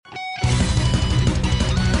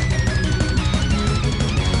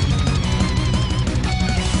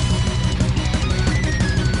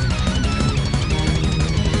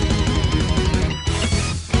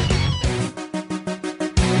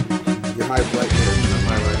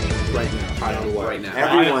High on what? Right now.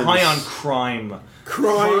 High on crime.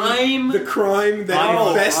 Crime? The crime that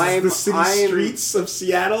infests the city streets of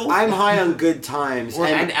Seattle? I'm high on good times.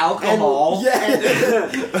 And alcohol.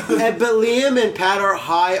 But Liam and Pat are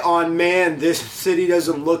high on, man, this city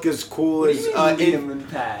doesn't look as cool as... Liam and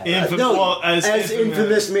Pat. As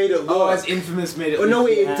Infamous made it look. Oh, as Infamous made it look. Oh, no,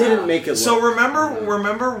 wait, it didn't make it look. So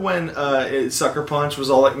remember when Sucker Punch was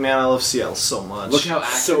all like, man, I love Seattle so much. Look how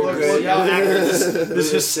accurate. So good. Look how accurate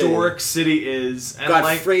this historic city is. And got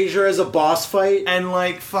Frasier as a boss fight. And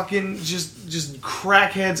like fucking just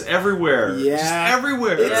crackheads everywhere. Yeah. Just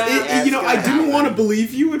everywhere. I didn't want to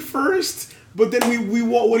believe you at first, but then we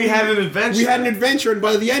had an adventure. We had an adventure, and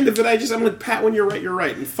by the end of it, I'm like, Pat, when you're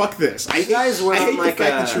right, and fuck this. You guys were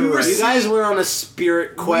on a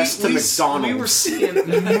spirit quest to McDonald's. We were seeing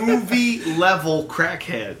movie-level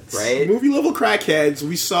crackheads. Right? Movie-level crackheads.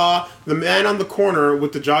 We saw the man on the corner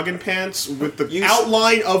with the jogging pants with the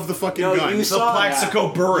outline of the fucking gun. The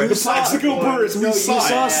Plaxico Burris. The Plaxico Burris. We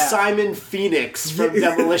saw Simon Phoenix from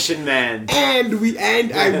Demolition Man. And we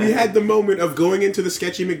had the moment of going into the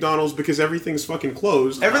sketchy McDonald's because everything's fucking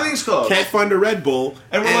closed. Everything's closed. Can't find a Red Bull.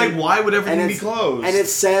 And we're like, why would everything be closed? And it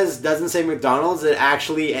doesn't say McDonald's. It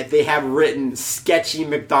actually, they have written sketchy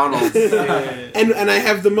McDonald's. And I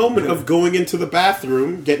have the moment of going into the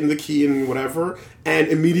bathroom, getting the key and whatever, and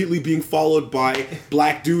immediately being followed by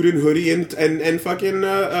black dude in hoodie and fucking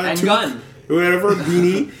and gun. Whatever,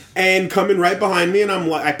 beanie, and coming right behind me, and I'm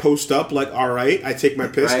like, I post up, like, all right, I take my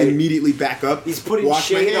piss, immediately back up. He's putting wash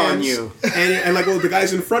shade my hands, on you. And like, the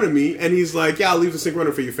guy's in front of me, and he's like, yeah, I'll leave the sink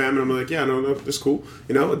running for you, fam. And I'm like, yeah, no, that's cool.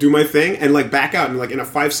 Do my thing, and like back out, and like in a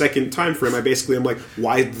 5-second time frame, I'm like,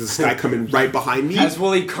 why is this guy coming right behind me? As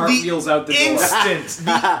Wooly cartwheels out the door.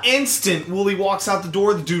 The instant Wooly walks out the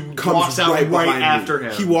door, the dude walks out right after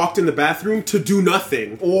him. He walked in the bathroom to do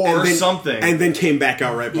nothing. Or something. And then came back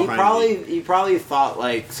out right behind me. He probably thought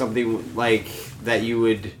like something like that you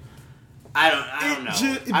would. I don't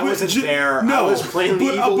know. I wasn't there. No, I was playing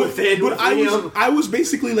the evil within. But I was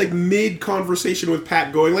basically like mid conversation with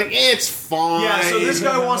Pat, going like, "It's fine." Yeah. So this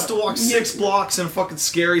guy wants to walk 6 blocks in a fucking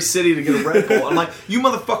scary city to get a Red Bull. I'm like, you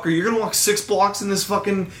motherfucker, you're gonna walk 6 blocks in this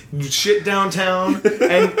fucking shit downtown,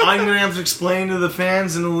 and I'm gonna have to explain to the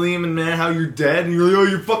fans and to Liam and man how you're dead, and you're like, oh,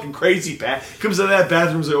 you're fucking crazy, Pat. Comes out of that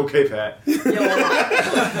bathroom, like, okay, Pat.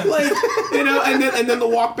 Like, and then the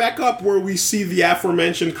walk back up where we see the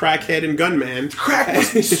aforementioned crackhead and gunman. Crack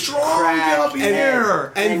must be strong up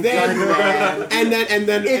here. And then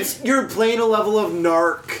you're playing a level of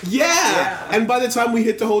narc. Yeah. And by the time we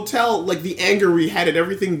hit the hotel, like the anger we had at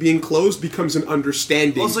everything being closed becomes an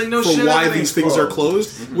understanding for why these things are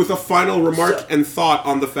closed, with a final remark and thought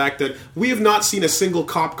on the fact that we have not seen a single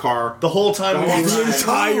cop car the whole time. The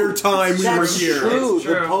entire time we were here. True.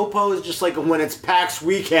 The popo is just like when it's PAX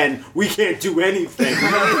weekend, we can't do anything.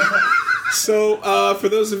 So, for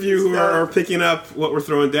those of you who are picking up what we're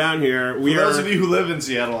throwing down here, those of you who live in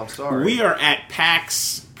Seattle, I'm sorry. We are at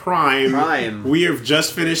PAX Prime. We have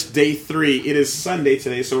just finished day 3. It is Sunday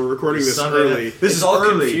today, so we're recording this early. This is all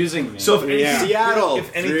confusing me. So Seattle,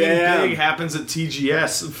 if anything big happens at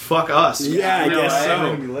TGS, fuck us. Yeah, I guess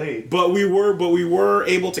so. Be late. But we were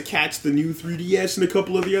able to catch the new 3DS and a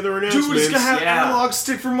couple of the other announcements. Dude, it's gonna have analog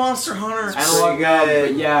stick for Monster Hunter. Analog,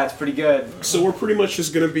 but yeah, it's pretty good. So we're pretty much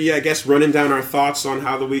just gonna be, I guess, running down our thoughts on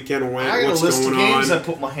how the weekend went. I got what's a list going of games on. I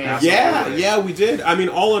put my hands. Yeah, we did. I mean,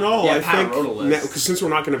 all in all, I Pat wrote a list. think since we're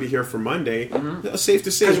not going to be here for Monday, safe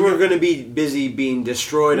to say because we're going to be busy being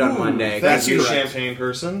destroyed on Monday. Thank you, champagne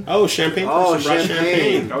person. Oh, champagne person brought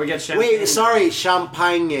champagne. Oh, we get champagne. Wait, sorry,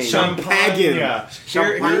 champagne. Champagne.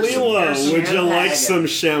 Lila, would you like some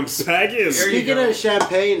champagne? Speaking of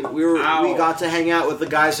champagne, we got to hang out with the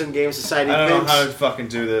guys from Game Society. I don't know how to fucking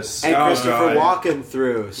do this. And Christopher walking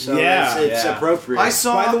through, so it's appropriate.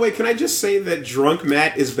 By the way, can I just say that drunk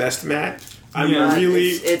Matt is best Matt?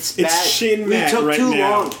 It's Shin Matt right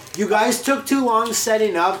now. Long. You guys took too long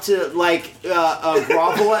setting up to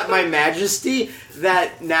grovel at my majesty.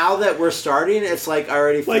 That now that we're starting, it's like I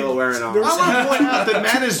already feel wearing off. I want to point out that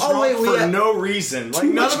Matt is drunk for no reason. Like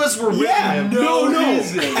none of us were with him. No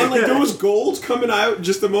reason. And like there was gold coming out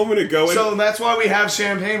just a moment ago. So that's why we have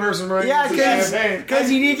champagne person right now. Yeah,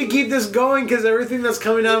 because you need to keep this going because everything that's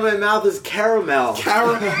coming out of my mouth is caramel.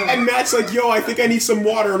 And Matt's like, yo, I think I need some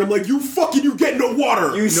water. And I'm like, you get no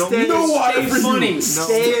water. You stay no water for funny. you.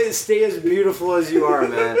 Stay as beautiful as you are,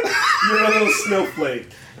 man. You're a little snowflake.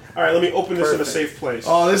 All right, let me open this in a safe place.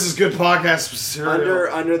 Oh, this is good podcast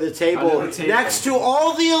material. Under the table, next to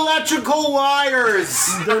all the electrical wires.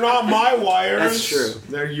 They're not my wires. That's true.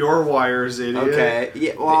 They're your wires, idiot. Okay.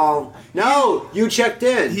 Yeah. Well, no, you checked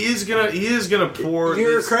in. He is gonna pour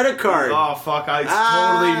your credit card. Oh fuck! It's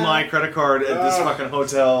totally my credit card at this fucking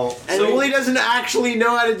hotel. And Willie doesn't actually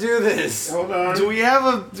know how to do this. Hold on. Do we have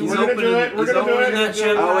a? We're gonna do it. We're gonna do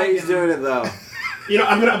it. Oh wait, he's doing it though. You know,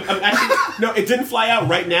 I'm actually no. It didn't fly out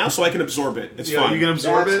right now, so I can absorb it. It's fine. You can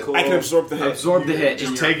absorb That's it. cool. I can absorb the hit. Absorb the hit.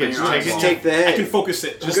 Just take it. Just take the hit. I can focus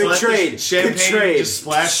it. Just Good let trade. the champagne Good trade. just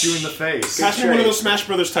splash you in the face. Pass me one of those Smash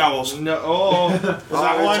Brothers towels. No. Oh. Is that one?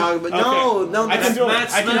 No, I can do it.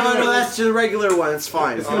 I can do it. No, that's just a regular one. It's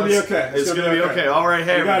fine. It's gonna be okay. It's gonna be okay. All right,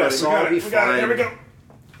 hey We got everybody. it. We got it. Here we go.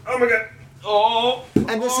 Oh my god. Oh.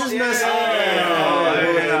 And this is messy.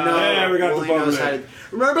 Yeah, we got the button there.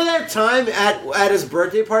 Remember that time at his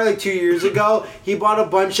birthday party like 2 years ago? He bought a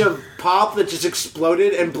bunch of pop that just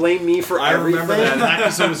exploded and blamed me for everything. I remember that. That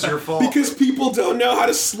episode was your fault. Because people don't know how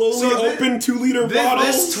to slowly open 2-liter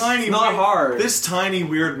bottles. This tiny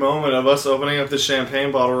weird moment of us opening up the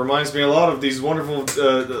champagne bottle reminds me a lot of these wonderful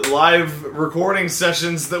live recording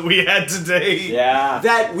sessions that we had today. Yeah.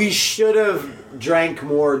 That we should have drank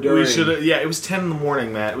more during. We should have. Yeah, it was 10 in the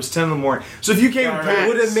morning, Matt. It was 10 in the morning. So if you came to PAX, it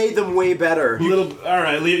would have made them way better. All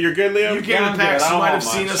right, Leo, you're good, Leo? You came to PAX, you might have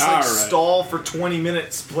seen us stall for 20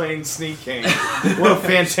 minutes playing Sneak King. What a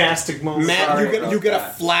fantastic moment. Matt, you get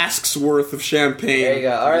a flask's worth of champagne. There you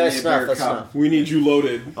go. All right, that's enough. We need you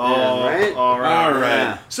loaded. Oh, right? All right.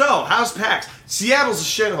 Yeah. So, how's PAX? Seattle's a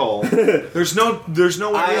shithole. There's no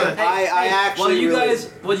way. I actually.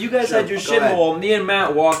 While you guys had your shithole, me and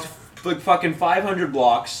Matt walked like fucking 500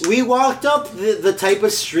 blocks. We walked up the type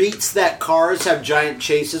of streets that cars have giant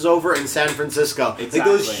chases over in San Francisco. Exactly. Like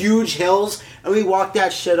those huge hills, and we walked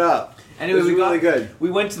that shit up. Anyway, we really good. We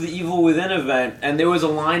went to the Evil Within event, and there was a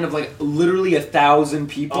line of like literally 1,000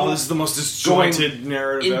 people. Oh, this is the most disjointed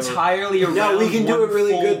narrative entirely ever. around. No, we can do it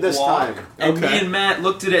really full good this block. time. And me and Matt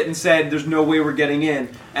looked at it and said, "There's no way we're getting in."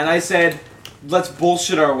 And I said, "Let's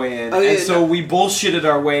bullshit our way in." And so we bullshitted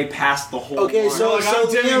our way past the whole. Okay, line. so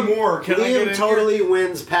Liam totally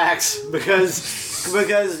wins PAX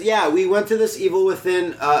because yeah, we went to this Evil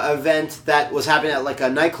Within event that was happening at like a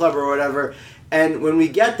nightclub or whatever. And when we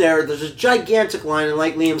get there, there's a gigantic line, and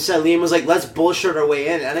like Liam said, Liam was like, "Let's bullshit our way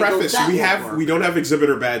in." And preface: we don't have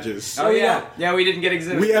exhibitor badges. Oh yeah, we didn't get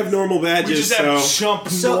exhibitors. We have normal badges. We just have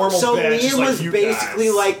normal badges. Liam was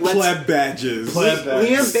basically like, pleb badges.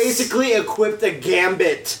 Liam basically equipped a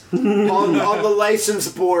gambit on the license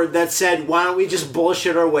board that said, "Why don't we just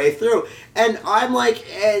bullshit our way through?" And I'm like,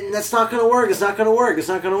 that's not going to work. It's not going to work. It's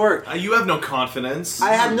not going to work. You have no confidence.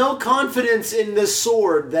 I have no confidence in this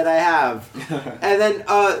sword that I have. And then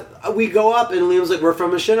we go up, and Liam's like, "We're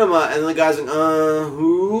from Machinima." And the guy's like,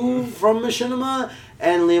 who from Machinima?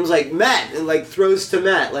 And Liam's like, "Matt," and like throws to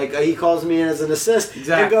Matt. Like he calls me in as an assist.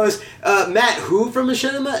 Exactly. And goes, "Matt, who from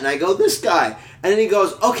Machinima?" And I go, "This guy." And then he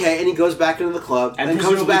goes, "Okay," and he goes back into the club and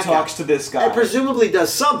comes back talks out, to this guy and presumably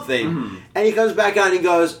does something. Mm-hmm. And he comes back out and he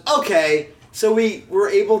goes, "Okay." So we were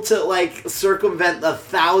able to like circumvent the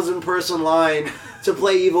 1,000-person line to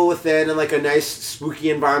play Evil Within in like a nice spooky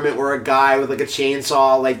environment where a guy with like a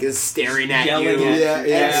chainsaw like is staring at you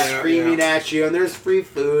and screaming at you, and there's free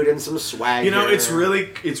food and some swag. You know, it's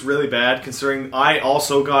really bad considering I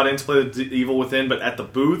also got in to play the Evil Within, but at the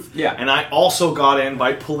booth. Yeah. And I also got in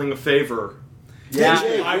by pulling a favor. Yeah.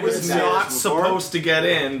 I was not supposed to get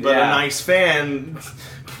in, but a nice fan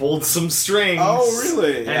pulled some strings. Oh,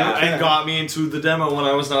 really? And got me into the demo when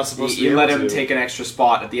I was not supposed to. You let him take an extra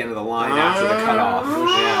spot at the end of the line after the cutoff.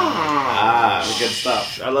 Good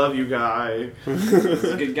stuff. I love you, guy. He's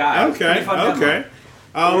a good guy. Okay.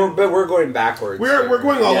 But we're going backwards. We're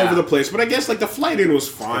going all over the place, but I guess like the flight in was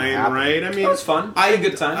fine, right? I mean, it was fun. I had a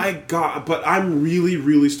good time. But I'm really,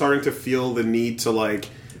 really starting to feel the need to like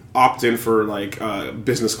opt in for like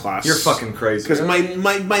business class. You're fucking crazy because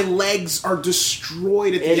my legs are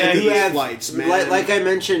destroyed at the end of these flights, man. Like I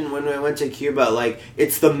mentioned when I went to Cuba, like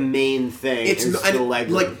it's the main thing. It's the leg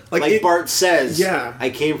room. Like Bart says. Yeah, I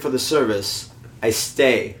came for the service. I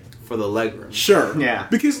stay for the leg room. Sure. Yeah.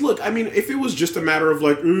 Because look, I mean, if it was just a matter of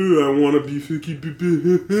like, I want to be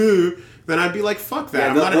then I'd be like, fuck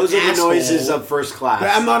that. I'm not those an are asshole. The noises of first class.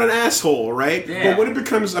 I'm not an asshole, right? Yeah. But when it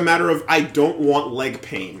becomes a matter of I don't want leg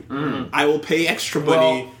pain, I will pay extra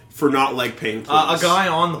money for not leg pain. A guy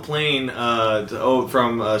on the plane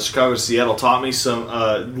from Chicago to Seattle taught me some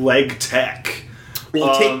leg tech.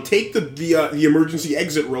 Well, take the emergency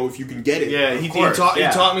exit row if you can get it. Yeah, he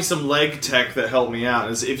taught me some leg tech that helped me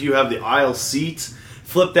out. Is if you have the aisle seat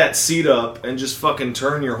flip that seat up and just fucking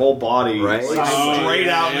turn your whole body straight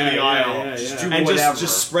out into the aisle. And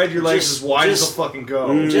just spread your legs as wide as they'll fucking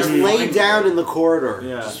go. Just lay down in the corridor.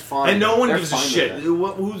 Yeah. Just fine. And no one gives a shit.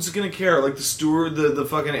 Who's gonna care? Like the steward, the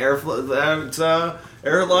fucking airline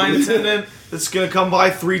attendant that's gonna come by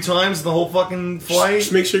 3 times in the whole fucking flight.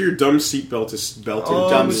 Just make sure your dumb seatbelt is belted.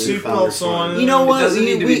 Dumb seatbelt's on. You know what? It doesn't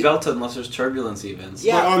need to be belted unless there's turbulence even.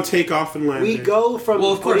 Yeah, but on takeoff and landing. We go from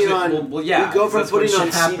putting on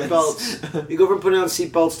seatbelts. We go from putting on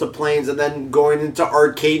seatbelts to planes, and then going into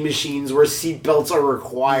arcade machines where seatbelts are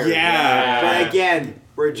required. Yeah. But again,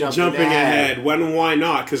 we're jumping ahead. When and why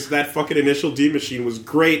not? Because that fucking Initial D machine was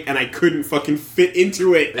great, and I couldn't fucking fit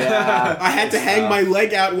into it. Yeah. I had to hang my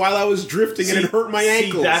leg out while I was drifting, and it hurt my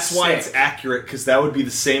ankles. That's why it's accurate, because that would be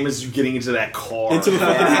the same as you getting into that car. Into the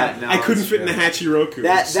fucking I couldn't fit in the Hachiroku.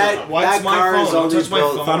 That car is only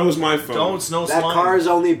built. I thought it was my phone. That car is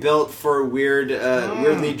only built for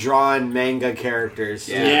weirdly drawn manga characters.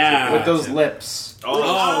 Yeah. With those lips.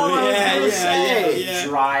 Yeah.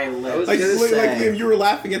 Dry lips. Like Liam, you were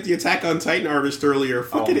laughing at the Attack on Titan artist earlier.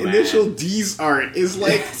 Fucking Initial D's art is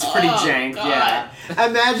like it's pretty jank. God. Yeah.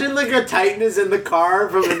 Imagine like a Titan is in the car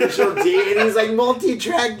from Initial D, and he's like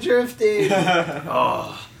multi-track drifting.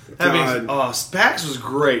 PAX was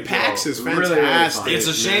great. PAX is fantastic. Really it's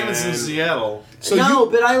a shame it's in Seattle.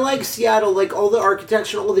 But I like Seattle, like all the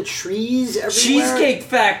architecture, all the trees everywhere. Cheesecake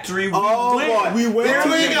Factory. We went. Wait a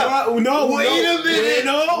minute.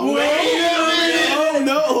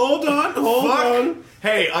 Hold on.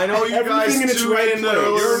 Hey, I know you guys tune in to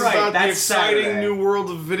learn about the exciting new world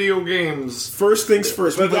of video games. First things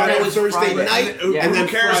first. We got it Thursday night, and then who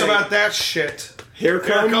cares about that shit? Here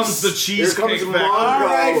comes the Cheesecake Factory.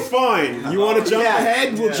 Alright, fine. You want to jump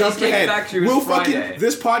ahead? We'll jump ahead.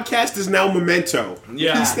 This podcast is now Memento.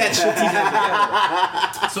 Yeah. Piece that shit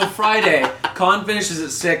together. So Friday, con finishes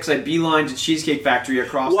at 6. I beeline to Cheesecake Factory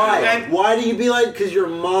across. Why? Why do you beeline? Because your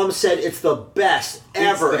mom said it's the best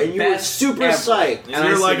ever, and you were super psyched. And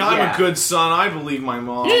you're like, I'm a good son. I believe my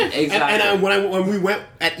mom. Yeah, exactly. And when we went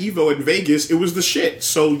at Evo in Vegas, it was the shit.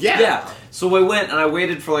 So yeah. So I went and I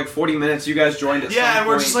waited for like 40 minutes. You guys joined at some and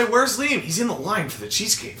we're point. just like, where's Liam? He's in the line for the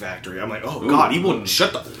Cheesecake Factory. I'm like, oh god, he wouldn't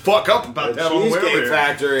shut the fuck up about that on the Cheesecake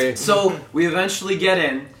Factory. So we eventually get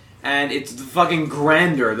in. And it's fucking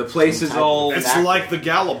grander. The place is all... It's like the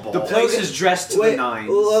Gala Ball. The place is dressed to the nines.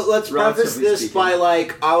 Let's preface this by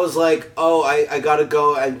I was like, I gotta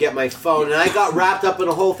go and get my phone. And I got wrapped up in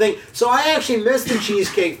a whole thing. So I actually missed the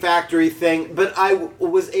Cheesecake Factory thing, but I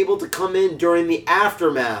was able to come in during the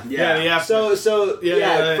aftermath. Yeah, the aftermath. So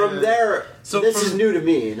from there... So this is new to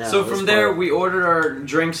me now. So from there, we ordered our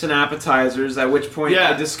drinks and appetizers, at which point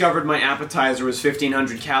I discovered my appetazer was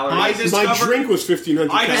 1,500 calories. My drink was 1,500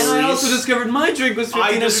 calories. And I also discovered my drink was 1,500 calories.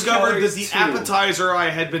 I discovered that the appetizer I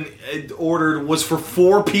had been ordered was for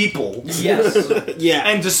 4 people. Yes. Yeah.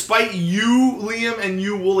 And despite you, Liam, and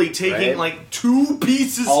you, Wooly, taking like 2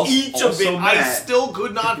 pieces each of it, I still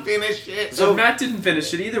could not finish it. So Matt didn't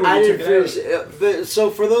finish it either when I you didn't took finish it out. So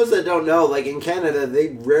for those that don't know, like in Canada, they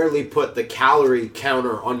rarely put the calorie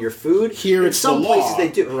counter on your food. Here it's some the law, places they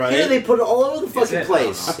do. right? Here they put it all over the fucking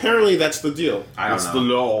place. Apparently that's the deal. That's the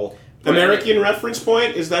law. American reference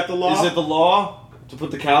point, is that the law? Is it the law to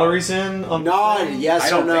put the calories in? Yes I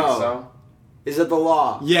don't or no? think so. Is it the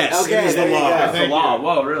law? Yes, okay, it is the law. It's the law.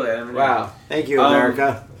 Whoa, really? Wow. Thank you,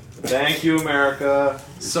 America. Thank you, America.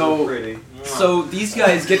 So pretty. So these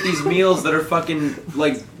guys get these meals that are fucking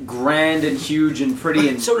like grand and huge and pretty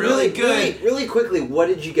and so really good. Really quickly, what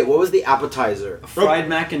did you get? What was the appetizer? Fried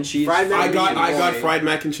mac and cheese. I got fried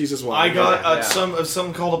mac and cheese as well. I got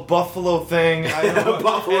something called a buffalo thing.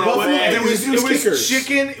 Buffalo. It was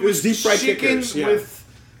chicken. It was deep fried chicken with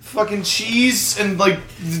fucking cheese and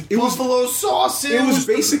buffalo sauce. It was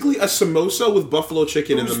basically a samosa with buffalo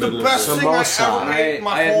chicken in the middle. It was the best thing I ever ate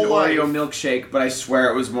my had whole an life. Oreo milkshake, but I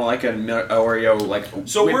swear it was more like an Oreo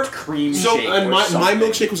whipped cream shake. And my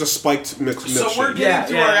milkshake was a spiked milkshake. So we're getting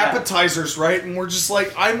through our appetizers, right? And we're just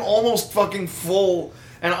like, I'm almost fucking full.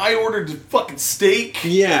 And I ordered a fucking steak.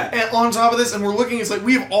 Yeah. And on top of this, and we're looking, it's like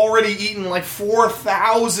we've already eaten like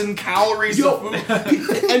 4,000 calories of food.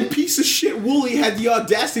 And piece of shit Wooly had the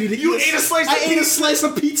audacity to ate a slice of pizza. I ate a slice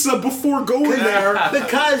of pizza before going there.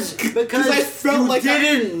 Because I felt like I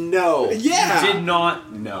didn't know. Yeah. You did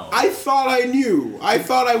not know. I thought I knew. I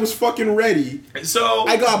thought I was fucking ready. So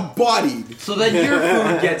I got bodied. So then your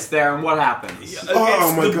food gets there, and what happens?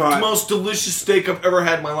 Oh my god! The most delicious steak I've ever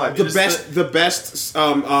had in my life. The best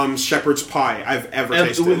shepherd's pie I've ever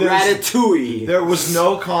tasted. With ratatouille. There was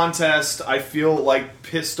no contest. I feel like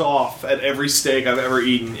pissed off at every steak I've ever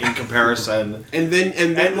eaten in comparison. and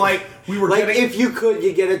then We were if you could,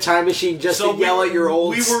 you get a time machine just to yell at your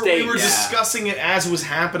old state. We were discussing it as it was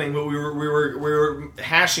happening, but we were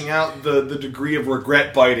hashing out the degree of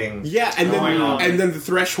regret biting. Yeah, and then the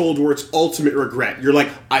threshold where it's ultimate regret. You're like,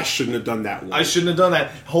 I shouldn't have done that one. I shouldn't have done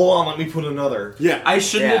that. Hold on, let me put another. Yeah. I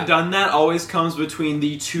shouldn't have done that always comes between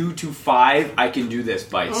the 2 to 5 I can do this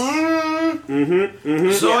bites. So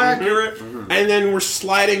accurate. And then we're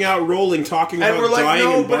sliding out rolling, talking about dying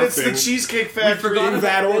and barfing. But it's the Cheesecake Factory. In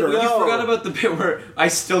that order. You forgot about the bit where I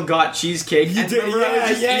still got cheesecake. You did, I was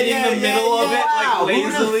just eating in the middle of it, like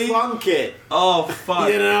lazily. Funk it. Oh, fuck.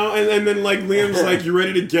 You know, and then like Liam's like, you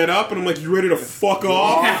ready to get up? And I'm like, you ready to fuck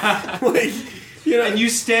off? Yeah. Like, you know, and you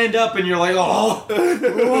stand up and you're like, oh. And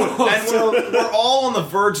we're all on the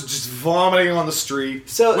verge of just vomiting on the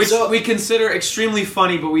street. Which we consider extremely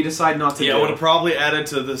funny, but we decide not to do. Yeah, would have probably added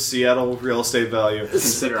to the Seattle real estate value.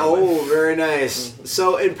 Oh, very nice.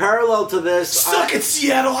 So in parallel to this... Suck it,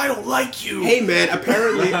 Seattle, I don't like you. Hey, man,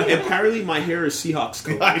 apparently my hair is Seahawks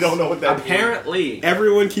colors. I don't know what that means.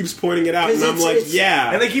 Everyone keeps pointing it out, and I'm like,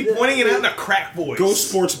 yeah. And they keep pointing it out in a crack voice. Go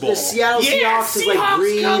sports ball. The Seattle Seahawks is like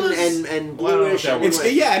green and bluish.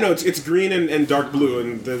 It's green and dark blue,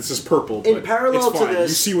 and this is purple. In parallel to this,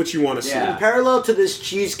 you see what you want to see. In parallel to this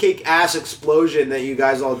cheesecake ass explosion that you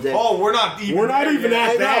guys all did. Oh, we're not even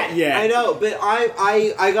at that yet. I know, but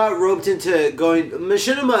I got roped into going.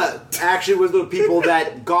 Machinima actually was the people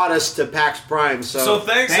that got us to PAX Prime. So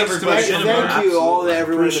thanks everybody. Thank you all to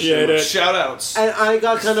everyone. Appreciate it. Shout outs. And I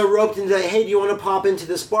got kind of roped into, hey, do you want to pop into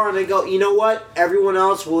this bar? And I go, you know what? Everyone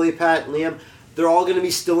else, Willie, Pat, Liam, they're all going to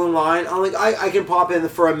be still in line. I'm like, I can pop in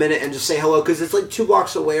for a minute and just say hello because it's like 2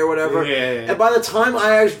 blocks away or whatever. Yeah. And by the time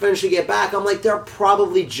I eventually get back, I'm like, they're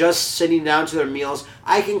probably just sitting down to their meals.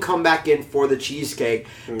 I can come back in for the cheesecake.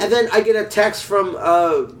 And then I get a text from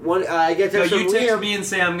from you text Liam. me and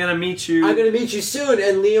say, I'm going to meet you. I'm going to meet you soon.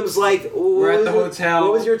 And Liam's like, we're at the hotel.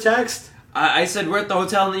 What was your text? I said, we're at the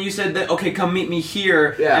hotel. And then you said, okay, come meet me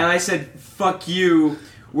here. Yeah. And I said, fuck you.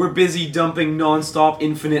 We're busy dumping Nonstop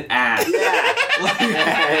infinite ass. Yeah.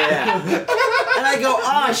 And I go,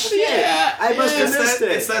 shit. I must have missed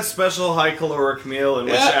it. It's that special high caloric meal in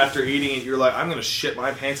which after eating it, you're like, I'm going to shit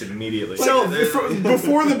my pants immediately. So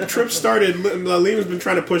before the trip started, Liam's been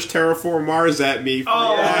trying to push Terraform Mars at me.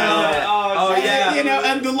 Yeah. You know,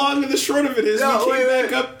 and the long and the short of it is, we came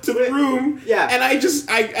back up to the room. Yeah. And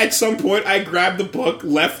at some point, I grabbed the book,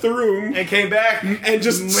 left the room, and came back and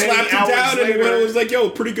just slapped it down, and I was like, "Yo,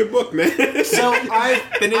 pretty good book, man." So I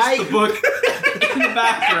finished the book in the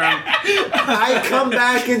bathroom. I come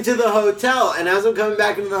back into the hotel, and as I'm coming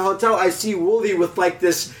back into the hotel, I see Wooly with like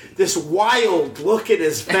this wild look in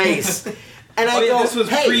his face. And I go, this was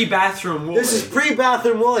pre-bathroom Wooly. This is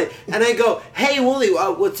pre-bathroom Wooly. And I go, hey, Wooly,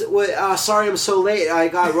 sorry I'm so late. I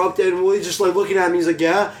got roped in. And Wooly's just like looking at me. He's like,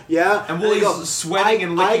 yeah. And Wooly's sweating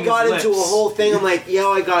and licking I got his into lips. a whole thing. I'm like,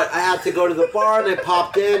 I had to go to the bar, and I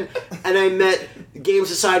popped in, and I met Game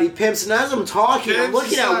Society pimps. And as I'm talking, I'm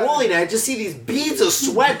looking at Wooly, and I just see these beads of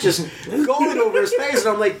sweat just going over his face. And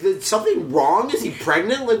I'm like, is something wrong? Is he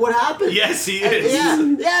pregnant? Like, what happened? Yes, he is.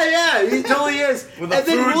 Yeah, he totally is. With and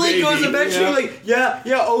then Wooly goes eventually like,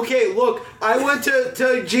 okay, look, I went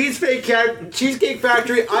to Cheesecake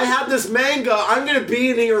Factory. I have this manga. I'm going to be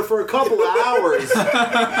in here for a couple of hours.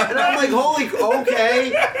 And I'm like,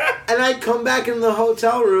 okay. And I come back in the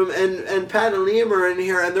hotel room, and Pat and Liam are in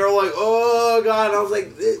here, and they're like, oh, God. And I was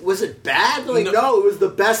like, was it bad? They're like, no, it was the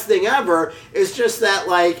best thing ever. It's just that,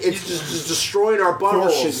 like, it's just destroying our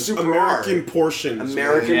buttholes super American hard. portions.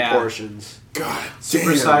 American portions. God,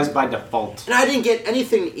 supersized by default. And I didn't get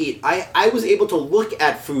anything to eat. I was able to look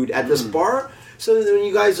at food at this bar. So when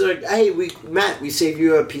you guys are like, hey, we saved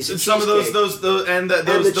you a piece of cheesecake. Some of those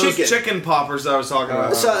chicken poppers I was talking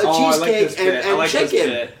about. So cheesecake and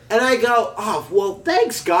chicken. And I go, well,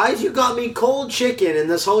 thanks, guys. You got me cold chicken in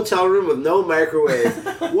this hotel room with no microwave.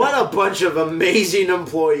 What a bunch of amazing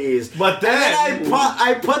employees. But then... And then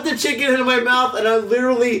I put the chicken in my mouth, and I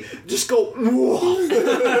literally just go,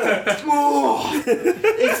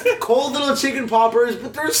 It's cold little chicken poppers,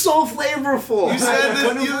 but they're so flavorful.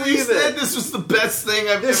 You said this was the best thing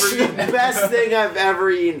I've ever eaten. The best thing I've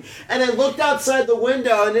ever eaten. And I looked outside the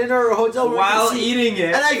window, and in our hotel room... While eating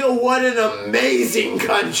it. And I go, what an amazing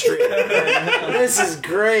country. Factory. This is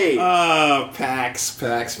great. PAX,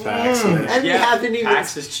 man. And we haven't even.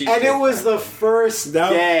 And it was the first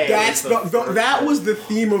day. That was the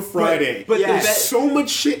theme of Friday. But so much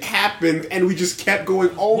shit happened, and we just kept going.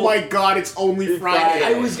 Oh my god, it's only Friday.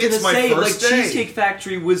 I was gonna say, like, Cheesecake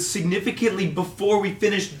Factory was significantly before we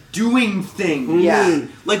finished doing things. Yeah.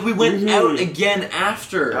 Like, we went out again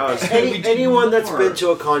after. Anyone that's been to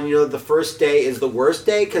a con, you know, the first day is the worst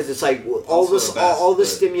day because it's like all the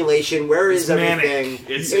stimulation. Where is everything?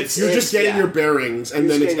 You're just getting your bearings, and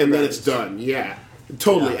then it's done. Yeah.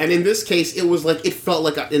 Totally, and in this case, it was like it felt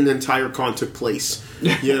like an entire con took place,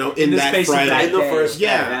 you know, in that Friday, in the first day.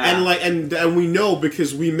 And we know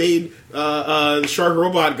because we made the Shark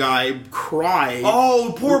Robot guy cry.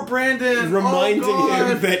 Oh, poor Brandon! Reminding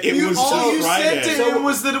him that it was all you Friday. said to him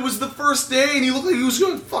was that it was the first day, and he looked like he was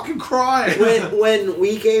going to fucking cry. When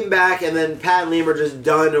we came back, and then Pat and Liam are just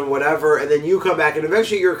done or whatever, and then you come back, and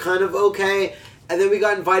eventually you're kind of okay. And then we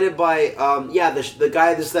got invited by, the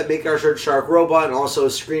guy that make our shirt, Shark Robot, and also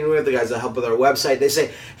Screenwave, the guys that help with our website. They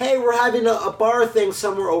say, hey, we're having a bar thing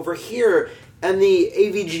somewhere over here, and the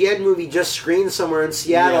AVGN movie just screened somewhere in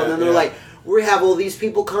Seattle, and then they're like, we have all these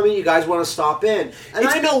people coming, you guys want to stop in. And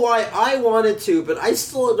I know why I wanted to, but I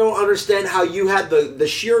still don't understand how you had the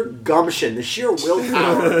sheer gumption, the sheer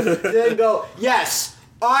willpower to then go, yes,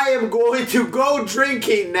 I am going to go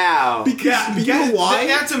drinking now. Because you know why?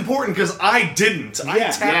 That's important because I didn't. I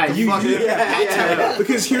tapped the fucking...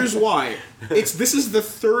 Because here's why. This is the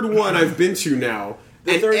third one I've been to now.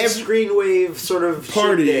 The third Screenwave sort of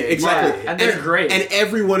party, exactly, and they're great. And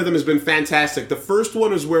every one of them has been fantastic. The first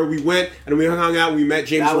one is where we went and we hung out. We met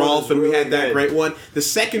James Rolfe, and we had that great one. The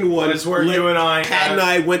second one is where you and Pat and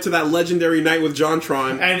I went to that legendary night with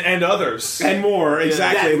JonTron and others and more.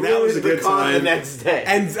 Exactly, and that was a good time. The next day,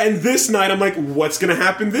 and this night I'm like, what's going to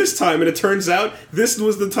happen this time? And it turns out this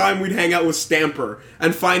was the time we'd hang out with Stamper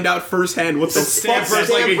and find out firsthand what the Stamper's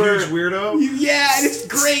like a huge weirdo. Yeah, and it's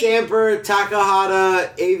great. Stamper, Takahata,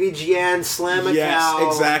 AVGN, Slam a Cow.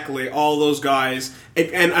 Exactly. All those guys.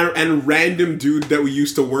 And random dude that we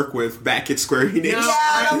used to work with back at Square Enix.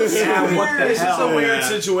 What the hell? This is a weird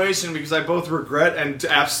situation because I both regret and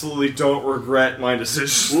absolutely don't regret my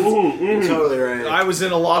decision. Totally right. I was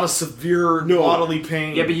in a lot of severe bodily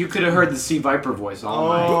pain. Yeah, but you could have heard the Sea Viper voice all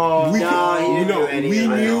night. We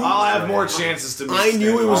knew. I'll have more chances to meet I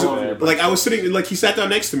knew it was like I was sitting like he sat down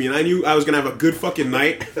next to me and I knew I was gonna have a good fucking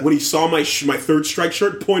night when he saw my Third Strike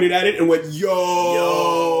shirt, pointed at it and went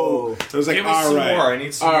yo. I was like, all right. I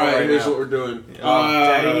need some more right here's now. what we're doing.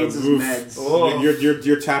 Daddy needs his meds. Oh.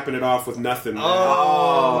 You're tapping it off with nothing. Man.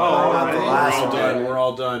 We're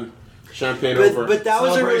all done. Champagne over. But that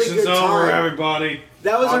was a really good time. Over, everybody.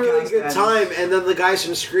 That was a really good time. And then the guys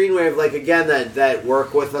from Screenwave, like again, that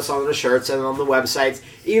work with us on the shirts and on the websites,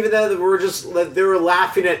 even though they were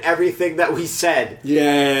laughing at everything that we said.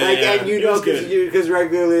 Yeah. Like, and you know, because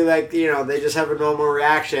regularly, like, you know, they just have a normal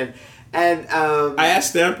reaction. And I asked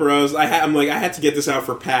Stamper, I'm like, I had to get this out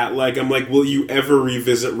for Pat. Like, I'm like, will you ever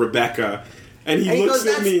revisit Rebecca? And he looks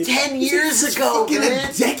goes, at me. That's 10 years ago,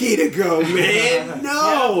 man. A decade ago, man.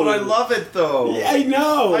 No, but I love it though. Yeah, I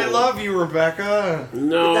know. I love you, Rebecca.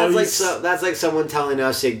 No, that's like someone telling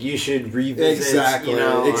us like you should revisit. Exactly. You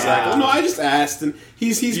know, exactly. No, I just asked, and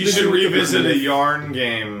you should revisit a yarn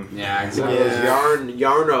game. Yeah, exactly.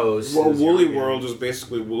 Yarnos. Well, Woolly World is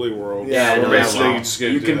basically Woolly World. Yeah,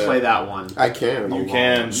 basically you can play that one. I can. You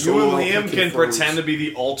can. You and Liam can pretend to be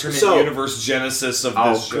the alternate universe genesis of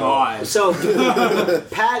this show. God. So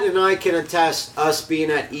Pat and I can attest, us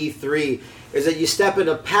being at E3, is that you step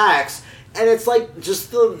into PAX and it's like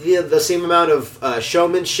just the same amount of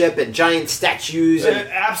showmanship and giant statues and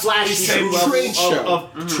absolutely same level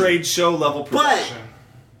of trade show level production. But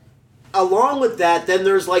along with that, then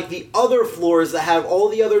there's like the other floors that have all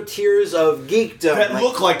the other tiers of geekdom that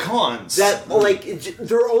look like cons. That like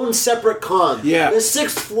their own separate con. Yeah, the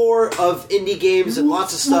 6th floor of indie games and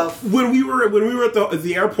lots of stuff. When we were at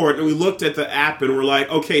the airport and we looked at the app and we're like,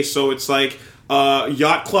 okay, so it's like.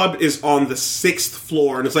 Yacht Club is on the 6th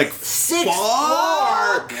floor, and it's like 6th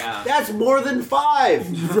floor. Yeah. That's more than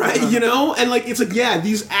 5, right? You know, and like it's like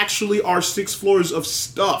these actually are 6 floors of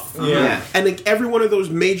stuff. Yeah, and like every one of those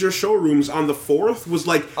major showrooms on the 4th was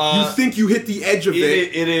like you think you hit the edge of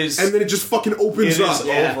it. It is, and then it just fucking opens up.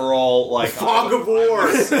 Overall, like fog of war.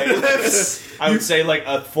 I would say like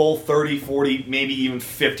a full 30, 40, maybe even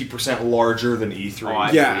 50% larger than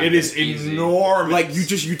E3. It is enormous. Like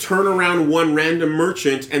you turn around one random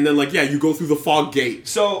merchant and then like you go through the fog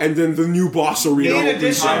gate. And then the new boss arena. In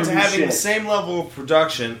addition to having the same level of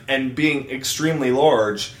production and being extremely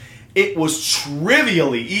large, it was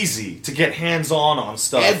trivially easy to get hands-on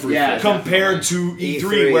stuff compared to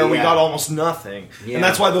E3 where we got almost nothing. Yeah. And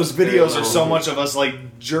that's why those videos are so much of us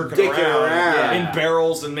like jerking around in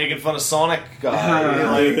barrels and making fun of Sonic guy.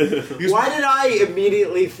 Why did I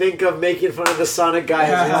immediately think of making fun of the Sonic guy?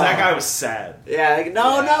 That guy was sad. Yeah, he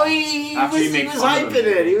was hyping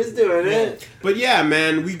it. He was doing it. But yeah,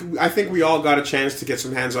 man, I think we all got a chance to get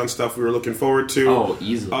some hands-on stuff we were looking forward to. Oh,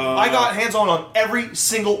 easily. I got hands-on every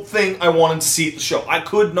single thing I wanted to see at the show. I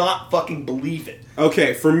could not fucking believe it.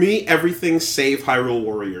 Okay, for me, everything save Hyrule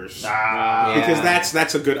Warriors. Because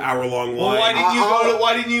that's a good hour-long line. Well,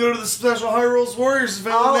 why didn't you go to the special Hyrule Warriors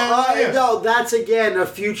event? No, that's again a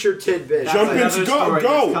future tidbit. Jump into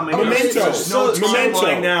go!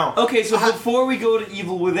 Memento. Now. Okay, so before we go to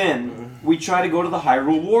Evil Within, we try to go to the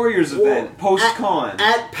Hyrule Warriors event, post-con.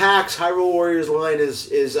 At PAX, Hyrule Warriors line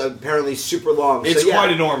is apparently super long. It's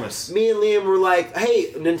quite enormous. Me and Liam were like,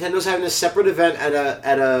 hey, Nintendo's having a separate event at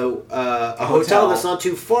a hotel that's not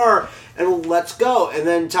too far, and let's go. And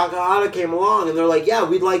then Takahata came along, and they're like, yeah,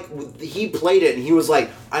 he played it, and he was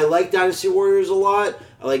like, I like Dynasty Warriors a lot,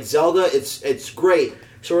 I like Zelda, it's great.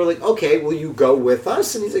 So we're like, okay, will you go with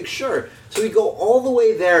us? And he's like, sure. So we go all the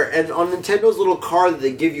way there, and on Nintendo's little card that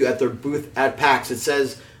they give you at their booth at PAX, it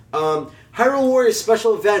says, Hyrule Warriors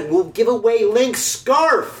special event will give away Link's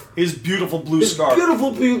scarf. His beautiful blue scarf.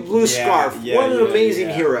 Beautiful blue scarf. What an amazing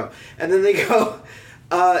hero. And then they go,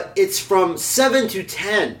 it's from 7 to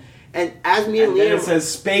 10. And as me and Liam... it says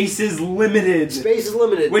space is limited. Space is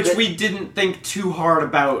limited. Which we didn't think too hard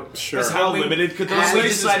about. Sure. How limited could those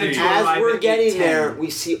spaces be? As we're getting there, we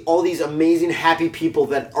see all these amazing happy people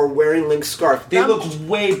that are wearing Link's scarf. They look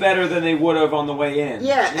way better than they would have on the way in.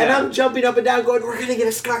 Yeah, and I'm jumping up and down going, we're going to get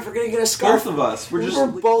a scarf, we're going to get a scarf. Both of us. We're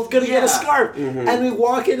both going to get a scarf. Mm-hmm. And we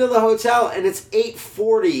walk into the hotel, and it's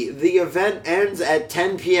 8:40. The event ends at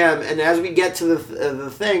 10 p.m., and as we get to the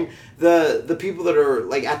thing... The people that are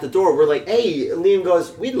like at the door were like, hey, Liam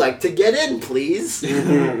goes, we'd like to get in, please. And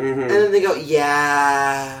then they go,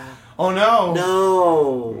 yeah. Oh no.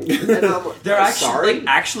 No. And they're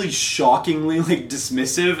actually shockingly like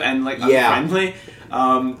dismissive and like unfriendly.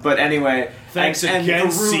 But anyway, thanks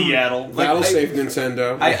again, Seattle. That'll save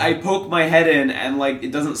Nintendo. I poke my head in and like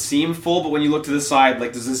it doesn't seem full, but when you look to the side,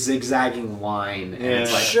 like there's a zigzagging line, and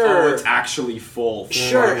it's like, oh, it's actually full.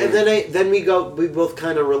 Sure, and then we both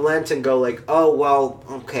kind of relent and go like, oh well,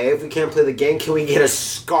 okay, if we can't play the game, can we get a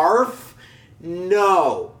scarf?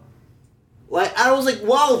 No. Like, I was like,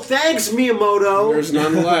 whoa, thanks, Miyamoto. There's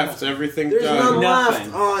none left. Everything There's done. None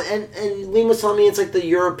left. And Liam was telling me it's like the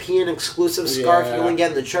European exclusive scarf you only get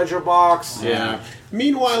in the treasure box. Yeah.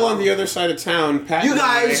 Meanwhile, on the other side of town, Pat you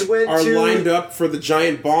guys are lined up for the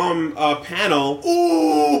Giant Bomb panel.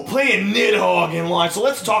 Ooh, playing Nidhogg in line. So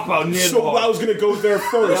let's talk about Nidhogg. So I was going to go there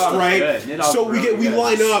first, right? So we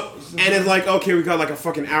line up, and it's like, okay, we got like a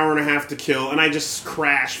fucking hour and a half to kill, and I just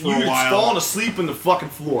crash for a while. You're falling asleep in the fucking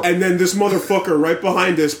floor. And then this motherfucker right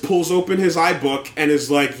behind us pulls open his iBook and is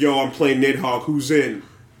like, yo, I'm playing Nidhogg, who's in?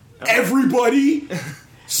 Everybody?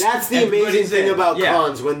 That's the amazing thing about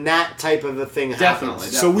cons, when that type of a thing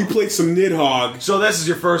happens. So we played some Nidhogg. So this is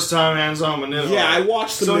your first time hands-on with Nidhogg? Yeah, I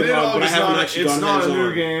watched some Nidhogg, but I haven't actually gone hands-on. It's not a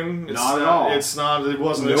new game. Not at all. It's not, it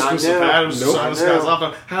wasn't an exclusive pad, it was just on this guy's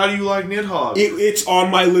laptop. How do you like Nidhogg? It's on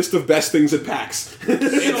my list of best things at PAX.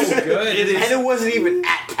 It's so good. It is. And it wasn't even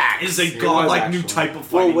at PAX. It is a godlike new type of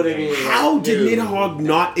fighting game. How did Nidhogg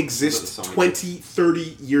not exist 20,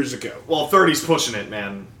 30 years ago? Well, 30's pushing it,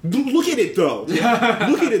 man. Look at it, though. Look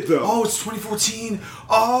at it, though. Oh, it's 2014.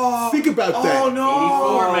 Oh. Think about that. Oh, no.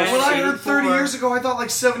 84, man. When I heard 30 years ago, I thought like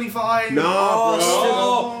 75. No,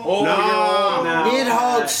 bro.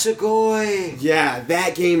 Nidhogg Sugoi. Yeah,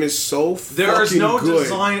 that game is so fucking good. There is no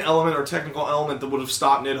design element or technical element that would have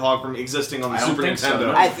stopped Nidhogg from existing on the Super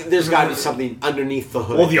Nintendo. So. I think there's got to be something underneath the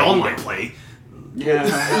hood. Well, the online play. Yeah,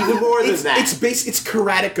 even more than that. It's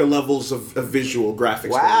Karateka levels of visual graphics.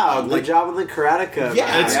 Wow, good job on the Karateka.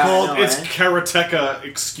 Yeah, it's Karateka.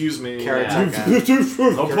 Excuse me.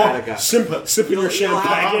 Karateka. Sipping your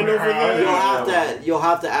champagne over there. You'll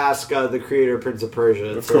have to ask the creator of Prince of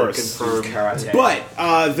Persia of to course. confirm. Karate.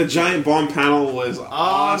 But the Giant Bomb panel was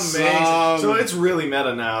awesome. Amazing. So it's really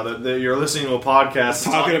meta now that you're listening to a podcast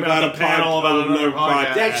talking about a panel about another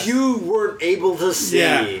podcast that you weren't able to see.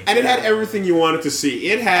 Yeah, and it had everything you wanted to see.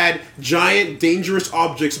 It had giant, dangerous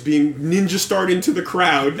objects being ninja starred into the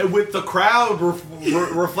crowd. With the crowd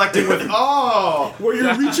reflecting with, where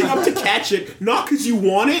you're reaching up to catch it, not because you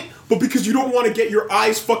want it, but because you don't want to get your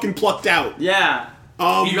eyes fucking plucked out. Yeah.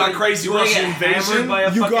 You got crazy Russian invasion.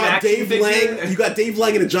 You got Dave Lang. You got Dave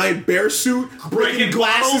Lang in a giant bear suit, breaking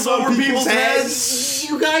glasses over people's heads.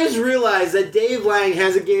 You guys realize that Dave Lang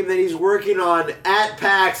has a game that he's working on at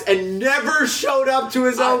PAX and never showed up to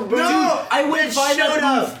his own booth. No, I went by that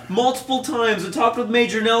booth multiple times and talked with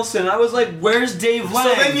Major Nelson. I was like, "Where's Dave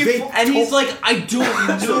Lang?" He's like, "I don't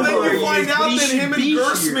know." So then you find out that him and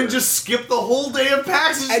Gersman just skipped the whole day of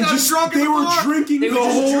PAX and just drunk. They were drinking the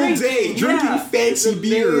whole day, drinking fancy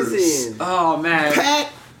beers. Oh man, Pat.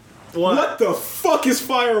 What the fuck is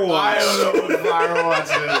Firewatch? I don't know what Firewatch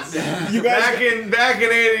is. You guys back in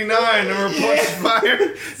 '89, they were pushing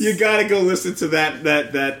fire. You gotta go listen to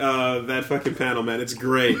that fucking panel, man. It's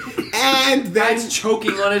great. And then Pat's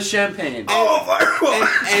choking on his champagne.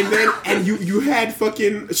 Firewatch. And you had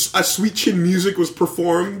fucking a Sweet Chin Music was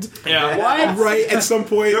performed. Yeah. What? Right at some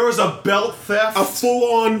point, there was a belt theft, a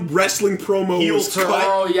full-on wrestling promo was cut.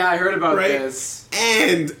 Oh yeah, I heard about this.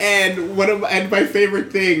 And my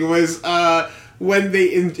favorite thing was when they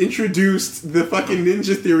introduced the fucking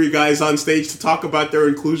Ninja Theory guys on stage to talk about their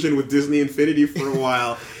inclusion with Disney Infinity for a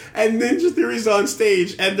while. And Ninja Theory's on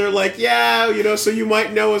stage, and they're like, yeah, so you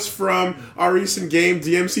might know us from our recent game,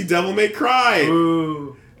 DMC Devil May Cry.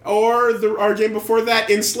 Boo. Or our game before that,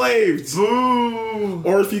 Enslaved. Boo.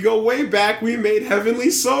 Or if you go way back, we made Heavenly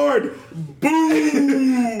Sword.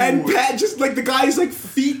 Boo. And Pat just, the guy's,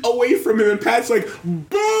 feet away from him, and Pat's like,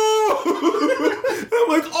 boo. I'm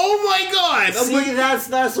like, oh my god. See,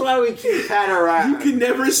 that's why we keep Pat around. You can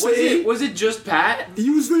never say... Was it just Pat? He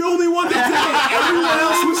was the only one that did it. Everyone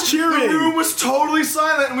else was cheering. The room was totally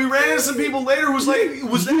silent, and we ran into some people later who was like,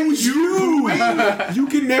 was that you? You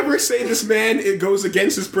can never say this man, it goes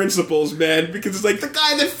against his principles, man, because it's like, the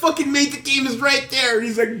guy that fucking made the game is right there.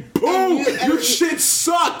 He's like, boom, your shit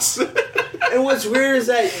sucks. And what's weird is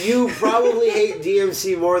that you probably hate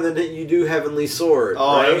DMC more than you do Heavenly Sword.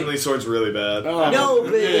 Oh, right? Heavenly Sword's really bad. No,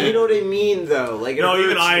 but you know what I mean, though. No,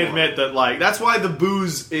 even I admit that, that's why the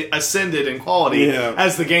booze ascended in quality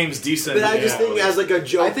as the game's descended. But I just think as a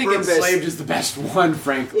joke I think Enslaved is the best one,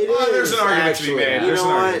 frankly. There's an argument to be made. You know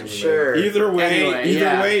what? Sure. Either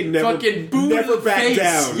way, never back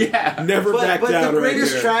down. Yeah. Never back down. But the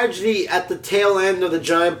greatest tragedy at the tail end of the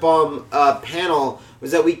Giant Bomb panel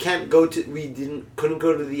was that we couldn't go to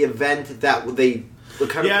the event that they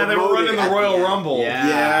kind of they were running the Royal Rumble.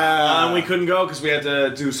 Yeah. And we couldn't go because we had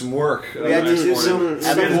to do some work. We had to do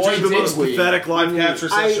the most pathetic live capture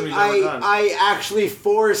session we've ever done. I actually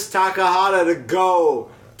forced Takahata to go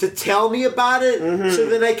to tell me about it so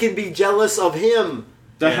that I can be jealous of him.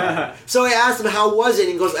 Yeah. So I asked him, how was it?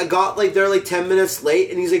 And he goes, I got there 10 minutes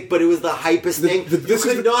late. And he's like, but it was the hypest thing. You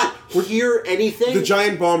could not hear anything. The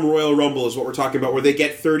Giant Bomb Royal Rumble is what we're talking about, where they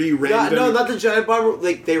get 30 random... No, not the Giant Bomb.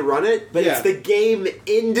 They run it, but it's the game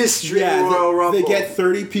industry Royal Rumble. They get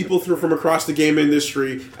 30 people from across the game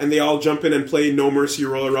industry, and they all jump in and play No Mercy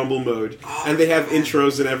Royal Rumble mode. And they have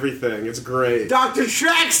intros and everything. It's great. Dr.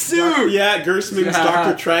 Tracksuit! Gersman's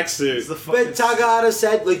Dr. Tracksuit. But Takahata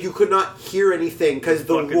said, you could not hear anything, because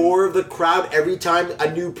the roar of the crowd every time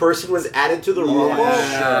a new person was added to the Rumble.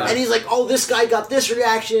 Yeah. And he's like, oh, this guy got this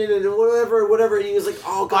reaction, and whatever. And he was like,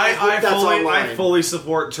 oh, God, I hope that's online. I fully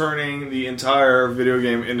support turning the entire video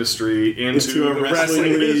game industry into a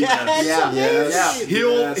wrestling league. Yes.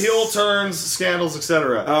 Heel turns, scandals,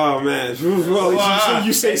 etc. Oh, man. Well,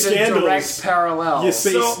 you say scandals. Direct parallel. You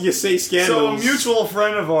say scandals. So a mutual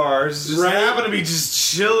friend of ours just happened to be just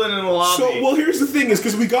chilling in the lobby. So, here's the thing, is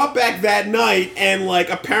because we got back that night, and,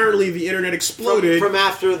 apparently the internet exploded. From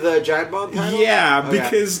after the Giant Bomb panel? Yeah,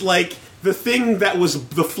 because, the thing that was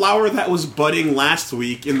the flower that was budding last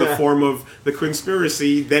week in the form of the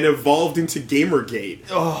conspiracy then evolved into Gamergate.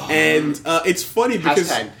 Oh. And it's funny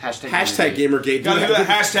because hashtag Gamergate. Gotta do the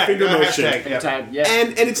hashtag. Finger motion. Hashtag.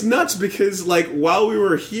 And it's nuts because while we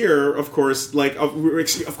were here, of course,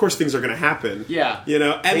 of course things are going to happen. Yeah.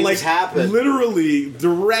 And things happen. Literally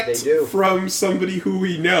direct from somebody who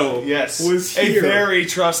we know. Was here. A very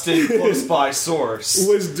trusted close by source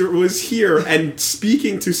was here and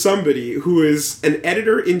speaking to somebody who is an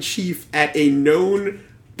editor-in-chief at a known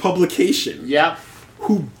publication. Yep.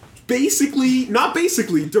 Who directly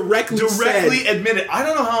admitted, I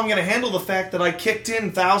don't know how I'm going to handle the fact that I kicked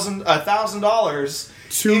in $1,000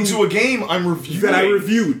 into a game I'm reviewing. That I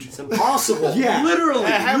reviewed. It's impossible. Yeah.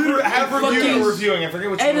 Literally. Have reviewing. I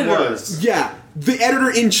forget which one it was. Yeah. The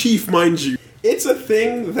editor-in-chief, mind you. It's a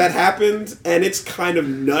thing that happened, and it's kind of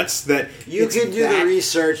nuts that you can do the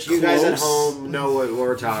research. You guys at home know what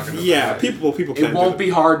we're talking about. Yeah, people can. It won't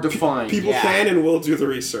be hard to find. People can and will do the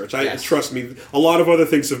research. Trust me. A lot of other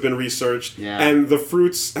things have been researched, and the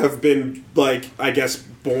fruits have been, I guess,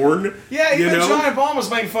 born. Yeah, even Giant Bomb was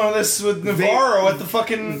making fun of this with Navarro at the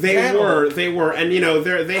fucking panel. They were, and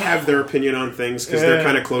they have their opinion on things because they're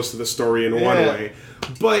kind of close to the story in one way.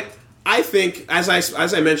 But I think, as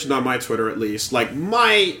I mentioned on my Twitter at least, like,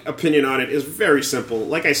 my opinion on it is very simple.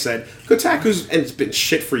 Like I said, Kotaku's been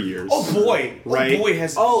shit for years. Oh boy, right? Oh boy,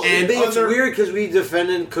 has and it's weird because we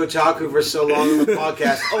defended Kotaku for so long on the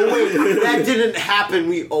podcast. Oh wait, that didn't happen.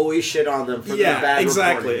 We always shit on them for their bad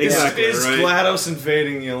exactly. It's right? GLaDOS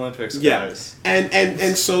invading the Olympics, guys.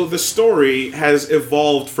 And so the story has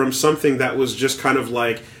evolved from something that was just kind of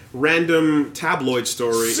like random tabloid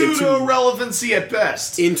story, pseudo-relevancy at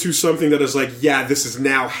best, into something that is like, yeah, this is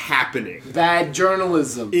now happening. Bad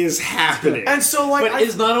journalism is happening, and so like,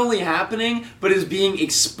 is not only happening, but is being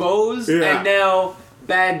exposed, and now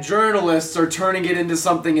bad journalists are turning it into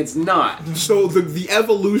something it's not. So the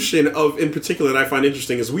evolution of, in particular, that I find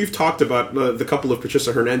interesting is we've talked about the couple of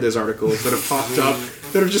Patricia Hernandez articles that have popped up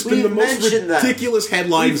that have just been the most ridiculous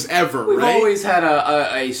headlines ever. We've always had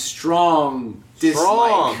a strong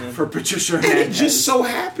dislike for Patricia Hernandez. And it just so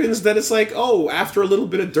happens that it's like, after a little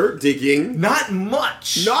bit of dirt digging, not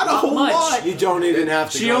much, not a whole lot. You don't even have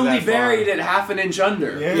to. She only buried it half an inch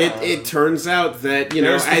under. Yeah. It turns out that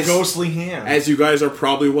there's the ghostly hand, as you guys are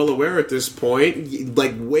probably well aware at this point,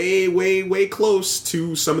 like way close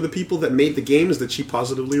to some of the people that made the games that she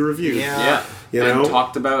positively reviewed. Yeah. And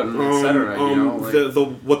talked about, and etc. The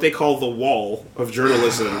what they call the wall of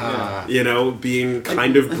journalism, being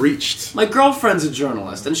kind of breached. My girlfriend's a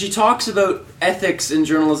journalist, and she talks about ethics in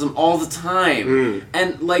journalism all the time.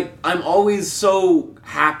 And like, I'm always so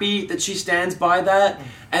happy that she stands by that.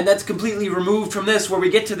 And that's completely removed from this, where we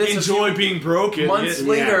get to this enjoy being broken months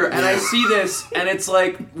later, and I see this, and it's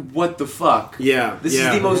like, what the fuck? Yeah, this is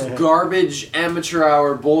the most garbage amateur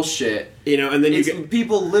hour bullshit. And then you get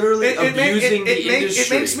people literally abusing the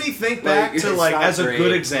industry. It makes me think back to as a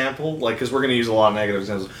good example, because we're going to use a lot of negative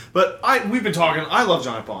examples. But we've been talking. I love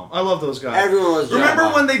Giant Bomb. I love those guys. Everyone loves Giant Remember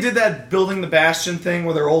Bomb. when they did that Building the Bastion thing,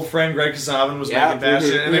 where their old friend Greg Kasavin was making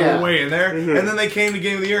Bastion, and they were way in there, and then they came to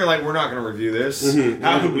Game of the Year like, we're not going to review this.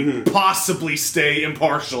 How could we possibly stay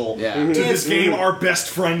impartial to this game our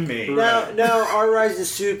best friend made? Now our rising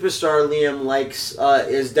superstar Liam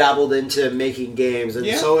is dabbled into making games, and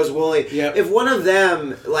so is Wooly. Yep. If one of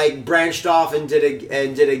them branched off and did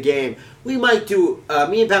a game, we might do.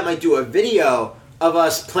 Me and Pat might do a video of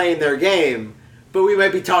us playing their game. But we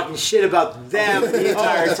might be talking shit about them the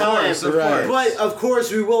entire time. Right. But, of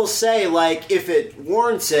course, we will say, if it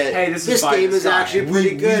warrants it, hey, this game is actually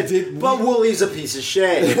pretty good. But Wooly's a piece of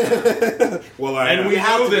shit. And we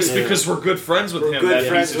know this because we're good friends with him. Good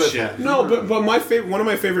friends with him. No, but one of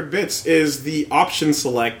my favorite bits is the option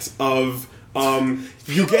select of...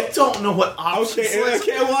 You don't know what options.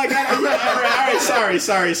 Okay, well, I got it. All right,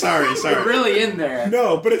 sorry. You're really in there.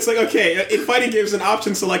 No, but it's like, in fighting games, an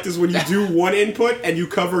option select is when you do one input and you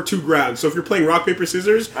cover two grounds. So if you're playing rock, paper,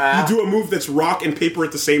 scissors, you do a move that's rock and paper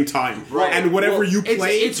at the same time. Right. And whatever you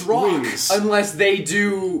play, it's rock. Wins. Unless they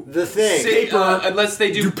do the thing. Unless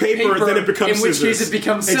they do paper, then it becomes in which scissors. case it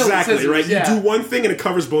becomes exactly, scissors. right? Yeah. You do one thing and it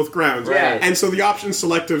covers both grounds. Right. And so the option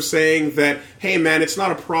selective saying that, hey man, it's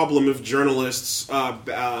not a problem if journalists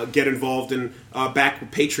get involved in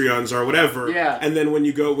back Patreons or whatever. Yeah. And then when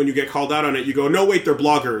you get called out on it, you go, no wait, they're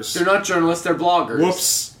bloggers. They're not journalists, they're bloggers.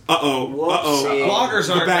 Whoops. Bloggers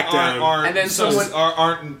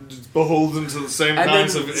aren't beholden to the same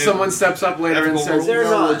kinds of. Someone steps up later and says, "They're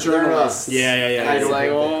not journalists." Yeah. It's like,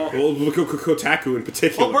 Kotaku in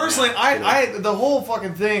particular. Well, personally, I the whole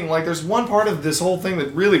fucking thing. There's one part of this whole thing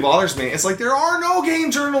that really bothers me. It's like there are no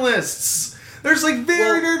game journalists. There's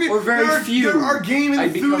very few. There are game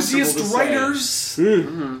enthusiast writers. I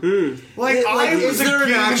was a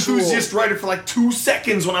game enthusiast writer for 2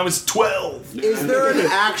 seconds when I was 12. Is there an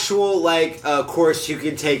actual course you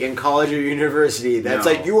can take in college or university that's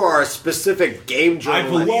you are a specific game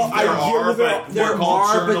journalist? I believe there are, but they're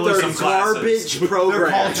garbage programs.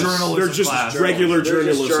 They're called journalism. They're just regular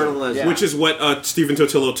journalism, which is what Stephen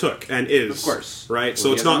Totillo took and is. Of course. Right?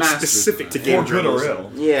 So it's not specific to game journalism. For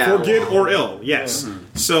good or ill. Yeah. For good or ill. Yes.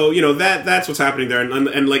 Mm-hmm. So that's what's happening there, and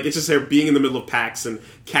it's just there being in the middle of PAX and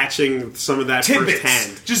catching some of that tidbits,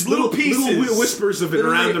 firsthand, just little pieces, little whispers of it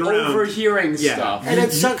around and around, overhearing stuff. And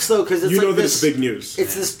it sucks though because it's that it's big news.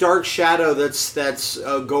 It's this dark shadow that's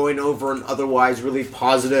going over an otherwise really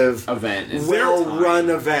positive event, well-run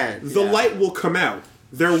event. The light will come out.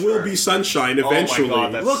 There will be sunshine eventually. Oh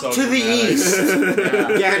my God, Look so to the east,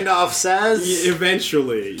 Gandalf says.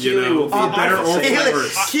 Eventually, Keely will be better or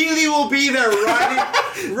worse. Keely will be there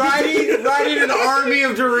riding an army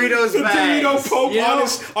of Doritos bags. Dorito Pope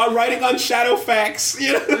riding on Shadowfax.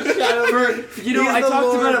 I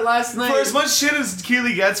talked about it last night. For as much shit as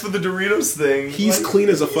Keely gets for the Doritos thing, He's clean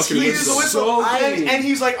as a fucking whistle. And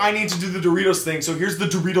he's like, I need to do the Doritos thing, so here's the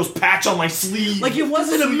Doritos patch on my sleeve. Like, it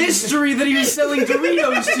wasn't a mystery that he was selling Doritos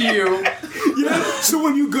to you. So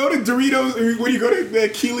when you go to Doritos, when you go to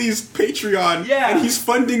Keely's Patreon, and he's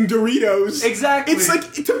funding Doritos, exactly, it's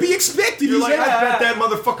like to be expected. You're like, I bet that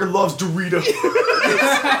motherfucker loves Doritos.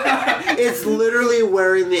 It's literally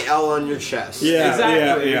wearing the L on your chest.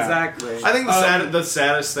 Exactly. I think the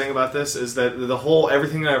saddest thing about this is that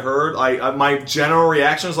everything that I've heard, my general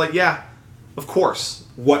reaction is like, yeah, of course.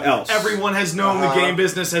 What else? Everyone has known the game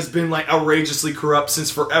business has been like outrageously corrupt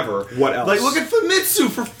since forever. What else? Like, look at Famitsu,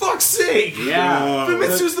 for fuck's sake! Yeah.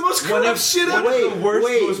 Famitsu's the most corrupt shit ever. The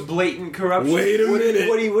most blatant corruption. Wait a minute.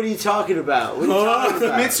 What are you talking about?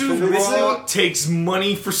 Famitsu takes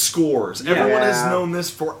money for scores. Everyone has known this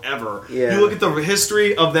forever. Yeah. You look at the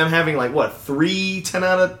history of them having, 3 10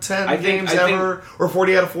 out of 10 games ever, or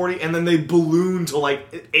 40 out of 40, and then they balloon to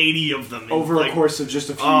 80 of them. Over a course of just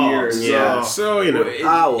a few years. Yeah. So,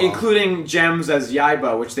 including gems as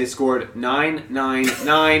Yaiba, which they scored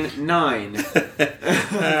 9,999.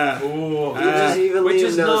 Which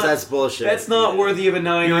is knows that's bullshit. That's not worthy of a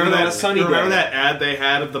 9. You remember that ad they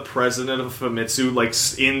had of the president of Famitsu,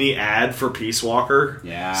 in the ad for Peace Walker?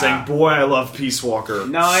 Yeah. Saying, boy, I love Peace Walker.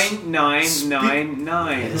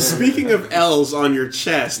 9,999. Speaking of L's on your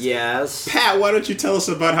chest, yes. Pat, why don't you tell us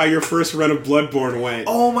about how your first run of Bloodborne went?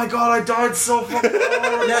 Oh my god, I died so fucking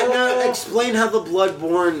hard. Now explain how the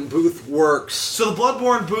Bloodborne booth works. So the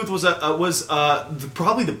Bloodborne booth was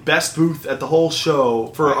probably the best booth at the whole show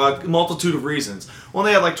for a multitude of reasons. Well,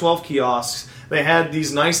 they had 12 kiosks. They had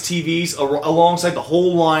these nice TVs alongside the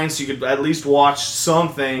whole line, so you could at least watch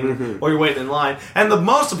something while you're waiting in line. And the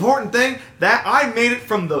most important thing, that I made it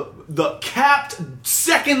from the capped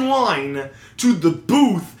second line to the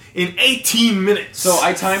booth in 18 minutes. So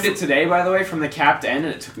I timed it today, by the way, from the capped end,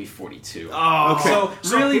 and it took me 42. Oh, okay.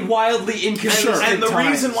 So really wildly inconsistent. And the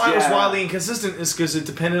reason why it was wildly inconsistent is because it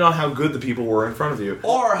depended on how good the people were in front of you.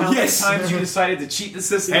 Or how many times you decided to cheat the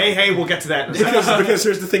system. Hey, we'll get to that. Because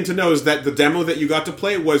here's the thing to know is that the demo that you got to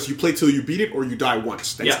play was you play till you beat it or you die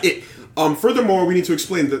once. That's it. Furthermore, we need to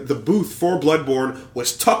explain that the booth for Bloodborne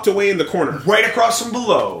was tucked away in the corner. Right across from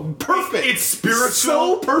below. Perfect. It's spiritual.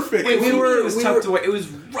 So perfect. Wait, it was tucked away. It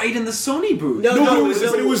was right in the Sony booth. No,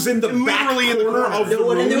 it was in the back corner of the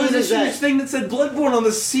room. And there was a huge thing that said Bloodborne on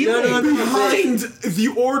the ceiling. Behind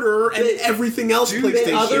the Order and everything else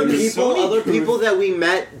PlayStation. Other people that we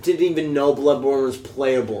met didn't even know Bloodborne was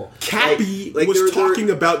playable. Cappy was talking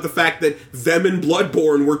about the fact that them and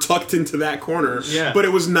Bloodborne were tucked into that corner. Yeah. But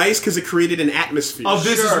it was nice because it created an atmosphere. Oh,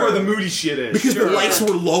 this is where the moody shit is. Because the lights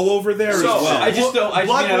were low over there as well. I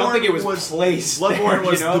don't think it was placed. Bloodborne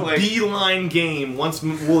was the beeline game. Once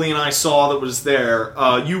Wooly and I saw that was there,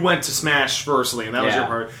 you went to Smash firstly, and that was your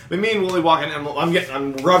part. But me and Wooly walking, and I'm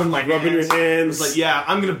rubbing my hands. Rubbing your hands. It's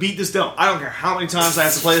I'm gonna beat this demo. I don't care how many times I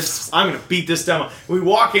have to play this. I'm gonna beat this demo. We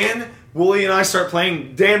walk in, Wooly and I start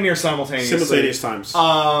playing damn near simultaneously. Simultaneous times.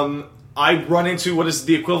 I run into what is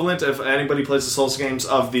the equivalent, if anybody plays the Souls games,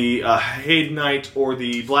 of the Haid Knight or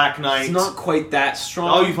the Black Knight. He's not quite that strong.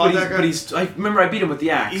 Oh, you fought that guy? But I remember I beat him with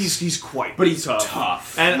the axe. He's quite But he's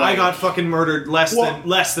tough. And I got fucking murdered less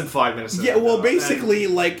than 5 minutes ago. Yeah, well, basically,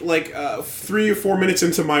 3 or 4 minutes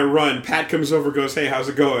into my run, Pat comes over and goes, hey, how's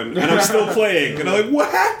it going? And I'm still playing. And I'm like,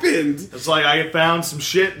 what happened? It's I found some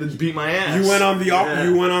shit that beat my ass. You went on the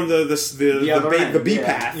B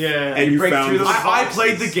path. Yeah. And you found... I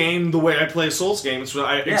played the game the way I play a Souls game. So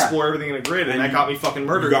I explore everything in a grid, and that got me fucking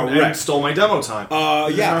murdered and stole my demo time.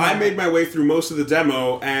 I made my way through most of the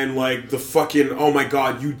demo, and the fucking, oh my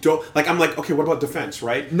god, you don't... I'm okay, what about defense,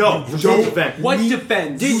 right? No, you don't defense. What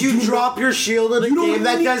defense? Did you drop your shield in a game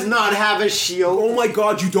that does not have a shield? Oh my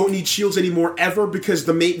god, you don't need shields anymore ever because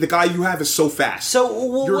the guy you have is so fast. So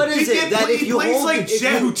what is it that if you hold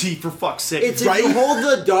Jehuti, for fuck's sake? It's if you hold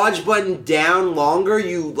the dodge button down longer,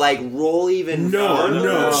 you roll even farther?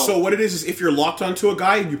 No. So what it is if you're locked onto a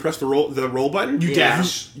guy, you press the roll button. You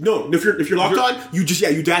dash. No, if you're locked on, you just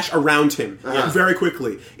dash around him very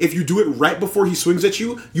quickly. If you do it right before he swings at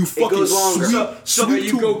you, you fucking sweep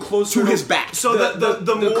you go closer to his back. So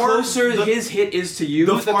the more closer his hit is to you,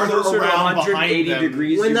 the farther closer around 180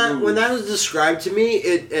 degrees. When that was described to me,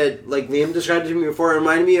 it like Liam described it to me before, it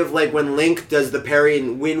reminded me of like when Link does the parry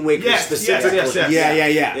in Wind Waker specifically.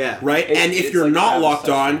 Yeah. Right? And if you're not locked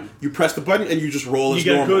on, you press the button and you just roll as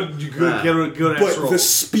normal. You get a good But roll. the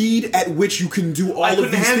speed at which you can do all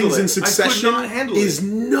of these things in succession is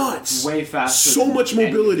nuts. Way faster. So much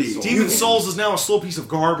mobility. Demon's Souls is now a slow piece of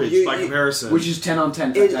garbage by comparison. Which is 10 on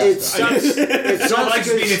 10. It sucks. It's not like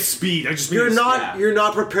just mean its speed. I just mean you're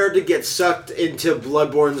not prepared to get sucked into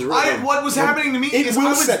Bloodborne's rhythm. What was happening to me is I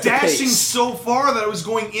was dashing so far that I was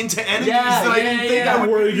going into enemies that I didn't think I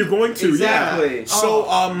would. Where you're going to, exactly.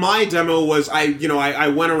 So my demo was I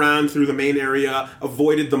went around through the main area,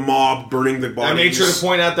 avoided the mob, burning the bodies. I made sure to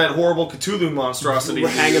point out that horrible Cthulhu monstrosity. We're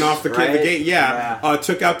hanging off the gate.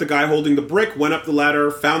 Took out the guy holding the brick, went up the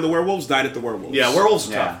ladder, found the werewolves, died at the werewolves. Yeah, werewolves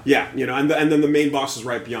are tough. Yeah, and then the main boss is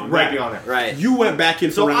right beyond. Beyond it. Right. You went back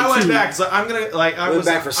in for round 2. So I went back. So I'm gonna I was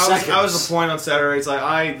back for seconds. I was the point on Saturday. It's like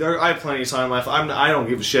I have plenty of time left. I don't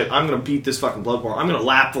give a shit. I'm gonna beat this fucking Bloodborne. I'm gonna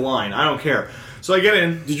lap the line. I don't care. So I get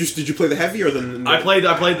in. Did you play the heavy or the? I played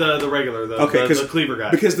the regular, the cleaver guy.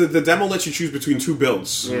 Because the demo lets you choose between 2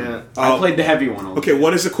 builds. Yeah, I played the heavy one. Okay,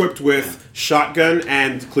 one is equipped with shotgun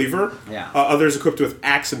and cleaver. Yeah. Others equipped with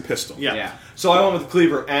axe and pistol. Yeah. So I went with the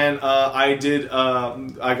cleaver, and I did.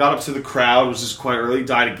 I got up to the crowd, which is quite early.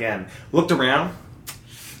 Died again. Looked around.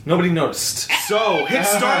 Nobody noticed. So hit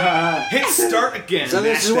start. Hit start again. So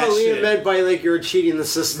this is what Liam meant by like you're cheating the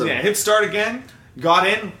system. Yeah. Hit start again. Got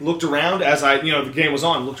in, looked around as the game was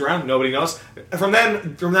on. Looked around, nobody noticed. From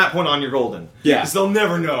that point on, you're golden. Yeah, because they'll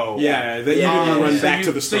never know. Yeah, that you didn't run back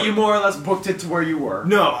to the start. So you more or less booked it to where you were.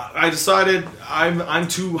 No, I decided I'm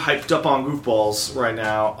too hyped up on goofballs right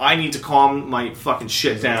now. I need to calm my fucking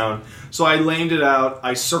shit down. So I lamed it out.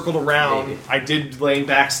 I circled around. I did lame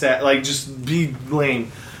backstab, like just be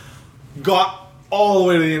lame. Got all the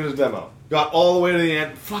way to the end of the demo. Got all the way to the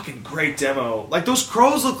end. Fucking great demo. Like, those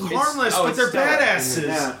crows look harmless, but they're badasses.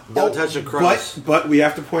 Yeah. Don't touch the crows. But we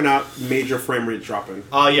have to point out major frame rate dropping.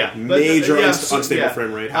 Yeah. Major unstable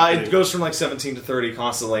frame rate happening. It goes from like 17 to 30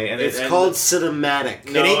 constantly. And it's called cinematic.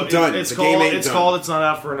 No, it ain't done. It's called It's Not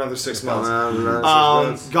Out for another 6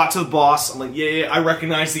 months. Got to the boss. I'm like, yeah. I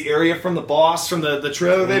recognize the area from the boss, from the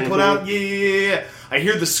trailer they put out. Yeah. I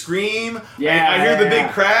hear the scream. I hear the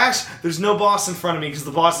big crash. There's no boss in front of me because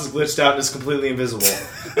the boss is glitched out and is completely invisible.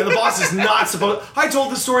 And the boss is not supposed... I told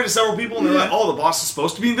this story to several people and they're like, oh, the boss is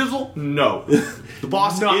supposed to be invisible? No. The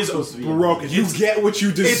boss is broken. You get what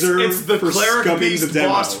you deserve. It's the for Cleric Beast the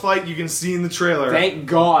boss fight you can see in the trailer. Thank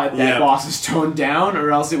God that boss is toned down,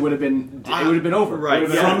 or else it would have been over. Right.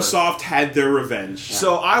 FromSoft had their revenge. Yeah.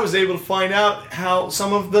 So I was able to find out how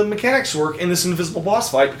some of the mechanics work in this invisible boss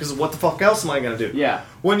fight because of what the fuck else am I going to do? Yeah.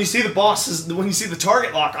 When you see the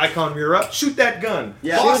target lock icon mirror up, shoot that gun.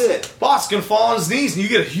 Yeah. Shoot it. Boss can fall on his knees and you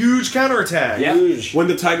get a huge counterattack. Yeah. Huge. When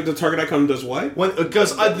the target icon does what?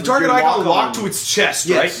 Because the target icon locked to its chest,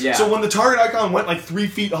 right? Yeah. So when the target icon went like 3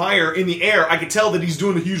 feet higher in the air, I could tell that he's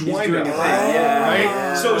doing a huge wind up.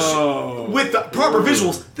 Right? So with the proper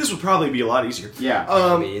visuals, this would probably be a lot easier. Yeah.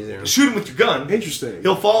 Shoot him with your gun. Interesting.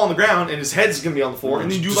 He'll fall on the ground and his head's going to be on the floor,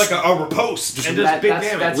 and then you do like a riposte and does big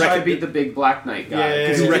damage. That's how I beat the big Black Knight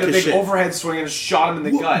guy. Because he did a big overhead swing and shot him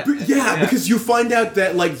in the gut. Because you find out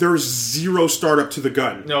that like there's zero startup to the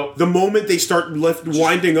gun. No. The moment they start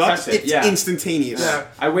winding up, it's instantaneous. Yeah.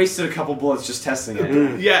 I wasted a couple bullets just testing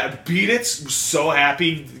it. Yeah, beat it. Was so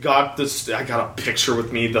happy. I got a picture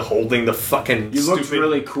with me holding the fucking. You looked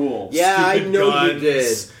really cool. Yeah, I know guns. you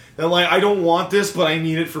did. And like, I don't want this, but I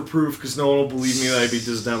need it for proof because no one will believe me that I beat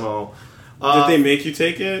this demo. Did they make you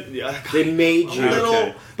take it? Yeah, they made you.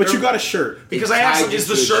 Okay. But you got a shirt. Because I asked them, is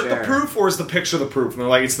the shirt the proof or is the picture the proof? And they're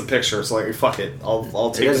like, it's the picture. It's like, fuck it. I'll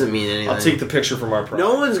take it. It doesn't mean anything. I'll take the picture from our product.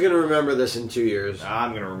 No one's going to remember this in 2 years.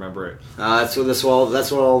 I'm going to remember it. That's what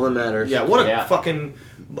all that matters. Yeah, what a fucking...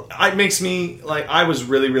 It makes me, like, I was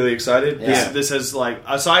really, really excited. Yeah. This has, like,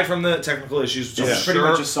 aside from the technical issues, pretty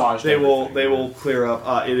much massaged they will clear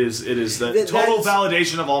up. It is the total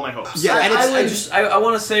validation of all my hopes. Yeah, and I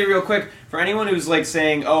want to say real quick, for anyone who's like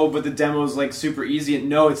saying, "Oh, but the demo is like super easy,"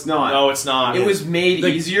 no, it's not. No, it's not. It was made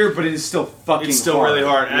easier, but it is still fucking. It's still hard. really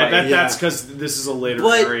hard. And I Like, bet that's because this is a later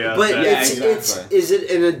area. But exactly. is it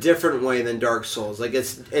in a different way than Dark Souls? Like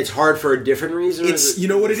it's hard for a different reason. It's you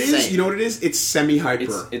know what it is. You know what it is. It's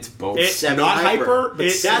semi-hyper. It's both. It's not hyper,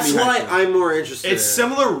 but that's why I'm more interested. It's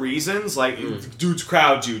similar reasons. Like dudes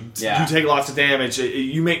crowd you. You take lots of damage.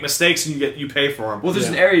 You make mistakes and you pay for them. Well, there's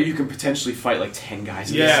an area you can potentially fight like 10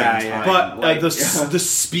 guys. At the same time. But like, the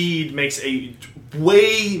speed makes a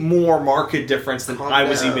way more marked difference than I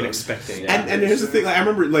was even expecting. And here's the thing. Like, I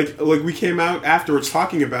remember, like we came out afterwards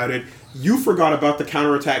talking about it. You forgot about the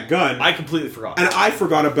counterattack gun. I completely forgot. And I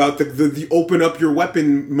forgot about the open up your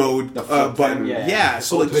weapon mode button.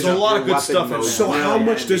 So like, there's a lot of good stuff in there. So how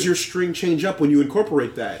much does your string change up when you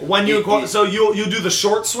incorporate that? When you so you'll do the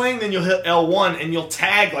short swing, then you'll hit L1, and you'll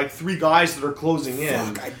tag like 3 guys that are closing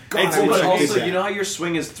in. But also, you know how your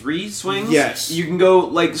swing is 3 swings? Yes. You can go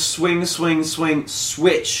like swing,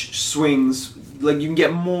 switch, swings. Like you can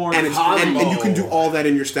get more, and you can do all that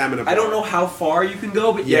in your stamina bar. I don't know how far you can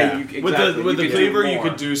go, but you, exactly. with the cleaver you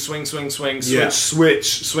could do swing, switch,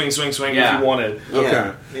 swing, if you wanted.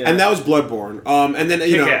 Okay, and that was Bloodborne. And then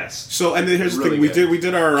Kick-ass. So and then here's the thing: we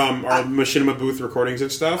did our Machinima booth recordings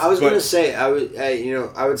and stuff. I was going to say I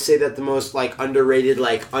would say that the most like underrated,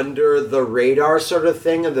 like under the radar sort of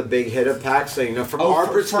thing of the big hit of PAX. So, from our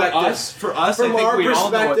perspective, for us, I think we all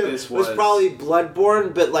know what this was. Probably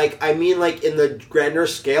Bloodborne, but like I mean, like in the grander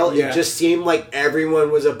scale, it just seemed like everyone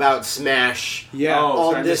was about Smash.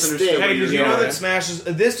 On this thing. Hey, did you know that Smash is?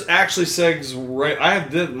 This actually says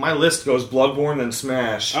right. My list goes Bloodborne then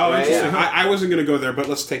Smash. Oh, interesting. I wasn't going to go there, but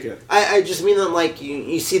let's take it. I just mean that like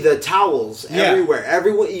you see the towels everywhere.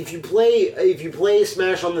 Everyone, if you play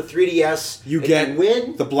Smash on the 3DS, you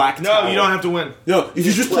win the black. No, you don't have to win. No, if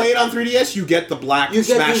you just play it on 3DS, you get the black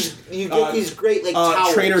Smash. You get these great like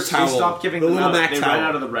towels. Trainer towel. They stopped giving them out. They ran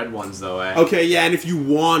out of the red ones though. Okay, yeah, and if you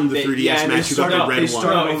won the 3DS match, you got the red one.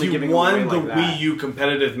 No, if you won the Wii U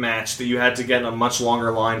competitive match that you had to get in a much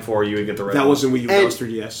longer line for, you would get the red one. That wasn't Wii U, that was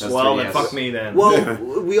 3DS. Well, then fuck me then. Well,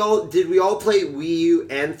 we all play Wii U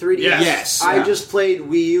and 3DS? Yes. I just played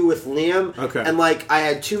Wii U with Liam. Okay. And like I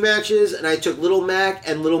had 2 matches, and I took Little Mac,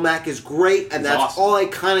 and Little Mac is great, and that's all I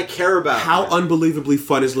kind of care about. How unbelievably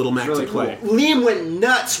fun is Little Mac to play? Cool. Liam went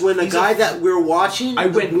nuts when the guy that we were watching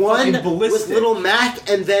won with Little Mac,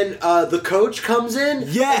 and then the coach comes in.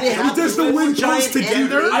 Yeah, and they have does the win pose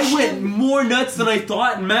together? I went more nuts than I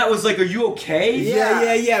thought, and Matt was like, "Are you okay?"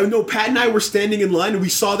 Yeah. No, Pat and I were standing in line, and we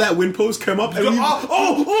saw that win pose come up, and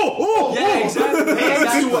yeah,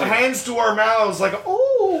 exactly. Hands to our mouths, like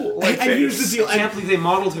and here's the deal. I can't believe they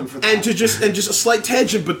modeled him for that. And just a slight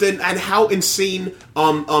tangent, but then how insane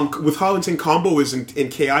with how insane combo is in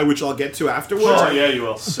KI, which I'll get to afterwards. Sure, yeah, you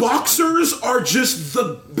will. Boxers are just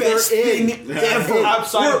the best thing ever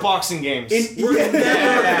outside of boxing games.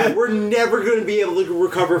 We're never going to be able to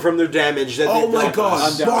recover from their damage. Oh my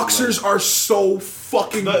god, boxers are so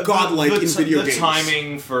fucking godlike in video games. The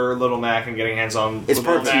timing for Little Mac and getting hands on it's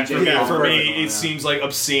Little Mac for me, it seems like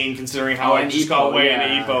obscene considering how I just got way into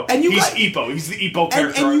Ippo. And he's Ippo. He's the Ippo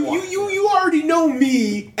character. And you already know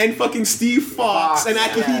me and fucking Steve Fox and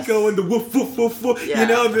Akihiko and the woof woof woof woof. You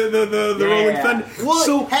know the Rolling Thunder. Well,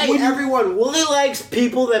 so everyone, Willie likes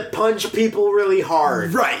people that punch people really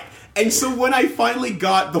hard. Right. And so when I finally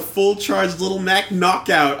got the full charged Little Mac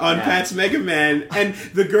knockout on Pat's Mega Man, and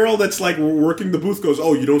the girl that's like working the booth goes,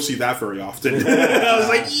 "Oh, you don't see that very often." I was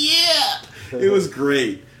like, "Yeah!" It was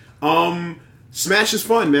great. Smash is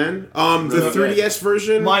fun, man. The 3DS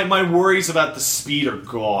version. My worries about the speed are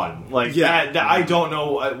gone. Like, I don't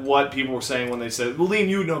know what people were saying when they said, "Well, Liam,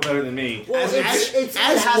 you know better than me." Well, it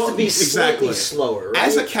has to be slightly slower. Right?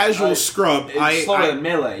 As a casual scrub, it's slower than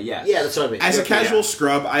Melee. Yes. Yeah, that's what I mean. As a casual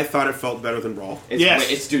scrub, I thought it felt better than Brawl. It's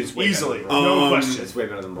way easily, better than Brawl. no question. It's way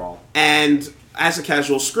better than Brawl. And as a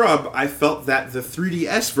casual scrub, I felt that the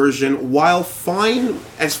 3DS version, while fine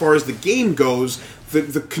as far as the game goes,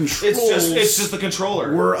 the controls... It's just the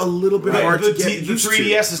controller. Were a little bit hard to get used to. The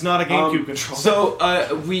 3DS is not a GameCube controller.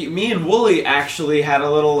 So, me and Wooly actually had a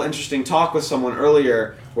little interesting talk with someone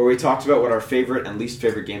earlier where we talked about what our favorite and least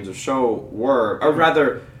favorite games of show were. Or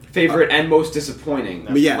rather, favorite and most disappointing.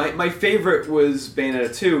 My favorite was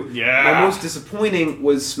Bayonetta 2. Yeah. My most disappointing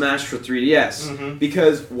was Smash for 3DS. Mm-hmm.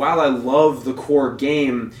 Because while I love the core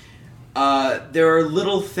game... there are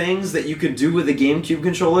little things that you could do with a GameCube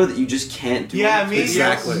controller that you just can't do. Yeah, me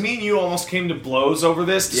and you almost came to blows over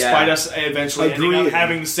this, despite us eventually ending up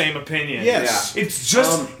having the same opinion. Yes. Yeah. It's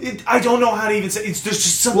just, I don't know how to even say, there's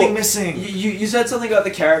just something missing. You said something about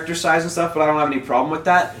the character size and stuff, but I don't have any problem with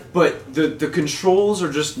that. But the controls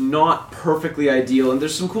are just not perfectly ideal, and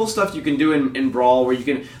there's some cool stuff you can do in Brawl where you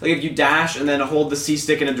can, like if you dash and then hold the C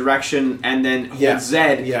stick in a direction and then hold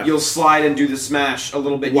Z, you'll slide and do the smash a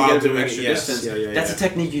little bit. While you get a bit of doing extra it, yes. distance. That's a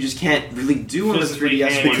technique you just can't really do on the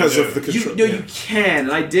 3DS because of the control. You can,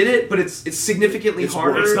 and I did it, but it's significantly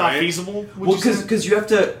harder. It's not feasible. Well, because you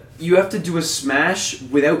have to do a smash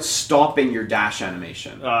without stopping your dash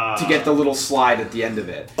animation to get the little slide at the end of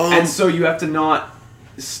it, and so you have to not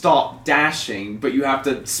stop dashing, but you have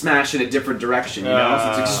to smash in a different direction, you know?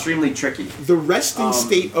 So it's extremely tricky. The resting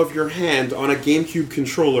state of your hand on a GameCube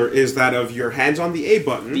controller is that of your hands on the A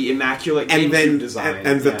button. The immaculate and GameCube then, design.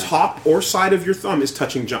 And the top or side of your thumb is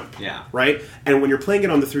touching jump. Yeah. Right? And when you're playing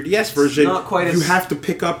it on the 3DS version, not quite you have to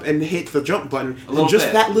pick up and hit the jump button. A little and just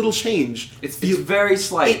bit. That little change. It's very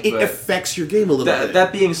slight. It affects your game a little bit.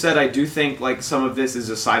 That being said, I do think like some of this is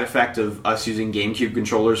a side effect of us using GameCube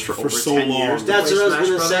controllers for over so 10 long. years. That's what I was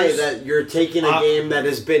going to say, that you're taking a game that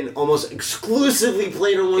has been almost exclusively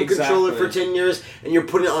played on one controller for 10 years, and you're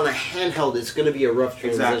putting it on a handheld. It's going to be a rough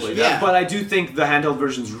transition. Exactly. Yeah. But I do think the handheld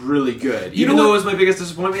version's really good. Even though it was my biggest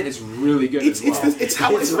disappointment, it's really good It's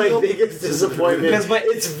my biggest disappointment.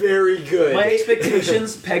 It's very good. My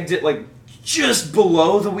expectations pegged it like just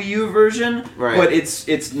below the Wii U version, but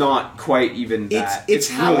it's not quite even that. It's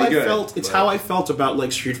how really I good, felt. It's how I felt about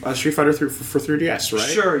like Street Fighter 3 for 3DS, right?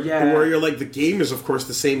 Sure, yeah. And where you're like, the game is of course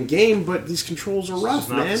the same game, but these controls are rough,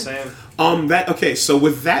 not man. the same. So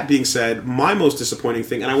with that being said, my most disappointing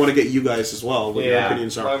thing, and I want to get you guys as well what your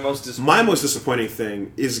opinions are. My most disappointing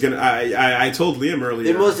thing is gonna. I told Liam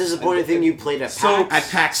earlier. The most disappointing thing you played at PAX. At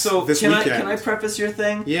PAX this weekend. Can I preface your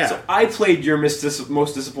thing? Yeah. So I played your most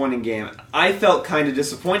disappointing game. I felt kind of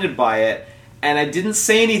disappointed by it, and I didn't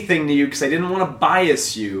say anything to you because I didn't want to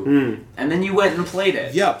bias you. And then you went and played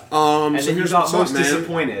it. Yep. And so then you here's got what's most up, man.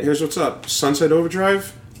 disappointed. Here's what's up. Sunset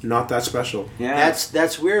Overdrive, not that special. Yeah.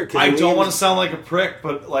 That's weird. I don't want to sound like a prick,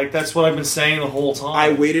 but like that's what I've been saying the whole time.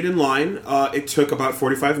 I waited in line. It took about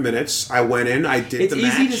 45 minutes. I went in. I did the match.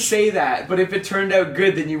 It's easy to say that, but if it turned out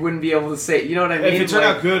good, then you wouldn't be able to say it. You know what I mean? If it turned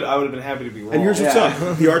out good, I would have been happy to be wrong. And here's what's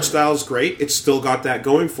up. The art style's great. It's still got that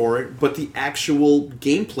going for it. But the actual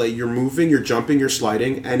gameplay, you're moving, you're jumping, you're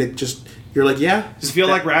sliding, and it just... You're like, yeah. Does it feel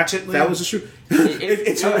like Ratchet? That was a shoot.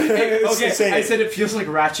 It's I said it feels like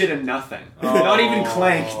Ratchet and nothing. Not even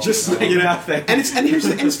Clank. Just like nothing. And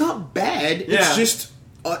it's not bad. It's just...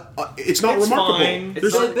 it's not remarkable. Fine.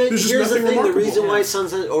 Here's the thing: the reason why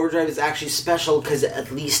Sunset Overdrive is actually special because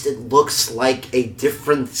at least it looks like a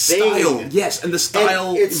different thing. Style, yes, and the style.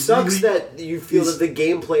 And it sucks that you feel that the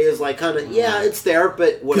gameplay is like kind of it's there,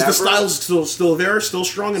 but whatever. Because the style's still there, still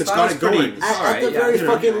strong, and it's got it going. At the very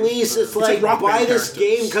fucking least, it's like buy this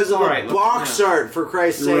game because of a box art for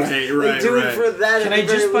Christ's sake. Right. Do it for that. Can I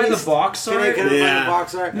just buy the box art? Can I buy the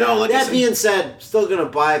box art? No. That being said, still gonna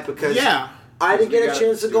buy it because I didn't get a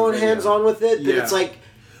chance to go in hands-on with it, but it's like,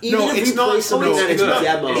 even if you play something that is a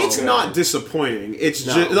demo... It's not disappointing. It's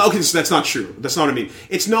just... Okay, so that's not true. That's not what I mean.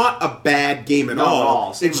 It's not a bad game at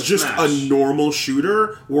all. It's just a normal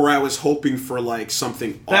shooter where I was hoping for, like,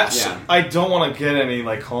 something awesome. I don't want to get any,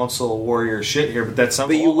 like, console warrior shit here, but that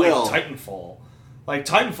sounds like Titanfall. Like,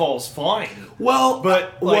 Titanfall's fine.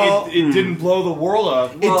 But it didn't blow the world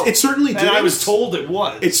up. It certainly didn't. And I was told it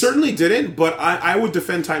was. It certainly didn't, but I would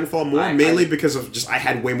defend Titanfall more, mainly because of just I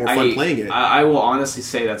had way more fun playing it. I will honestly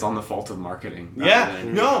say that's on the fault of marketing.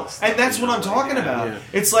 And that's what I'm talking about. Yeah.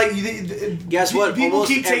 It's like, guess what? People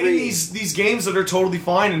keep taking these games that are totally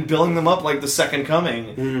fine and billing them up like the second coming.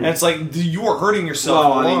 And it's like, you are hurting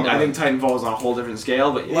yourself. I think Titanfall is on a whole different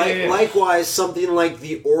scale, but likewise, something like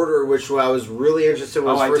The Order, which I was really interested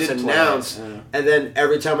when it was first announced, and then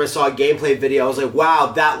every time I saw a gameplay video, I was like, wow,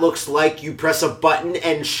 that looks like you press a button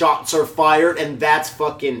and shots are fired, and that's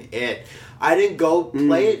fucking it. I didn't go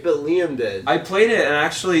play it, but Liam did. I played it, and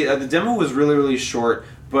actually, the demo was really, really short,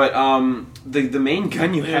 but the main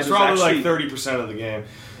gun you had was probably actually... like 30% of the game.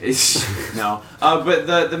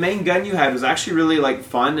 But the main gun you had was actually really like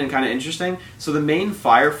fun and kind of interesting. So the main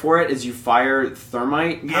fire for it is you fire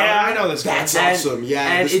thermite. Yeah, I know this. That's awesome. Yeah,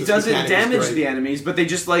 and it doesn't damage the enemies, but they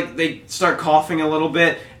just they start coughing a little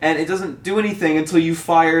bit, and it doesn't do anything until you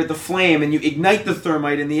fire the flame and you ignite the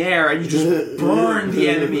thermite in the air and you just burn the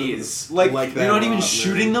enemies. Like you're not even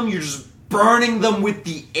shooting them; you're just burning them with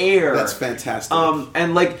the air. That's fantastic.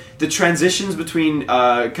 And like the transitions between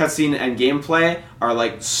cutscene and gameplay are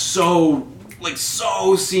like so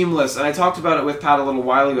seamless. And I talked about it with Pat a little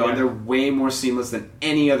while ago, and they're way more seamless than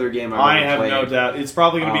any other game I've ever played. I have no doubt. It's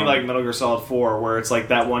probably going to be like Metal Gear Solid 4, where it's like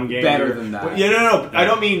that one game. Better than that. Yeah, no. I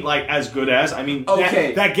don't mean like as good as. I mean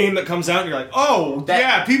that game that comes out and you're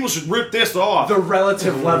like, people should rip this off. The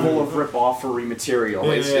relative level of rip-offery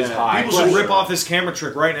material is high. People should rip off this camera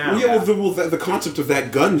trick right now. The concept of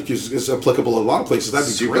that gun is applicable in a lot of places. That'd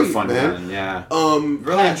be super great, fun, man. Yeah.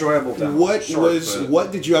 Really enjoyable.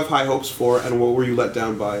 What did you have high hopes for, and what were you let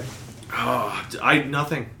down by?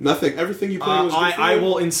 Nothing. Nothing. Everything you played was good for I you?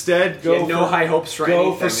 will instead go no high hopes for anything.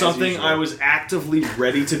 Go for something I was actively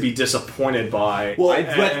ready to be disappointed by. Well,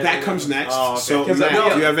 that comes next. Okay. So,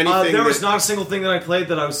 Matt, do you have anything? There was not a single thing that I played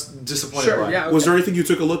that I was disappointed by. Yeah, okay. Was there anything you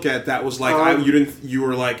took a look at that was like you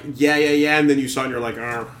were like yeah, and then you saw it and you're like,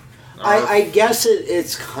 I guess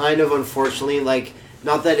it's kind of unfortunately like,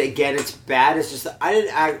 not that again it's bad. It's just that I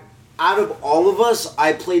didn't out of all of us,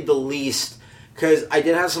 I played the least. Because I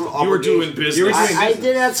did have some obligations. You were doing business. I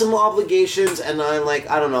did have some obligations, and I'm like,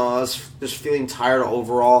 I don't know, I was just feeling tired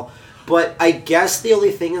overall. But I guess the only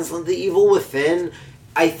thing is the Evil Within,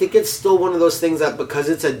 I think it's still one of those things that because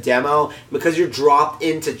it's a demo, because you're dropped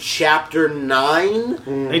into Chapter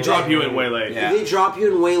 9... They drop you in way late. Yeah. They drop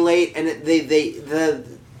you in way late, and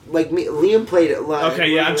Liam played it.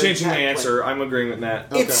 Okay, I'm changing my answer. I'm agreeing with Matt.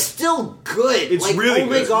 It's still good. It's really good.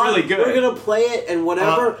 Oh my god, really good. We're gonna play it and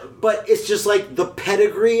whatever. But it's just like the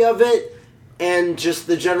pedigree of it and just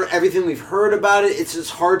the general everything we've heard about it. It's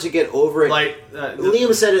just hard to get over it.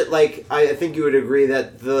 Liam said it like I think you would agree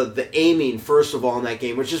that the aiming first of all in that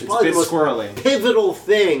game, which is probably the most pivotal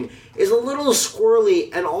thing, is a little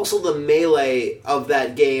squirrely, and also the melee of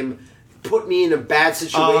that game put me in bad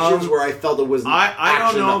situations where I felt it was. I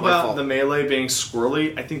don't know about the melee being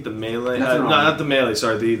squirrely. I think the melee, not the melee.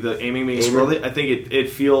 Sorry, the aiming being squirrely. I think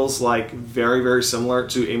it feels like very, very similar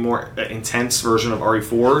to a more intense version of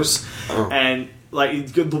RE4's, and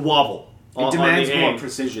like the wobble. It demands more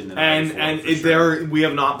precision than we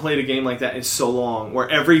have not played a game like that in so long, where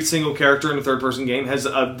every single character in a third-person game has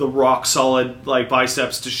the rock-solid like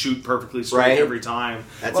biceps to shoot perfectly straight every time.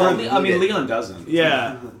 Leon doesn't.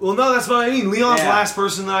 Yeah. Well, no, that's what I mean. Leon's the last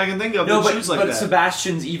person that I can think of that shoots like that. But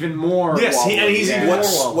Sebastian's even more. Yes, he's even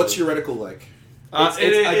more. What's your reticle like?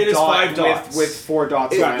 It is 5 dots with 4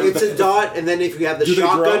 dots. It's a dot, and then if you have the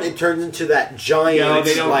shotgun, it turns into that giant. No,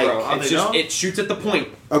 they don't grow. It shoots at the point.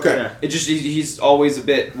 Okay. Yeah. It just he's always a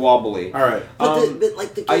bit wobbly. All right. But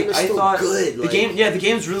the game is still good. The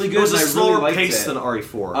game's really good. It was a slower really pace than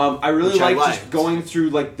RE4. I really liked just going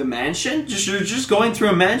through like the mansion. You're just going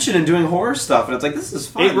through a mansion and doing horror stuff, and it's like this is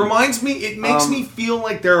fun. It reminds me. It makes me feel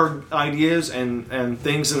like there are ideas and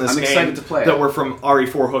things in this game that were from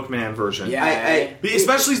RE4 Hookman version. Yeah.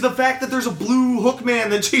 Especially the fact that there's a blue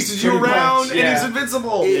Hookman that chases you around and he's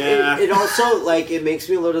invincible. It also it makes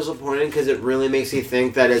me a little disappointed because it really makes me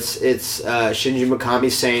think that it's Shinji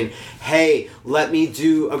Mikami saying, hey, let me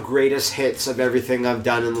do a greatest hits of everything I've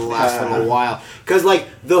done in the last little while. Because,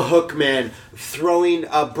 the Hookman throwing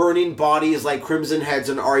burning bodies like Crimson Heads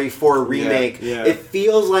in RE4 remake, it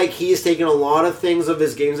feels like he's taken a lot of things of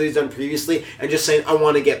his games that he's done previously and just saying, I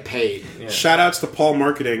want to get paid. Yeah. Shoutouts to Paul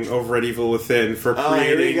Marketing over at Evil Within for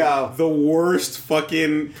creating the worst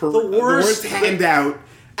fucking the worst handout.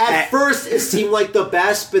 At first, it seemed like the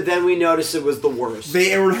best, but then we noticed it was the worst.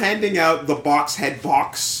 They were handing out the head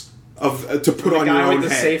box to put on your own head. The guy with the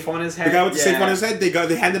safe on his head? The guy with the safe on his head,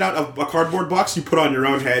 they handed out a cardboard box you put on your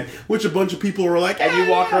own head, which a bunch of people were like, and you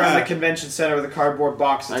walk around the convention center with a cardboard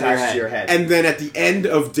box attached to your head. And then at the end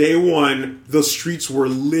of day one, the streets were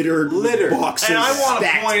littered with boxes. And I want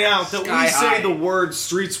to point out that we say the word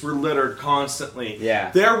streets were littered constantly. Yeah.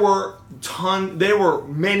 There were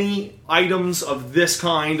many items of this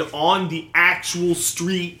kind on the actual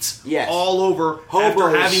street all over after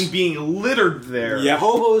having being littered there. Yeah.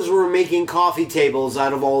 Hobos were making coffee tables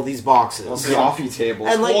out of all these boxes. Coffee tables.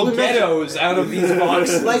 And ghettos out of these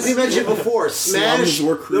boxes. Like we mentioned before, Smash,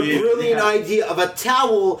 the brilliant idea of a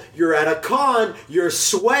towel. You're at a con, you're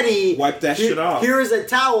sweaty. Wipe that shit off. Here's a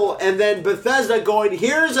towel, and then Bethesda going,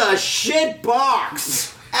 here's a shit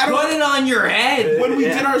box. Put it on your head. When we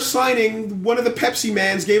did our signing, one of the Pepsi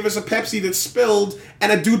mans gave us a Pepsi that spilled, and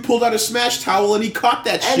a dude pulled out a Smash towel and he caught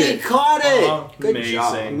that shit. And he caught it. Good amazing.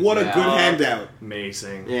 job. What a good handout.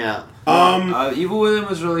 Amazing. Yeah. Evil Within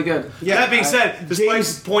was really good. Yeah. That being said,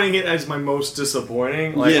 despite pointing it as my most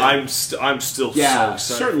disappointing, like I'm still so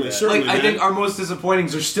excited. Certainly. I think our most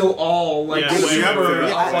disappointings are still all like super.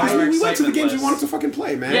 We went to the games we wanted to fucking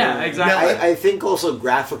play, man. Yeah, exactly. I think also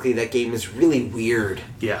graphically that game is really weird.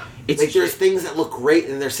 Yeah. It's there's things that look great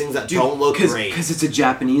and there's things that don't look great. Because it's a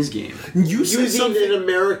Japanese game. You said using an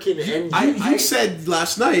American engine. You said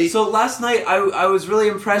last night. So last night I was really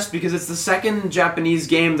impressed because it's the second Japanese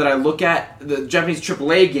game that I look at, the Japanese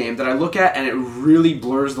AAA game that I look at, and it really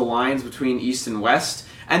blurs the lines between East and West.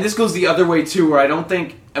 And this goes the other way too, where I don't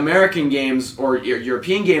think American games or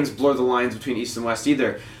European games blur the lines between East and West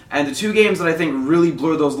either. And the two games that I think really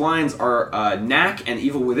blur those lines are Knack and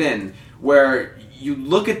Evil Within, where you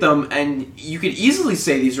look at them and you could easily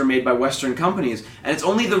say these were made by Western companies, and it's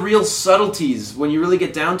only the real subtleties when you really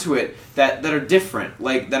get down to it that are different,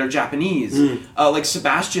 like that are Japanese. Like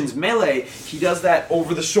Sebastian's Melee, he does that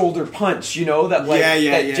over the shoulder punch,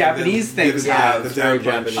 that Japanese things have. The very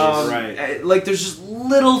Japanese, right? Like there's just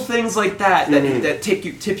little things like that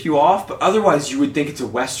tip you off, but otherwise you would think it's a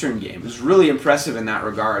Western game. It's really impressive in that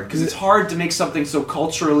regard because it's hard to make something so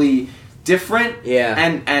culturally different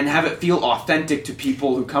and have it feel authentic to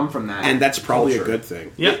people who come from that, and that's probably culture. A good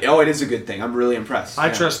thing. It is a good thing. I'm really impressed. I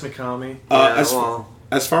trust Mikami.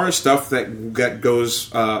 As far as stuff that goes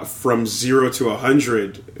from 0 to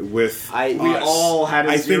 100 with we all had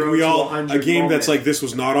a 0 to 100 a game moment. that's like this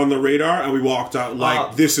was not on the radar and we walked out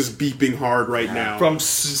like this is beeping hard right now. From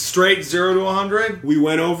straight 0 to 100? We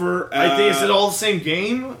went over I think is it all the same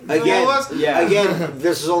game? Again,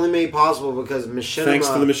 this is only made possible because Machinima, thanks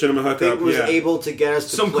to the Machinima hookup, was able to get us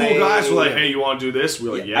to some play. Cool guys were like, hey, you want to do this?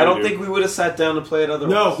 We're like, I don't think we would have sat down to play it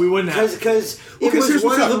otherwise. No, we wouldn't have. Because it was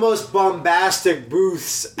one of the most bombastic booths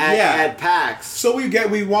at PAX. So we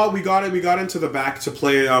got into the back to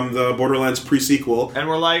play the Borderlands pre-sequel, and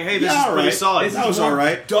we're like, hey, this is pretty solid. That was all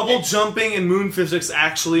right. Double jumping and moon physics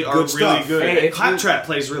actually are really good. Hey, Claptrap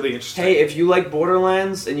plays really interesting. Hey, if you like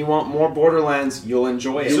Borderlands and you want more Borderlands, you'll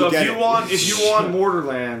enjoy it. So if you want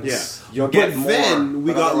Borderlands, you'll get more. But then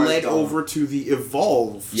we got led over to the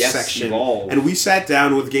Evolve section, and we sat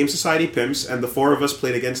down with Game Society pimps, and the four of us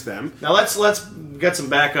played against them. Now let's get some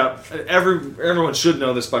backup. Everyone should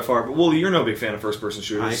know this by far, but Wooly, you're no big fan of first-person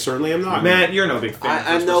shooters. I certainly am not. Matt, you're no big fan.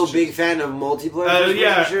 I'm no big fan of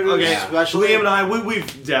multiplayer shooters. Okay. Especially Liam and I,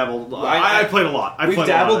 we've dabbled. I played a lot. We've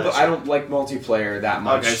dabbled, but I don't like multiplayer that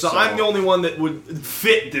much. Okay, so I'm the only one that would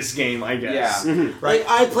fit this game, I guess. Yeah. Right. Like,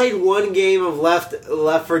 I played one game of Left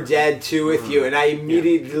 4 Dead 2 with you, and I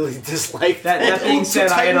immediately disliked that. That being said,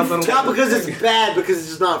 I had a little... Not because it's bad, because it's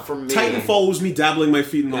just not for me. Titanfall was me dabbling my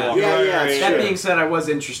feet in the water. That being said, I was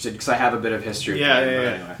interested, because I have a bit of history.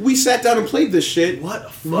 Anyway. We sat down and played this shit. What a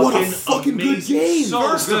fucking good game.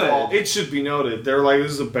 First of all, it should be noted, they're like,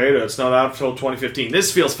 this is a beta, it's not out until 2015.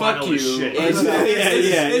 This feels final as shit.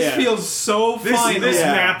 This feels so final. This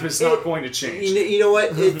map is not going to change. You know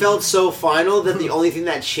what? It felt so final that the only thing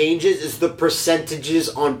that changes is the percentages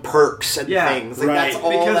on perks and things. Like, that's all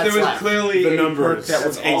because that's there was left. clearly the numbers.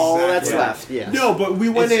 That's all that's left. Yeah. No, but we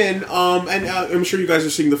went in, and I'm sure you guys are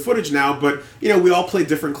seeing the footage now. But we all played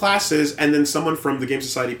different classes, and then someone from the Game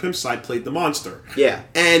Society Pimp side played the monster. Yeah,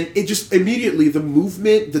 and it just immediately the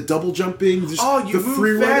movement, the double jumping, you the move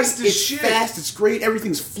free fast running. as It's shit. fast. It's great.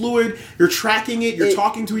 Everything's fluid. You're tracking it. You're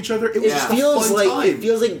talking to each other. It was just a fun time. It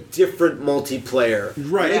feels like different multiplayer.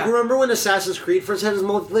 Right. Like, remember when Assassin's Creed first had its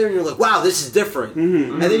multiplayer, and you're like, "Wow, this is different."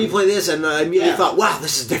 And then you play this, and I immediately thought, "Wow,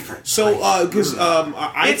 this is different." So, because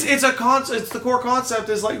it's a concept. It's the core concept.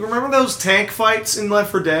 Is like, remember those tank fights in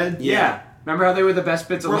Left 4 Dead? Yeah. Remember how they were the best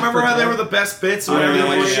bits of Remember how they were the best bits and everything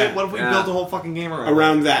like yeah. shit? What if we built a whole fucking game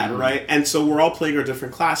around that, right? And so we're all playing our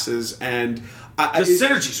different classes, and the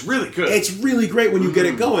synergy's really good. It's really great when you get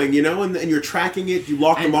it going, and you're tracking it. You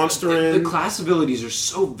lock the monster in. The class abilities are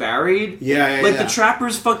so varied. The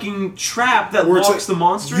trapper's fucking trap that locks the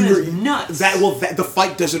monster in is nuts. The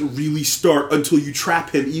fight doesn't really start until you trap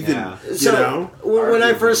him. When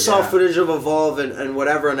I first saw footage of Evolve and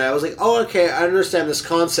whatever, and I was like, "Oh, okay, I understand this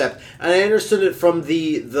concept," and I understood it from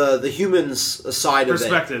the humans side of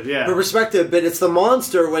it. Perspective, but it's the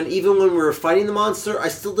monster. Even when we were fighting the monster, I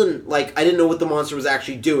still didn't I didn't know what the monster was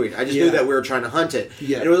actually doing. I just knew that we were trying to hunt it.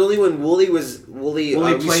 And it was only when Wooly played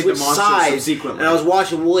the monster subsequently, and I was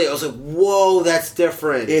watching Wooly. I was like, "Whoa, that's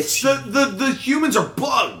different." It's the humans are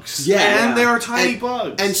bugs. And they are tiny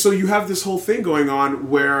bugs. And so you have this whole thing going on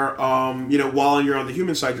where while you're on the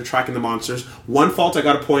human side, you're tracking the monsters. One fault I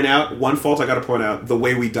got to point out. The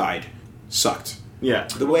way we died sucked. Yeah.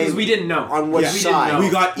 The way because we didn't know. On which side? We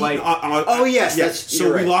got eaten. Oh yes, yeah. that's So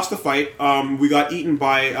we right. lost the fight. We got eaten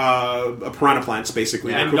by piranha plants,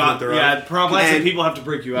 basically. And piranha plants and people have to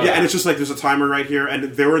break you out. Yeah, and it's just like there's a timer right here, and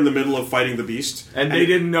they were in the middle of fighting the beast, and they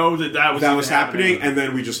didn't know that was happening, and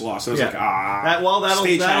then we just lost. And I was like,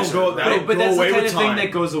 that'll go but that's away the kind with of thing time.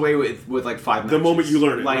 that goes away with like 5 minutes. The moment you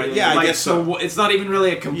learn it, right? Yeah, I guess so. It's not even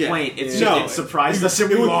really a complaint. It's just it surprised us and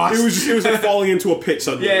we lost. It was like falling into a pit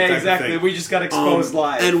suddenly. Yeah, exactly. We just got exposed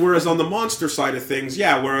live. And whereas on the monster side of things,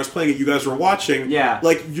 where I was playing it, you guys were watching. Yeah.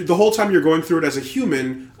 Like the whole time you're going through it as a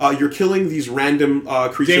human, you're killing these random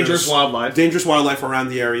creatures, dangerous wildlife around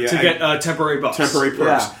the area to get temporary buffs, temporary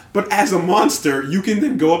perks. Yeah. But as a monster, you can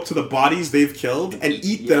then go up to the bodies they've killed and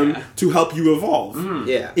eat them to help you evolve.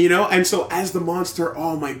 Yeah. You know? And so as the monster,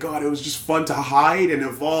 oh my god, it was just fun to hide and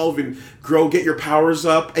evolve and grow, get your powers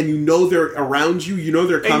up, and you know they're around you, you know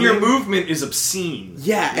they're coming. And your movement is obscene.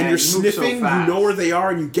 Yeah, and you're sniffing, you know where they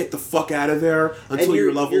are, and you get the fuck out of there until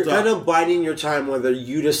you're leveled you're up. You're kind of biding your time whether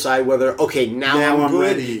you decide whether, okay, now I'm good,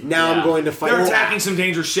 ready. Now I'm going to fight. They're attacking some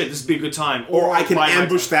dangerous shit, this would be a good time. Or I can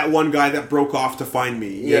ambush that one guy that broke off to find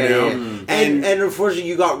me, you know? Yeah. And unfortunately,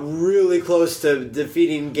 you got really close to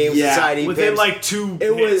defeating Game Society. Within like 2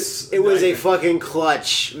 hits. It was a fucking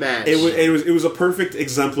clutch match. It was a perfect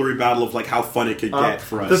exemplary battle of like how fun it could get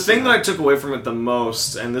for us. The thing that I took away from it the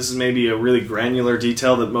most, and this is maybe a really granular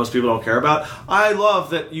detail that most people don't care about, I love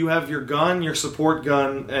that you have your gun, your support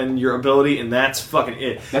gun, and your ability, and that's fucking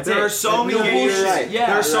it. There are so many games.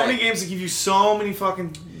 There are so many games that give you so many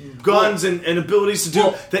fucking guns and abilities to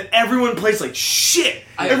do that everyone plays like shit.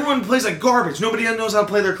 Everyone plays like garbage. Nobody knows how to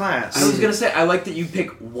play their class. I was gonna say, I like that you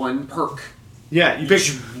pick one perk. Yeah, you pick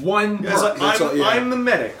one perk. I'm the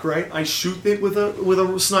medic, right? I shoot it with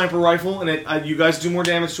a sniper rifle, and you guys do more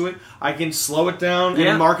damage to it. I can slow it down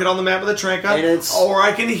and mark it on the map with a Tranca, or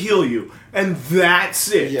I can heal you. And that's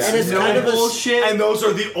it. Yeah. And it's kind of bullshit. And those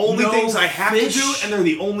are the only things I have to do, and they're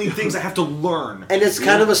the only things I have to learn. And it's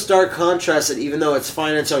kind of a stark contrast that even though it's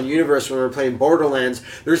fine in its own universe when we're playing Borderlands,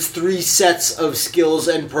 there's 3 sets of skills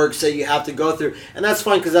and perks that you have to go through. And that's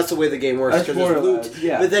fine because that's the way the game works. Because there's loot.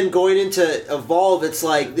 Yeah. But then going into Evolve, it's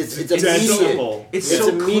like, it's immediate. It's so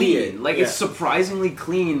immediate. Clean. Like, it's surprisingly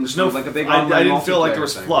clean. There's no, like a big I didn't feel like there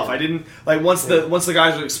was fluff. I didn't, like, once the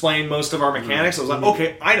guys would explain most of our mechanics, I was like,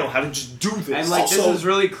 okay, I know how to just do this. And like this is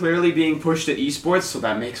really clearly being pushed at esports, so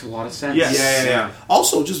that makes a lot of sense. Yes. Yeah.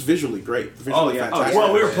 Also, just visually great. Fantastic.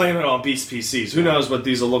 Well, we were playing it on Beast PCs. Who knows what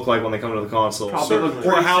these will look like when they come to the console,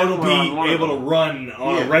 or how it'll be able to run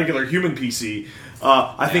on a regular human PC.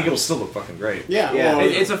 I think it'll still look fucking great. Yeah. Well,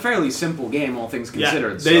 it's a fairly simple game, all things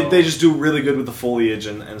considered. They just do really good with the foliage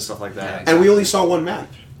and stuff like that. Yeah, exactly. And we only saw one map.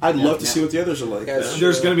 I'd love to see what the others are like.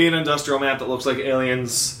 There's going to be an industrial map that looks like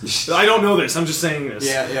aliens. I don't know this. I'm just saying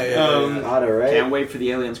this. Can't wait for the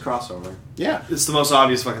aliens crossover. Yeah, it's the most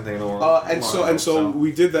obvious fucking thing in the world. So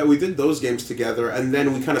we did that. We did those games together, and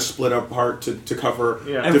then we kind of split apart to cover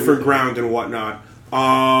different ground and whatnot.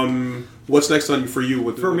 What's next for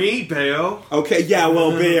you? For me, Bayo. Okay, yeah, well,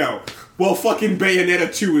 Bayo. Well, fucking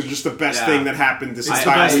Bayonetta 2 is just the best thing that happened this entire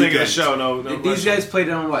weekend. It's the best thing of the show. These guys played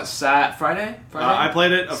it on what? Friday? I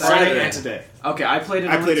played it Friday and today. Okay, I played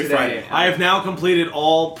it today. Friday. I have now completed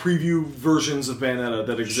all preview versions of Bayonetta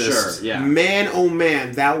that exist. Sure, yeah. Man, oh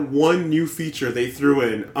man, that one new feature they threw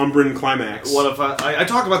in, Umbran Climax. What if I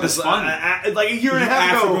talked about this like a year and a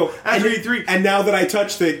half ago after E3. And now that I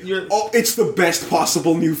touched it, it's the best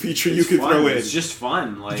possible new feature you could throw in. It's just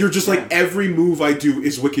fun. You're just like, every move I do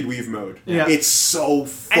is Wicked Weave mode. Yeah. It's so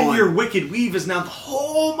fun. And your Wicked Weave is now the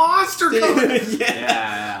whole monster code.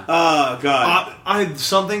 Yeah. Oh, God.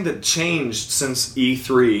 Something that changed since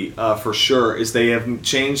E3 for sure is they have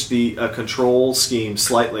changed the control scheme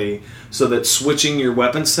slightly so that switching your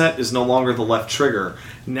weapon set is no longer the left trigger.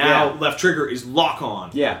 Now left trigger is lock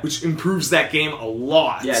on, which improves that game a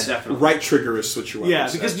lot. Yeah, definitely. Right trigger is switch your weapon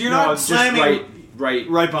set. Because you're not slamming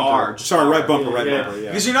right bumper. Sorry, right bumper, right bumper. Yeah.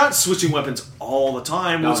 Because you're not switching weapons all the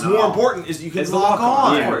time. What's more important is you can lock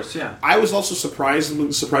on. Of course, yeah. I was also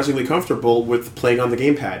surprisingly comfortable with playing on the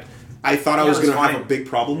gamepad. I thought I was going to have a big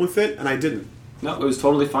problem with it, and I didn't. No, it was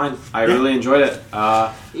totally fine. I really enjoyed it.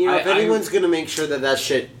 If anyone's going to make sure that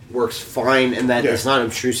shit works fine and that it's not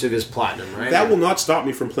obtrusive, is Platinum, right? That will not stop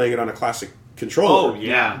me from playing it on a classic controller. Oh,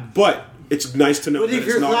 yeah. But it's nice to know. But if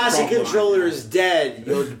your classic controller is dead,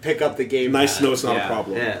 you'll pick up the game. Nice to know it's not a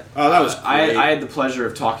problem. Yeah. Oh, that was great. I had the pleasure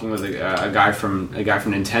of talking with a guy from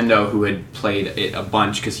Nintendo who had played it a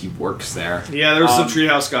bunch because he works there. Yeah, there was some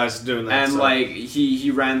Treehouse guys doing that. And like he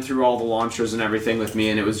ran through all the launchers and everything with me,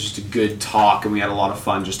 and it was just a good talk, and we had a lot of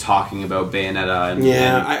fun just talking about Bayonetta. And,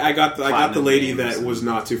 I got the lady that was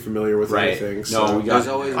not too familiar with anything. So. No, we got.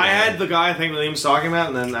 I had the guy I think Liam was talking about,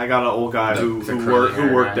 and then I got an old guy who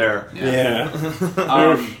worked there.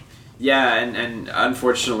 Yeah. And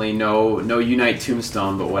unfortunately, no Unite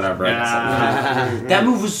Tombstone, but whatever. That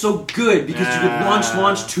move was so good because you could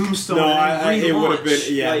launch Tombstone. It would have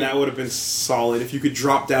been that would have been solid if you could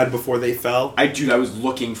drop down before they fell. I was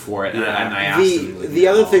looking for it, and I asked him. The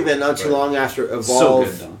other thing that not too long after Evolve,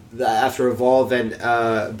 so good, Evolve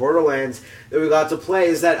and Borderlands that we got to play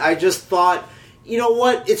is that I just thought. You know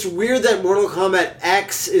what? It's weird that Mortal Kombat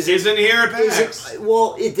X isn't here at PAX.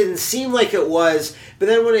 Well, it didn't seem like it was, but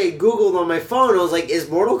then when I Googled on my phone, I was like, is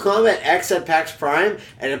Mortal Kombat X at PAX Prime?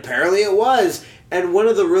 And apparently it was. And one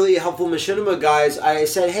of the really helpful Machinima guys, I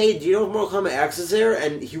said, hey, do you know if Mortal Kombat X is there?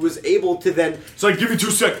 And he was able to then... So I give you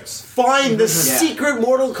 2 seconds. Find the secret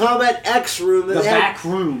Mortal Kombat X room. The back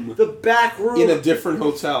room. The back room. In a different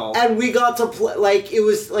hotel. And we got to play... Like, it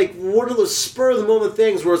was like one of those spur-of-the-moment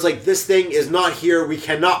things where it's like, this thing is not here, we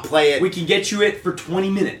cannot play it. We can get you it for 20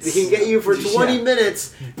 minutes. We can get you for 20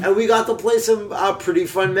 minutes, and we got to play some pretty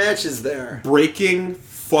fun matches there. Breaking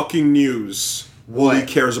fucking news. Wooly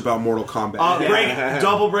cares about Mortal Kombat.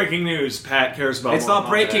 Double breaking news. Pat cares about. It's not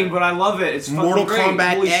breaking, but I love it. It's Mortal fucking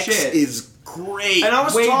Kombat Holy X shit. is great. And I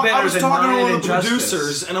was Way talking better to than one Nine of the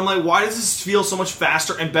producers, and I'm like, why does this feel so much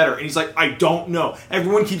faster and better? And he's like, I don't know.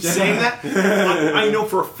 Everyone keeps saying that. I know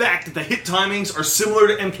for a fact that the hit timings are similar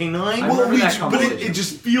to MK9. But it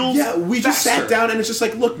just feels we just sat down and it's just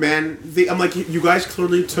like, look, man, I'm like, you guys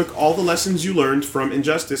clearly took all the lessons you learned from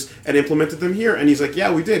Injustice and implemented them here. And he's like,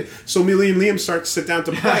 yeah, we did. So Millie and Liam start to sit down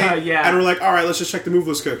to play, and we're like, all right, let's just check the move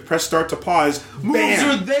list. Press start to pause. Moves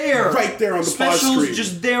are there, right there on the pause screen. Specials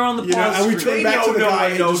just there on the pause screen. And we turn back to the guy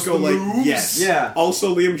and just go like, yes. Yeah.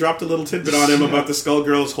 Also, Liam dropped a little tidbit on him about the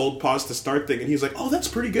Skullgirls hold pause to start thing, and he's like, oh, that's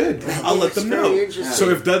pretty good. I'll let them know. So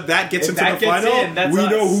if that gets into the final, we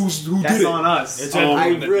know who did it. That's on us. I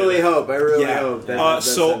really hope that.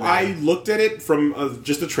 So I looked at it from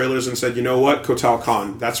just the trailers and said, you know what, Kotal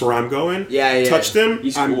Khan, that's where I'm going. Yeah. Touched him.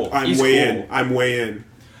 He's cool. I'm way in. I'm way in.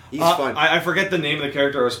 He's fun. I forget the name of the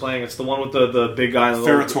character I was playing. It's the one with the big guy.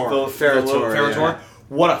 Ferritor.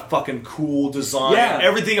 What a fucking cool design. Yeah.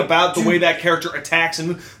 Everything about the way that character attacks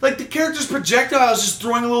and like the character's projectile is just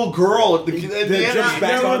throwing a little girl at the end.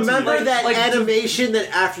 Now remember that animation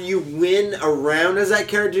that after you win a round as that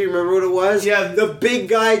character, you remember what it was? Yeah. The big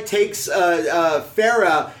guy takes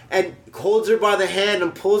Farah and holds her by the hand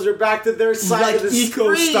and pulls her back to their side of the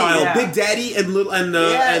Eco screen. style. Yeah. Big Daddy and little and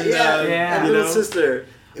little sister.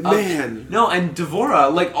 Man. No, and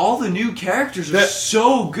Devora, like all the new characters are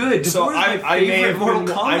so good. Devora's my favorite Mortal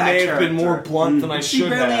Kombat I may have been more blunt than I should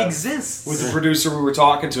have. She barely exists. With the producer we were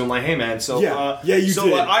talking to, I'm like, hey man, so you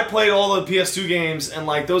did. I played all the PS2 games, and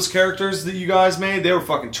like those characters that you guys made, they were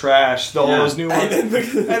fucking trash. All those new ones,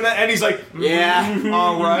 and he's like,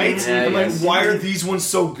 all right. I'm like, why are these ones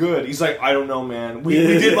so good? He's like, I don't know, man. We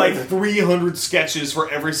did like 300 sketches for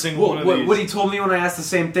every single one of these. What he told me when I asked the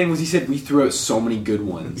same thing was he said we threw out so many good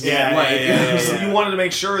ones. So you wanted to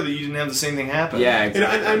make sure that you didn't have the same thing happen. Yeah,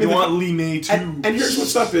 exactly. I mean, you want Lee May too. And here's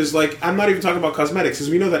what's up is, like, I'm not even talking about cosmetics,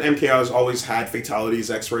 because we know that MKI has always had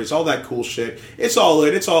fatalities, X-rays, all that cool shit. It's all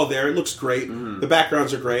lit, it's all there, it looks great, the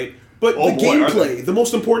backgrounds are great. But gameplay, the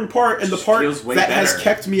most important part, and the part that has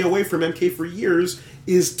kept me away from MK for years,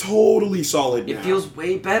 is totally solid now. It feels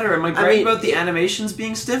way better. Am I right about the animations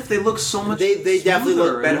being stiff? They look so much They definitely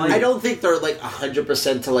look better. Like, I don't think they're like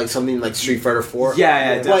 100% to like something like Street Fighter 4.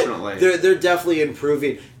 Yeah, definitely. But they're definitely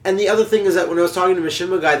improving. And the other thing is that when I was talking to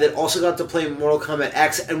Mishima guy that also got to play Mortal Kombat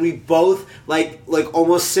X, and we both like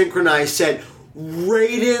almost synchronized said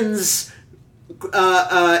Raiden's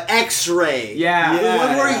X-ray. The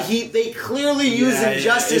one where they clearly use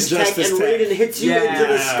Injustice tech and Raiden hits you into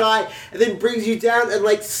the sky and then brings you down and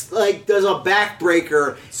like does a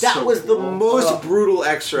backbreaker. That was the most brutal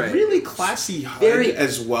X-ray. Really classy HUD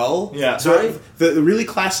as well. Yeah. Sorry? The really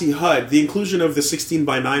classy HUD, the inclusion of the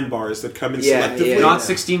 16:9 bars that come in selectively. Not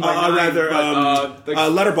 16:9, rather,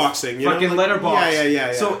 letterboxing. Fucking letterbox.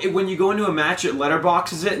 Yeah. So when you go into a match, it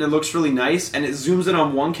letterboxes it and it looks really nice, and it zooms in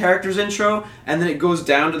on one character's intro, and then it goes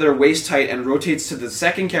down to their waist height and rotates to the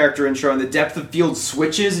second character intro, and the depth of field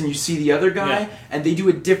switches, and you see the other guy, and they do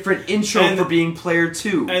a different intro for being player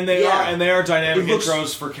 2. And they are dynamic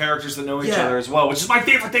intros for characters that know each other as well, which is my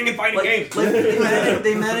favorite thing in fighting games.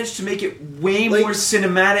 They managed to make it way more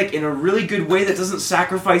cinematic in a really good way that doesn't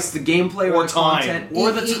sacrifice the gameplay or content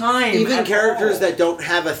or the time. Even characters that don't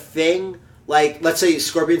have a thing, like, let's say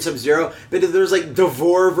Scorpion Sub-Zero, but there's like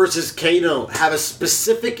Devore versus Kano have a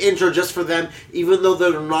specific intro just for them, even though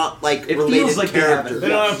they're not like related characters. They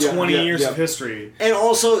don't have 20 years of history. And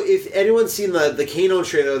also, if anyone's seen the Kano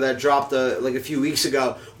trailer that dropped like a few weeks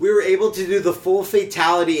ago, we were able to do the full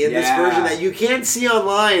fatality in this version that you can't see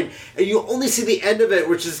online, and you only see the end of it,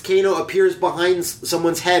 which is Kano appears behind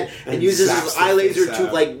someone's head and uses his eye laser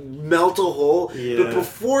to like melt a hole. But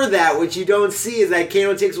before that, what you don't see is that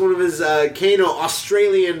Kano takes one of his Kano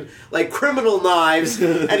Australian like criminal knives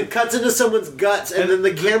and cuts into someone's guts, and then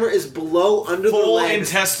the camera is below under the legs.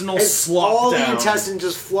 Intestinal slop all down. the intestines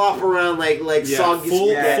just flop around like soggy full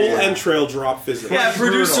entrail drop physics. Yeah,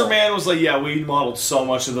 producer man was like, we modeled so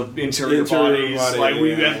much of the interior bodies. Like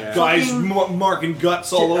we had guys marking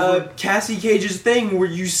guts all over. Cassie Cage's thing where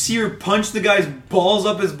you see her punch the guy's balls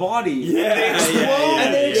up his body.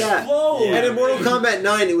 And they explode. And in Mortal Kombat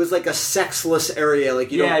 9, it was like a sexless area.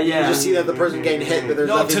 Like you don't you just see that the person getting hit, but there's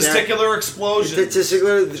nothing testicular there. explosion.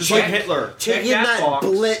 Testicular, just like Hitler. Taking that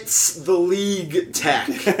Blitz the League tech.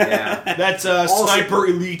 That's Sniper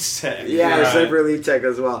Elite tech. Sniper Elite tech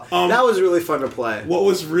as well. That was really fun to play. What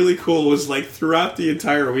was really cool was like throughout the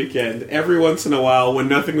entire weekend, every once in a while when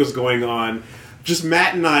nothing was going on, just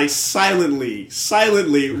Matt and I silently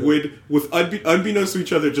would, with unbeknownst to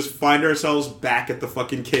each other, just find ourselves back at the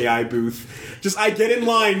fucking KI booth. Just I get in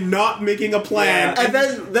line, not making a plan, and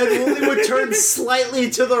then Wooly would turn slightly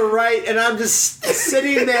to the right, and I'm just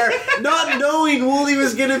sitting there, not knowing Wooly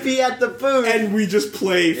was gonna be at the booth, and we just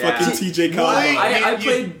play fucking TJ Combo. I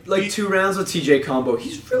played like 2 rounds with TJ Combo.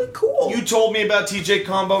 He's really cool. You told me about TJ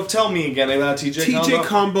Combo. Tell me again about TJ Combo. TJ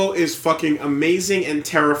Combo is fucking amazing and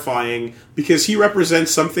terrifying because he represents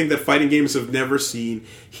something that fighting games have never seen.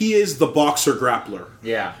 He is the boxer grappler.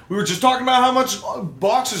 Yeah. We were just talking about how much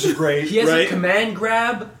boxers are great. He has a command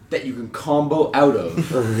grab that you can combo out of.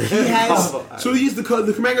 He has... So he's the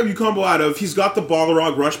command grab you combo out of. He's got the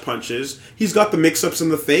Balrog rush punches. He's got the mix-ups and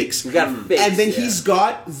the fakes. He's got fakes, and then he's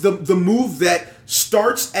got the move that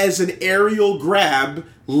starts as an aerial grab,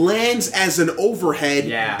 lands as an overhead,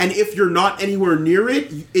 and if you're not anywhere near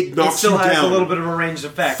it, it knocks you down. It still has a little bit of a ranged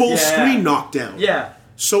effect. Full screen knockdown. Yeah.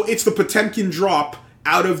 So it's the Potemkin drop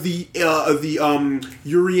out of the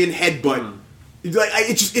Urian headbutt. Like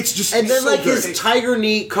it's just and then so like good. his tiger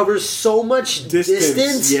knee covers so much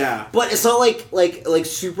distance, but it's not like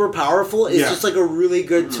super powerful. It's just like a really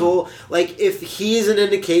good tool. Like if he is an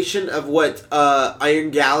indication of what Iron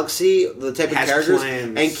Galaxy, the type of characters,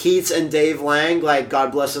 and Keats and Dave Lang, like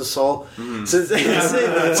God bless his soul, since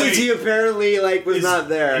he apparently like was not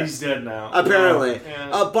there. He's dead now. Apparently.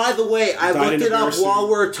 By the way, I looked it up while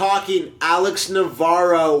we're talking. Alex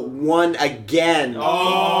Navarro won again.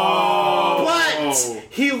 But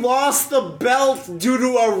he lost the belt due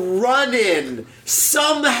to a run-in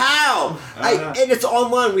somehow. And it's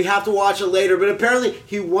online. We have to watch it later. But apparently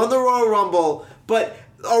he won the Royal Rumble, but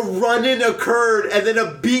a run-in occurred, and then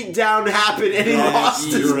a beatdown happened, and he lost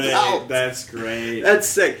his belt. That's great. That's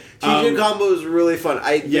sick. TJ Combo is really fun.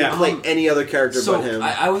 I didn't play any other character but him.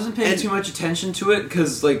 I wasn't paying too much attention to it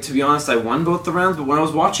because, like, to be honest, I won both the rounds. But when I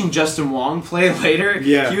was watching Justin Wong play later,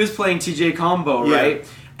 he was playing TJ Combo, right?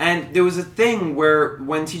 And there was a thing where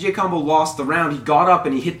when TJ Combo lost the round, he got up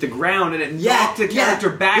and he hit the ground, and it knocked the character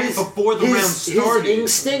back before the round started. His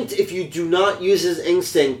instinct, if you do not use his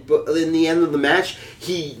instinct, but in the end of the match,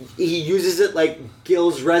 he uses it like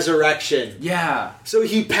Gil's resurrection. Yeah. So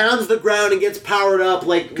he pounds the ground and gets powered up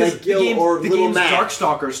like Gil or Little Mac. The game's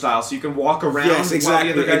Darkstalker style, so you can walk around while the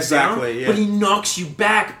other guy's down, but he knocks you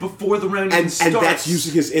back before the round even starts. And that's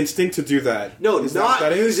using his instinct to do that. No,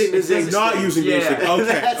 not using his instinct. Not using his instinct.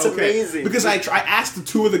 Okay. That's amazing. Because I asked the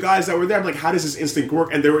 2 of the guys that were there, I'm like, how does his instinct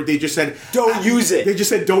work? And they just said, don't use it. They just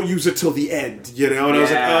said, don't use it till the end, you know? And I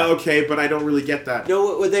was like, oh, okay, but I don't really get that.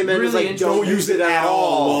 No, what they meant is like, don't use it at all.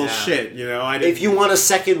 Well, shit, you know? If you want a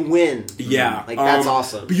second win. Yeah. Like, that's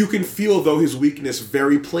awesome. But you can feel, though, his weakness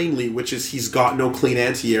very plainly, which is he's got no clean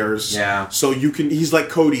anti-airs. Yeah. So he's like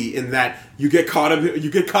Cody in that you get caught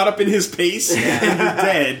up in his pace, and you're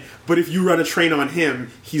dead. But if you run a train on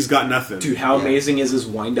him, he's got nothing. Dude, how amazing is his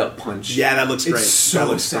wind-up punch? Yeah, that looks great. It's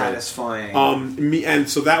so satisfying. And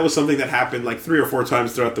so that was something that happened like 3 or 4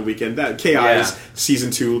 times throughout the weekend. That KI's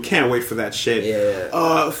season 2, can't wait for that shit.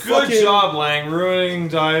 Yeah. Good job, Lang, ruining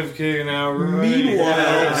dive kick now.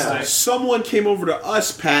 Meanwhile, someone came over to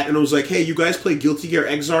us, Pat, and was like, "Hey, you guys play Guilty Gear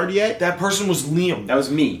Xrd yet?" That person was Liam. That was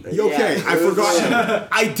me. Okay, I forgot.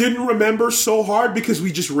 I didn't remember so hard because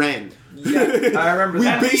we just ran. Yeah, I remember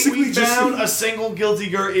that. We found a single Guilty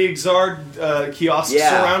Gear Xrd kiosk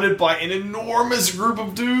surrounded by an enormous group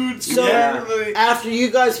of dudes. So after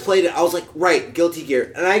you guys played it, I was like, right, Guilty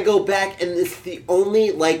Gear, and I go back, and it's the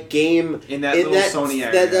only game in that Sony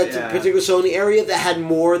area, that particular Sony area that had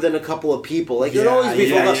more than a couple of people. Like there'd always be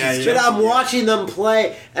people, but I'm watching them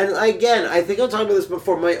play, and again, I think I've talked about this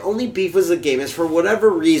before. My only beef with the game is for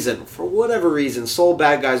whatever reason, Soul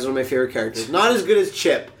Bad Guy is one of my favorite characters. Not as good as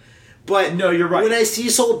Chip. But no, you're right. When I see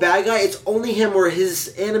Soul Bad Guy, it's only him or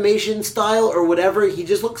his animation style or whatever. He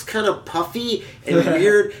just looks kind of puffy and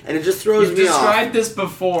weird, and it just throws me off. You've described this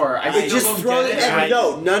before. I just throws it.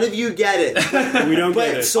 No, none of you get it. We don't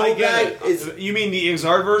get it. Soul Bad is. You mean the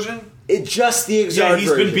Xrd version? It's just the Xrd Yeah, he's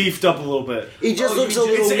version. been beefed up a little bit. He just looks a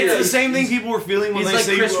little weird. It's the same thing people were feeling when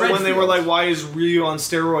they were like, "Why is Ryu on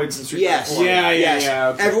steroids?" And Street Fighter 4?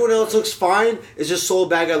 Yeah. Okay. Everyone else looks fine. It's just Soul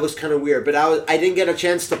Bad Guy looks kind of weird. But I didn't get a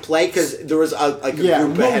chance to play because there was a group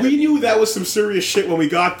ahead. Well, we knew that was some serious shit when we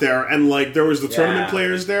got there, and there was the tournament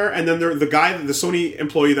players there, and then the guy, the Sony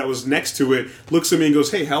employee that was next to it, looks at me and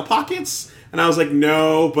goes, "Hey, Hell Pockets?" And I was like,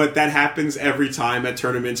 no, but that happens every time at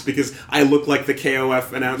tournaments because I look like the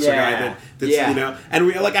KOF announcer guy and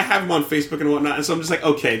I have him on Facebook and whatnot, and so I'm just like,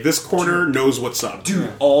 okay, this corner knows what's up.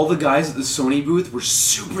 Dude, all the guys at the Sony booth were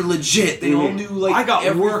super legit. They all knew I got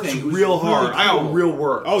everything. Worked real hard. Really cool. I got real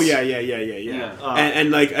work. Oh yeah.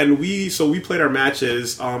 And we played our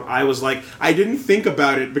matches. I was like, I didn't think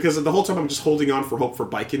about it because the whole time I'm just holding on for hope for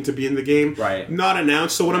Biken to be in the game, right? Not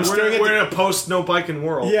announced. So when I'm staring at we're in a post no Biken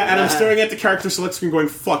world, and I'm staring at the character select screen going,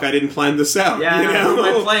 fuck, I didn't plan this out. Yeah, who am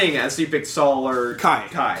I playing as? So you picked Saul or Kai.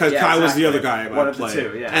 Because Kai was the other guy One of played. the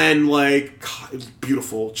two, yeah. And God, it's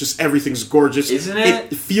beautiful. Just everything's gorgeous. Isn't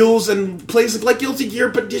it? It feels and plays like Guilty Gear,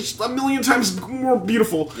 but just a million times more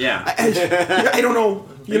beautiful. Yeah. I don't know.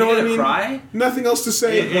 You know what I mean? Cry? Nothing else to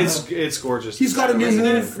say. It's gorgeous. He's got a new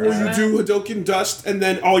move where you do Hadoken Dust and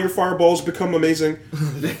then all your fireballs become amazing.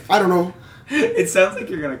 I don't know. It sounds like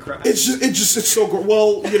you're gonna cry. It's so good.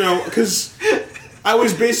 Well, because I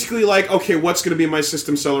was basically like, okay, what's going to be my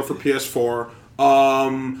system seller for PS4?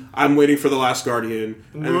 I'm waiting for The Last Guardian,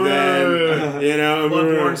 and then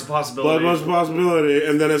Bloodborne's a possibility. Bloodborne's a possibility,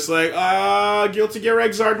 and then it's like, Guilty Gear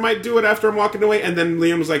Xrd might do it after I'm walking away, and then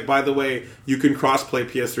Liam was like, by the way, you can cross-play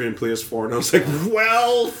PS3 and PS4, and I was like,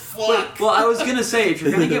 well, fuck. Well, I was gonna say, if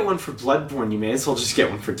you're gonna get one for Bloodborne, you may as well just get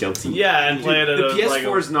one for Guilty. Yeah, and play it at the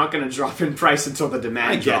PS4 is not gonna drop in price until the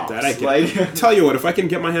demand drops. I get that. Tell you what, if I can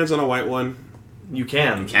get my hands on a white one. You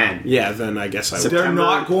can. Yeah, then I guess I will. They're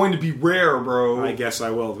not going to be rare, bro. I guess I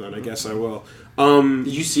will, then.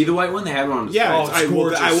 Did you see the white one? They had one on the I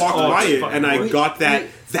walked by it, and I got that.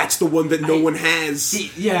 That's the one that no one has.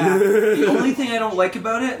 The only thing I don't like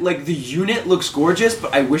about it, the unit looks gorgeous,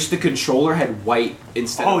 but I wish the controller had white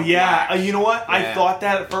instead of black. You know what? Yeah. I thought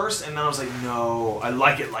that at first, and then I was like, no, I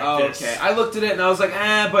like it like this. Okay. I looked at it, and I was like,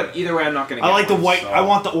 but either way, I'm not going to get I like one, the white. so. I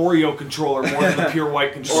want the Oreo controller more than the pure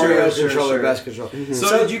white controller. Oreo controller, best controller. Mm-hmm.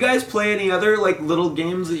 So did you guys play any other, little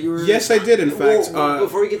games that you were... Yes, I did, in fact.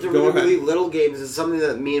 Before we get to really little games, it's something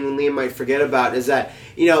that me and Liam might forget about, is that,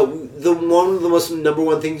 one of the most number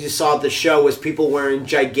one things you saw at the show was people wearing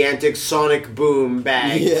gigantic Sonic Boom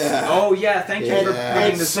bags. Yeah. Oh, yeah, thank you for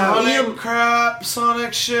pointing this out. Sonic crap,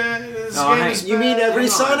 Sonic shit. You mean every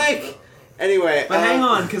Sonic? Anyway. But hang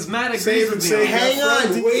on, because Matt agrees with me. Hang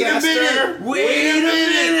on, wait a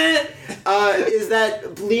minute. Is that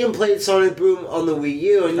Liam played Sonic Boom on the Wii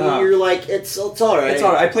U, and you're like, it's alright. It's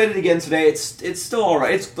alright. I played it again today. It's still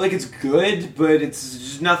alright. It's good, but it's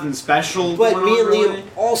just nothing special. But me and Liam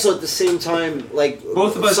also at the same time,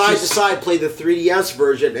 both of us side to side, played the 3DS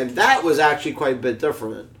version, and that was actually quite a bit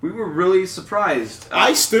different. We were really surprised.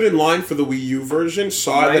 I stood in line for the Wii U version,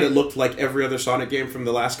 saw that it looked like every other Sonic game from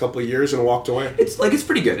the last couple of years, and walked away. It's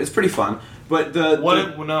pretty good. It's pretty fun. But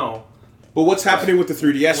But what's happening with the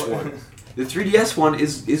 3DS one? The 3DS one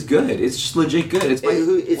is good. It's just legit good. It's by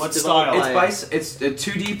what style? It's a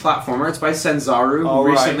 2D platformer. It's by Senzaru, who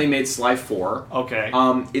recently made Sly 4. Okay.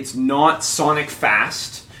 It's not Sonic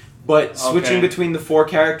Fast, but switching between the 4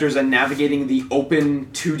 characters and navigating the open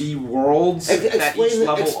 2D worlds that each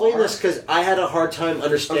level Explain this, because I had a hard time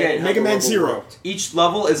understanding how Mega Man Zero. worked. Each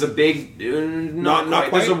level is a big... not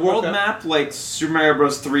quite. There's a world map like Super Mario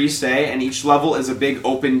Bros. 3, say, and each level is a big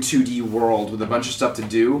open 2D world with a bunch of stuff to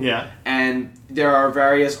do. Yeah. And there are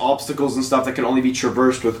various obstacles and stuff that can only be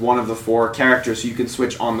traversed with one of the 4 characters, so you can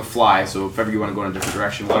switch on the fly, so if ever you want to go in a different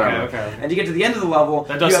direction, whatever. Okay. And to get to the end of the level...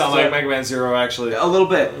 That does sound like Mega Man Zero, actually. A little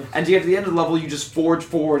bit. And to get to the end of the level, you just forge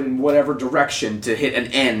forward in whatever direction to hit an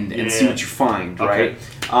end and see what you find, right?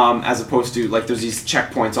 As opposed to, like, there's these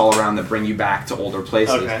checkpoints all around that bring you back to older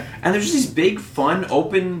places. Okay. And there's just these big, fun,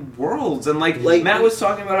 open worlds. And, like Matt was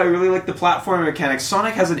talking about, I really like the platforming mechanics.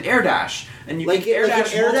 Sonic has an air dash. And you can air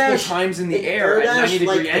dash multiple times in the air at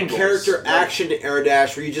 90-degree angles. A character action air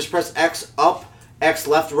dash where you just press X up, X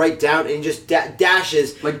left, right, down, and you just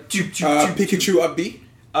dashes. Like, Pikachu up B?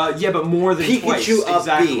 Yeah, but more than twice. Pikachu up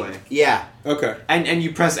exactly. B. Yeah. Okay. And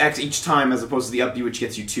you press X each time as opposed to the up B, which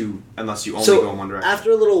gets you 2, unless you only go in one direction.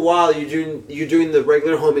 After a little while, you're doing the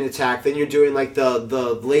regular homing attack, then you're doing like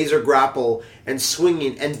the laser grapple and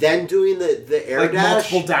swinging, and then doing the air like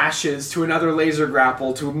dash. Multiple dashes to another laser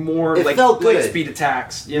grapple to more It like felt light good. speed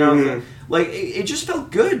attacks. You know, like it just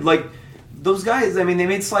felt good. Like those guys. I mean, they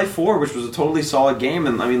made Sly 4, which was a totally solid game,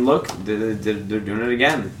 and I mean, look, they're doing it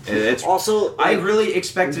again. It's also. I really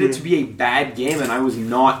expected it to be a bad game, and I was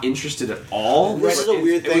not interested at all. This is a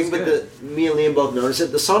weird thing, but me and Liam both noticed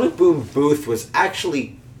it. The Sonic Boom booth was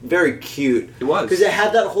actually very cute. It was. Because it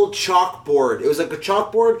had that whole chalkboard. It was like a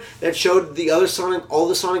chalkboard that showed all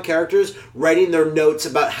the Sonic characters writing their notes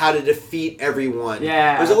about how to defeat everyone.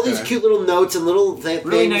 Yeah. There's all these cute little notes and little things,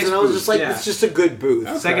 nice and I was booth, just like, it's just a good booth.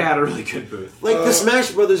 Sega had a really good booth. Like, the Smash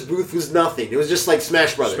Brothers booth was nothing. It was just like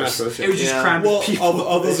Smash Brothers. It was just crammed with people.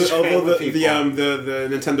 Although the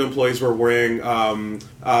Nintendo employees were wearing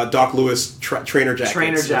Doc Lewis trainer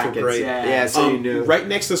jackets. Great. Yeah, so you knew. Right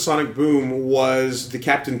next to Sonic Boom was the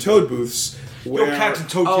Captain Toad booths. Where Captain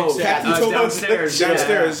Toad kicks Captain Toad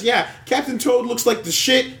downstairs. Yeah. Captain Toad looks like the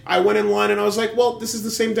shit. I went in line and I was like, well, this is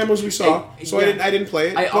the same demos we saw. So I didn't play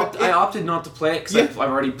it. I opted not to play it because I've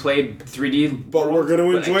already played 3D. But we're going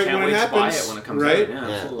to enjoy it when it happens. Buy it when it comes right? out.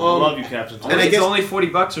 Yeah. I love you, Captain Toad. And it's only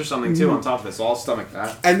 $40 or something too on top of it, so I'll stomach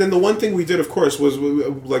that. And then the one thing we did, of course, was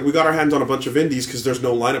we got our hands on a bunch of indies because there's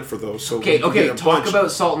no lineup for those. So okay. Talk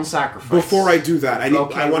about Salt and Sacrifice. Before I do that,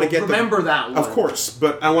 I want to get remember that one. Of course,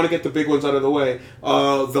 but I want to get the big ones out of the way.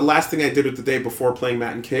 The last thing I did with the day before playing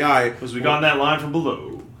Matt and KI was we got in that line from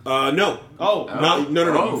below. No. Oh.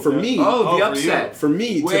 No. For me. The upset. For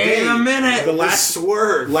me, Wait today, a minute. The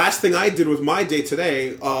last thing I did with my day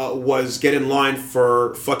today was get in line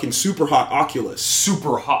for fucking Super Hot Oculus.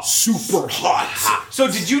 Super hot. So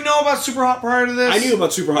did you know about Super Hot prior to this? I knew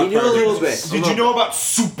about Super Hot. You knew a little bit. Did you know about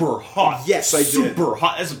Super Hot? Yes, I did. Super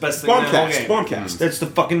Hot. That's the best thing in the whole game. Bombcast. That's the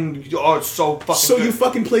fucking... Oh, it's so fucking So good. you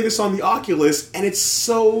fucking play this on the Oculus, and it's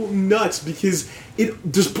so nuts because it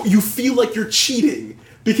just you feel like you're cheating.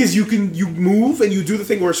 Because you move and you do the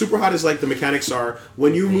thing where Super Hot is like the mechanics are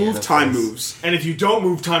when you move, time moves. And if you don't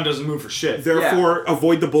move, time doesn't move for shit. Therefore,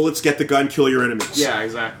 avoid the bullets, get the gun, kill your enemies. Yeah,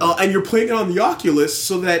 exactly. And you're playing it on the Oculus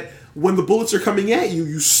so that when the bullets are coming at you,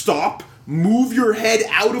 you stop, move your head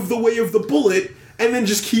out of the way of the bullet, and then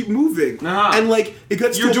just keep moving. And like it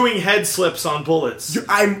gets you're doing head slips on bullets.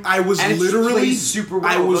 I was literally super well,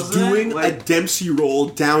 I was doing a Dempsey roll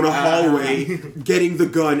down a hallway, getting the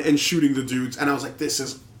gun and shooting the dudes, and I was like, "This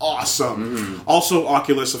is awesome." Also,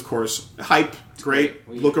 Oculus, of course, hype, great.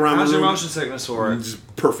 Look around How's the room. your motion sickness for it?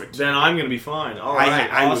 Perfect. Then I'm gonna be fine. All right,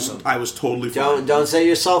 awesome. I was totally fine. Don't set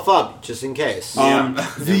yourself up just in case.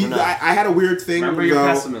 I had a weird thing. Remember your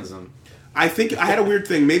pessimism. I think I had a weird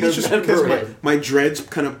thing. Maybe it's just because my dreads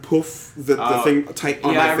kind of poof the thing tight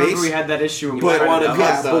on my face. I remember we had that issue. But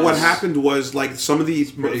what happened was like some of the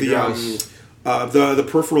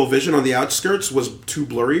peripheral vision on the outskirts was too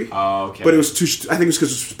blurry. Oh, okay. But it was too. I think it was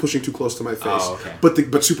because it was pushing too close to my face. Oh, okay.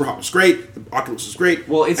 But Super Hot was great. The Oculus was great.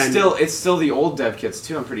 Well, it's still the old dev kits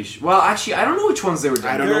too. I'm pretty sure. Well, actually, I don't know which ones they were demoing.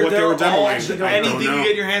 I don't know what they were demoing. Anything you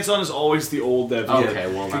get your hands on is always the old dev kit.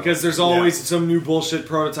 Okay, well, because there's always some new bullshit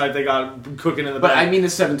prototype they got cooking in the back. But I mean the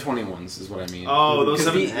 721s is what I mean. Oh, those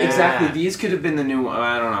exactly. These could have been the new.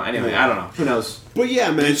 I don't know. Anyway, I don't know. Who knows? But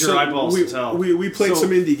yeah, man. Use your eyeballs to tell. We played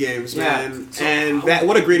some indie games, man. And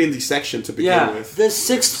what a great indie section to begin with. The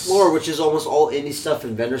 6th floor, which is almost all indie stuff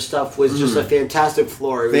and vendor stuff, was just a fantastic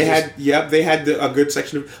floor. They had a good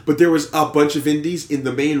section but there was a bunch of indies in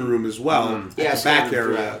the main room as well, at the back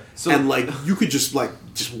area. So, and like you could just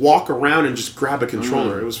walk around and just grab a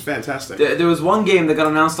controller. It was fantastic. There was one game that got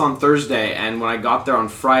announced on Thursday, and when I got there on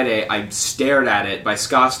Friday, I stared at it by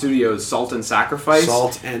Ska Studios, Salt and Sacrifice.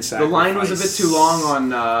 The line was a bit too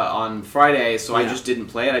long on Friday, so I just didn't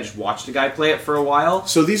play it. I just watched a guy play it for a while.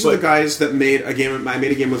 So these are the guys that made a game. I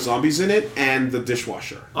made a game with zombies in it and the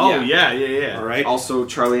dishwasher. Oh yeah. All right. Also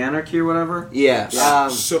Charlie Anarchy or whatever. Yeah.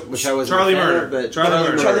 Which I was Charlie Murder.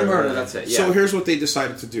 Charlie Murder. That's it. Yeah. So here's what they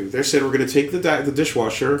decided to do. They said we're going to take the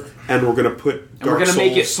dishwasher and we're going to put Dark Souls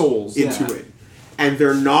make it Souls into it. And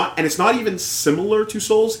they're not, and it's not even similar to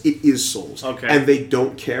Souls. It is Souls. Okay. And they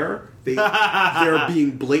don't care. They're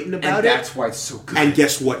being blatant about and that's why it's so good. And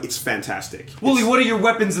guess what? It's fantastic. Wooly, what are your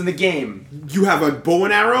weapons in the game? You have a bow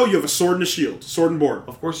and arrow. You have a sword and a shield. Sword and board.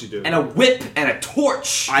 Of course you do. And a whip and a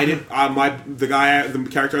torch. I didn't. The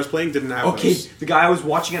character I was playing didn't have those. The guy I was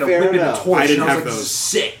watching had a whip and a torch. I didn't and I have was those.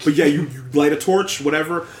 Sick. But yeah, you light a torch,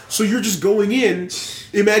 whatever. So you're just going in.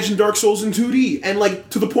 Imagine Dark Souls in 2D, and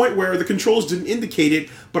to the point where the controls didn't indicate it,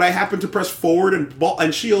 but I happened to press forward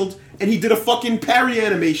and shield, and he did a fucking parry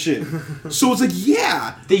animation. So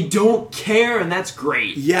it's they don't care, and that's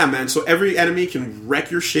great. Yeah, man. So every enemy can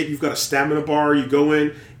wreck your shit. You've got a stamina bar. You go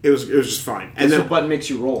in. It was just fine. And then the button makes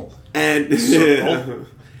you roll. And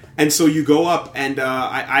and so you go up, and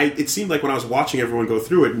it seemed like when I was watching everyone go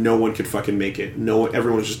through it, no one could fucking make it.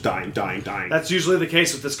 Everyone was just dying. That's usually the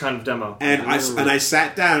case with this kind of demo. And I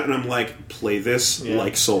sat down, and I'm like, play this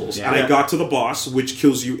like Souls. Yeah. And I got to the boss, which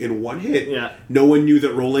kills you in one hit. Yeah. No one knew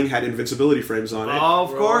that rolling had invincibility frames on it. Oh,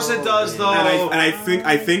 of course it does, though. And I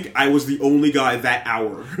think I was the only guy that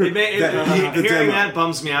hour. Hearing that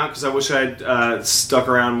bums me out, because I wish I'd stuck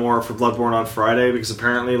around more for Bloodborne on Friday, because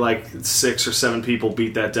apparently 6 or 7 people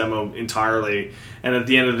beat that demo entirely, and at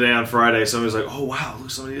the end of the day on Friday somebody's like, oh wow,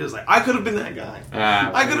 look, somebody is I could have been that guy.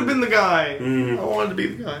 I could have been the guy. I wanted to be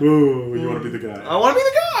the guy. Ooh, you want to be the guy. I want to be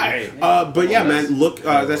the guy. But yeah, man, look,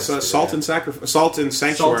 that's Salt and Sacrifice. Salt and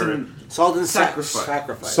Sanctuary. Salt and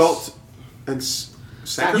Sacrifice. Salt and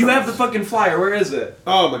Sacrifice. You have the fucking flyer. Where is it?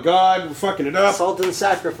 Oh my god, we're fucking it up. Salt and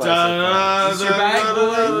Sacrifice. Is your bag?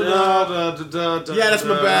 Yeah, that's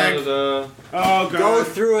my bag. Oh god. Go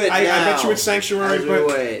through it. I bet you it's Sanctuary,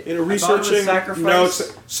 but in researching, no,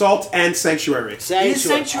 it's Salt and Sanctuary. It is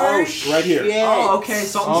Sanctuary? Oh, right here. Oh, okay.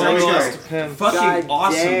 Salt and Sanctuary. Fucking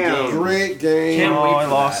awesome game. Great game. Can't wait. I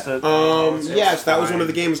lost it. Yes, that was one of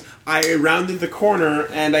the games. I rounded the corner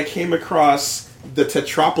and I came across the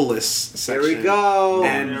Tetropolis section. There we go.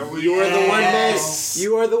 And you are the one man.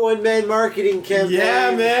 You are the one man marketing campaign.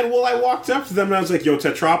 Yeah, man. Well, I walked up to them and I was like, "Yo,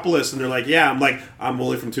 Tetropolis," and they're like, "Yeah." I'm like, "I'm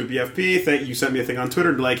Wooly from 2BFP. Thank you. Sent me a thing on Twitter.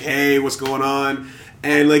 And like, hey, what's going on?"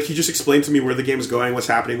 And he just explained to me where the game is going, what's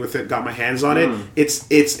happening with it. Got my hands on it. It's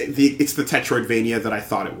the Tetroidvania that I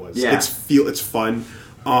thought it was. Yeah. It's fun.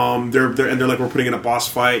 They're like, we're putting in a boss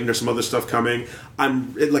fight and there's some other stuff coming.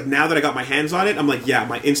 Now that I got my hands on it, I'm like, yeah,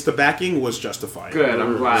 my insta backing was justified. Good,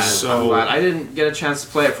 I'm glad. I didn't get a chance to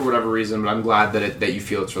play it for whatever reason, but I'm glad that you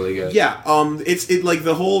feel it's really good. Yeah,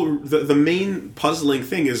 the main puzzling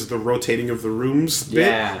thing is the rotating of the rooms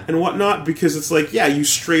bit and whatnot, because it's you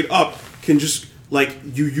straight up can just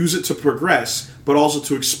you use it to progress, but also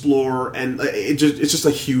to explore, and it's just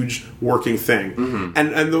a huge working thing. Mm-hmm.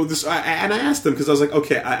 And I asked them because I was like,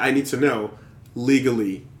 okay, I need to know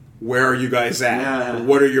legally, where are you guys at? Yeah.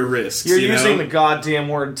 What are your risks? You're using the goddamn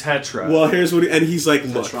word Tetra. Well, here's what, and he's like,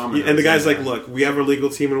 look, and the guy's like, look, we have our legal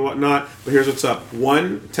team and whatnot, but here's what's up.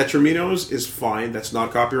 One, Tetraminos is fine. That's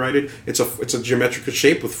not copyrighted. It's a geometrical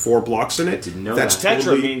shape with 4 blocks in it. Didn't know that's that.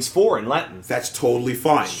 Tetra means 4 in Latin. That's totally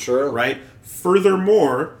fine. Sure. Right?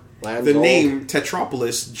 Furthermore, the name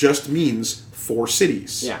Tetropolis just means 4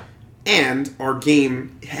 cities. Yeah. And our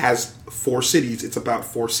game has 4 cities. It's about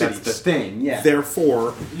 4 cities. That's the thing, yeah.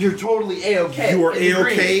 Therefore, you're totally A-okay. You are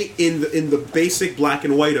A-okay in the basic black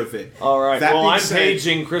and white of it. All right. I'm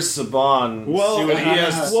paging Chris Saban. See what he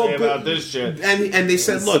has to say about this shit. And they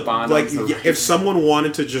said, look, if someone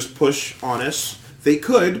wanted to just push on us, they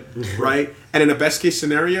could, right? And in a best case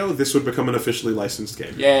scenario, this would become an officially licensed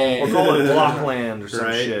game. Yeah. Or call it Blockland or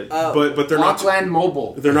some shit. But they're Blockland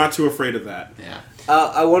Mobile. They're not too afraid of that. Yeah.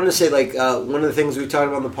 I wanted to say, one of the things we talked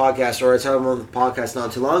about on the podcast, or I talked about on the podcast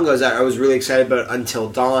not too long ago, is that I was really excited about Until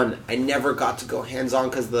Dawn. I never got to go hands-on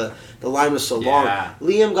because the line was so long.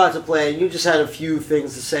 Liam got to play, and you just had a few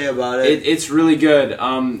things to say about it. It's really good.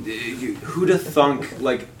 Who'da thunk,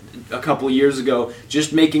 a couple years ago,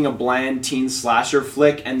 just making a bland teen slasher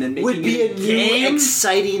flick and then making would be a new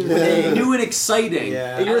exciting thing. New and exciting.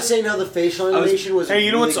 Yeah. And you were saying how the facial animation was. Hey,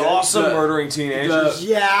 you know really what's good? awesome? Murdering teenagers.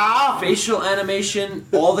 Yeah. Facial animation,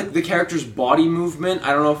 all the characters' body movement.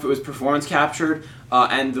 I don't know if it was performance captured.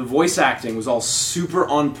 And the voice acting was all super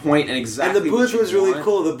on point and exactly. And the booth was really want.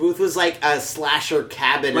 cool. The booth was like a slasher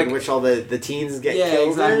cabin in which all the teens get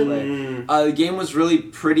killed. Exactly. The game was really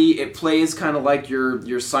pretty. It plays kind of like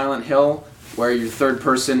your Silent Hill, where you're third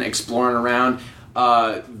person exploring around.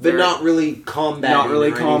 But not really combat. Not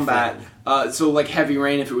really combat. So like Heavy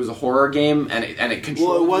Rain, if it was a horror game and it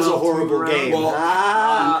controlled. Well, it was a horrible game.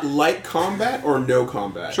 Well, light combat or no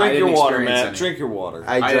combat? Drink your water, Matt. Drink your water.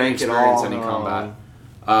 I drank it all. Any combat.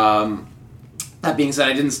 That being said,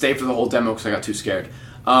 I didn't stay for the whole demo because I got too scared.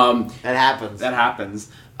 That happens. That happens.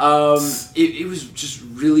 It was just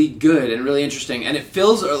really good and really interesting, and it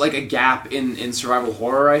fills like a gap in survival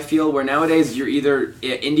horror. I feel where nowadays you're either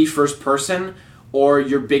indie first person or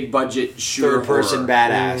your big budget shooter third person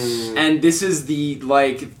badass. And this is the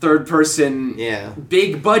like third person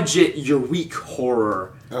big budget you're weak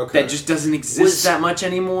horror. Okay. That just doesn't exist that much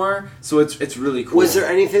anymore. So it's really cool. Was there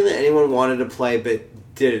anything that anyone wanted to play but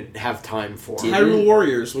didn't have time for? Hyrule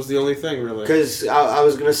Warriors was the only thing, really. Because I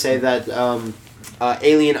was going to say that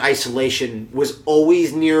Alien Isolation was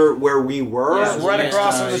always near where we were. Yeah, it was right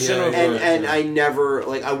across from the cinema booth. And I never,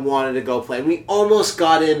 I wanted to go play. And we almost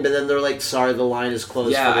got in, but then they're like, sorry, the line is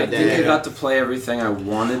closed for the day. I think I got to play everything I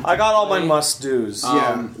wanted. I got all my must-dos.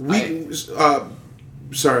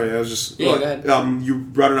 Sorry, I was just... Yeah, go ahead. You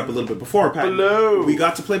brought it up a little bit before, Pat. Below. We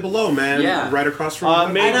got to play Below, man. Yeah. Right across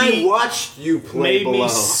from... and I watched you play Below. Made me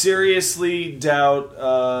seriously doubt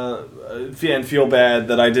and feel bad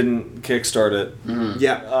that I didn't kickstart it. Mm-hmm.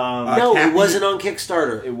 Yeah. No, it wasn't on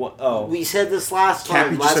Kickstarter. We said this last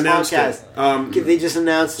time, last podcast. They just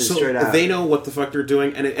announced it straight out. They know what the fuck they're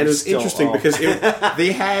doing, and it was interesting because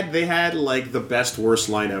they had like the best worst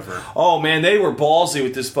line ever. Oh man, they were ballsy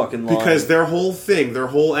with this fucking line. Because their whole thing, their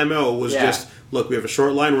whole MO was just, look, we have a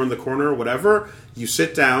short line, we're in the corner, whatever. You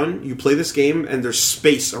sit down, you play this game, and there's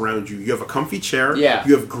space around you. You have a comfy chair. Yeah.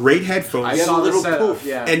 You have great headphones. I saw the setup,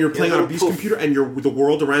 and you're playing on a beast computer, and the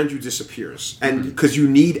world around you disappears. And because you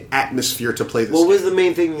need atmosphere to play this game. What was the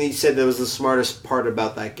main thing that you said that was the smartest part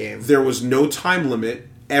about that game? There was no time limit.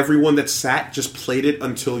 Everyone that sat just played it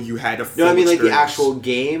until you had a full No, I mean experience. like the actual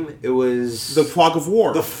game. It was... The Fog of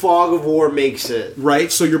War. The Fog of War makes it. Right?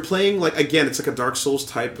 So you're playing, like, again, it's like a Dark Souls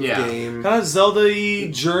type of game. Kind of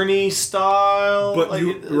Zelda-y, Journey style, but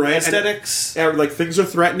aesthetics. And, like, things are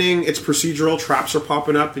threatening, it's procedural, traps are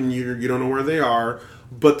popping up, and you don't know where they are.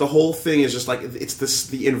 But the whole thing is just, like,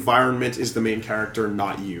 the environment is the main character,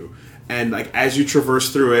 not you. And like as you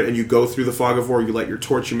traverse through it and you go through the Fog of War, you light your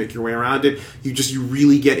torch, you make your way around it. You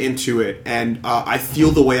really get into it, and I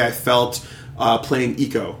feel the way I felt playing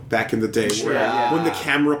Eco back in the day, when the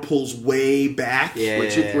camera pulls way back,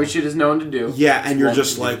 which it is known to do. Yeah, and you're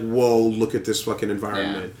just like, whoa, look at this fucking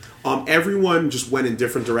environment. Yeah. Everyone just went in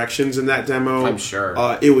different directions in that demo. I'm sure.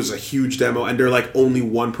 It was a huge demo, and they're like only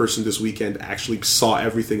one person this weekend actually saw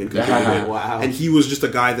everything and completed it. Wow. And he was just a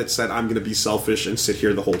guy that said, I'm going to be selfish and sit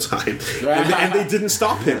here the whole time. and they didn't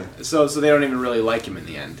stop him. So they don't even really like him in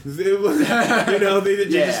the end. He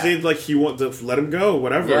wanted to let him go,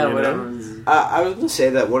 whatever. Yeah, whatever. I was going to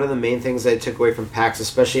say that one of the main things that I took away from PAX,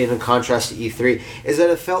 especially in contrast to E3, is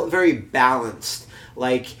that it felt very balanced.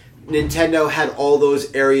 Like, Nintendo had all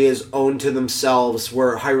those areas owned to themselves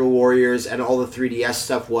where Hyrule Warriors and all the 3DS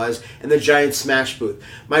stuff was, and the giant Smash booth.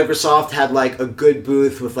 Microsoft had like a good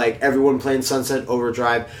booth with like everyone playing Sunset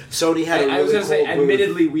Overdrive. Sony had a really I was going to say, booth.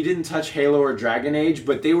 admittedly, we didn't touch Halo or Dragon Age,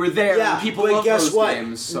 but they were there. Yeah, and people but love guess those what?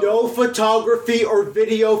 games. So. No photography or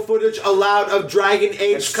video footage allowed of Dragon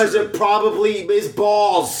Age because it probably is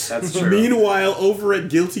balls. That's true. Meanwhile, over at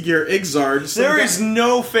Guilty Gear Exard, there is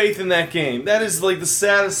no faith in that game. That is like the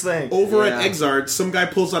saddest thing. Over at Exard, some guy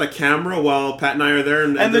pulls out a camera while Pat and I are there,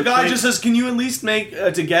 and the guy just says, "Can you at least make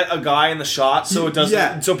to get a guy in the shot so it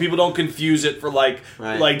doesn't, so people don't confuse it for like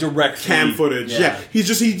direct cam footage?" Yeah, he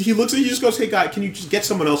looks at you, he just goes, "Hey guy, can you just get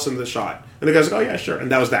someone else in the shot?" And the guy's like, "Oh yeah, sure,"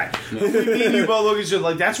 and that was that. Me and you both look at each other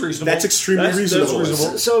like, "That's reasonable. That's extremely reasonable." That's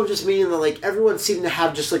reasonable. So I'm just meaning that like everyone seemed to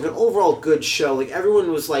have just like an overall good show. Like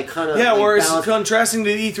everyone was like kind of whereas contrasting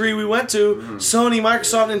to the E3 we went to, Sony,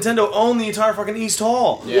 Microsoft, Nintendo own the entire fucking East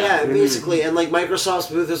Hall. Yeah, Yeah, basically. And like Microsoft's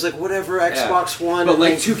booth is like whatever, Xbox One. But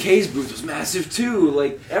like 2K's booth was massive too.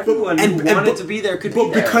 Like everyone who wanted to be there could be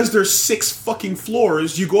there. But because there's 6 fucking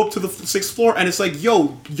floors, you go up to the 6th floor and it's like,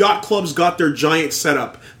 yo, Yacht Club's got their giant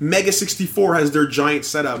setup. Mega 64 has their giant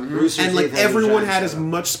setup. And like everyone had as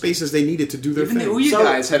much space as they needed to do their thing. Even the Ouya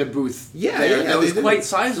guys had a booth there that was quite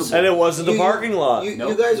sizable. And it wasn't a parking lot. You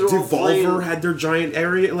guys are all playing... Devolver had their giant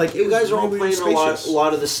area. Like you guys are all playing a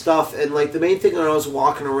lot of the stuff. And like the main thing when I was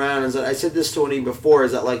walking around is that I said this to Tony before,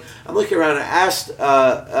 is that like I'm looking around and I asked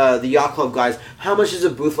the Yacht Club guys, how much does a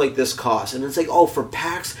booth like this cost? And it's like, oh, for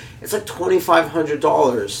PAX, it's like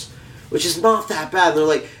 $2,500, which is not that bad. And they're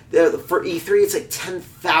like, for E3, it's like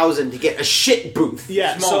 $10,000 to get a shit booth.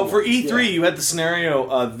 Yeah, so for E3, you had the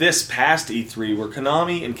scenario this past E3 where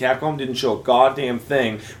Konami and Capcom didn't show a goddamn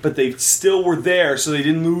thing, but they still were there, so they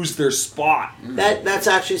didn't lose their spot. That's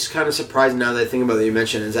actually kind of surprising now that I think about it. You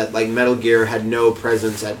mentioned is that like Metal Gear had no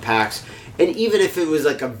presence at PAX. And even if it was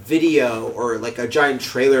like a video or like a giant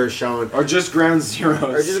trailer shown, or just Ground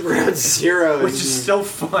Zeroes, which is still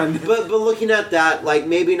fun. But looking at that, like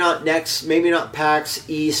maybe not PAX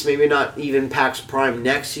East, maybe not even PAX Prime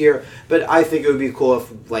next year. But I think it would be cool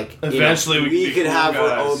if like eventually we could have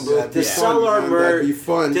our own booth to sell our merch. That'd be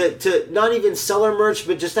fun. To not even sell our merch,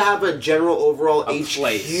 but just to have a general overall HQ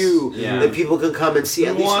that people can come and see.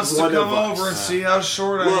 At least one of us. Come over and see how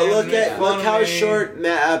short I am. Look how short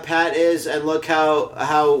Pat is. And look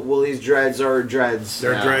how Willie's dreads are dreads.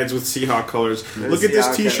 They're dreads with Seahawk colors. Look at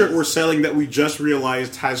this T-shirt we're selling that we just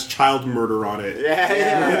realized has child murder on it.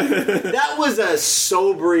 Yeah. That was a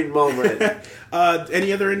sobering moment.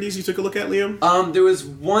 Any other indies you took a look at, Liam? There was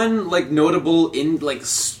one like notable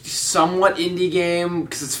somewhat indie game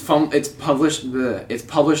because it's published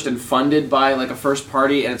and funded by like a first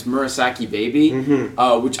party, and it's Murasaki Baby,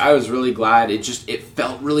 which I was really glad. It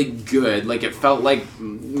felt really good. Like it felt like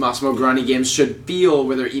Massimo Grani games should feel,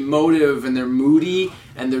 where they're emotive and they're moody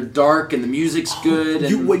and they're dark and the music's good.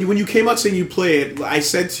 And when you came out saying you play it, I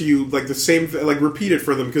said to you like the same thing, like repeat it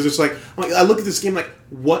for them, because it's like I look at this game like,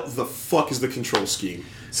 what the fuck is the control scheme?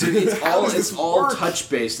 So it's all touch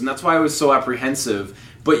based, and that's why I was so apprehensive.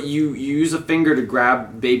 But you use a finger to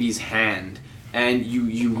grab baby's hand, and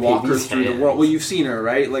you walk her through the world. Well, you've seen her,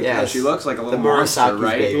 right? Like how she looks like a little monster,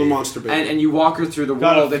 right? Little monster baby. And you walk her through the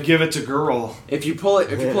world. Gotta give it to girl. If you pull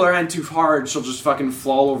her hand too hard, she'll just fucking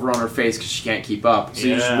fall over on her face because she can't keep up. So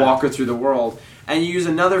you just walk her through the world. And you use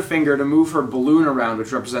another finger to move her balloon around,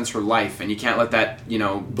 which represents her life, and you can't let that,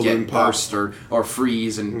 balloon get burst or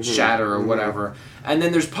freeze and shatter or whatever. And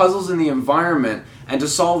then there's puzzles in the environment, and to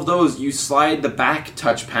solve those, you slide the back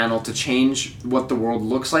touch panel to change what the world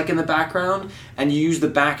looks like in the background, and you use the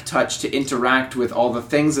back touch to interact with all the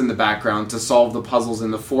things in the background to solve the puzzles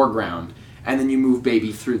in the foreground. And then you move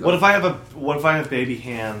baby through them. What if I have baby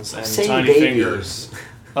hands and tiny fingers?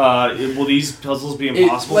 Will these puzzles be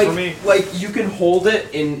impossible for me? Like, you can hold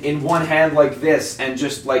it in one hand like this and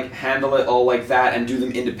just, like, handle it all like that and do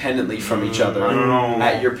them independently from each other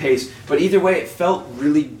at your pace. But either way, it felt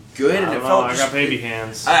really good. And it felt I got baby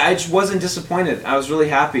hands. I just wasn't disappointed. I was really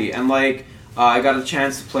happy. And, like, I got a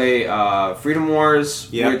chance to play Freedom Wars,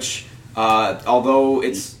 which... although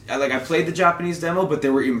it's I played the Japanese demo, but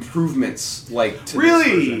there were improvements to this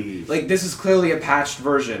version. Like this is clearly a patched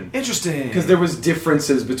version. Interesting, because there was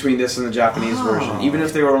differences between this and the Japanese version, even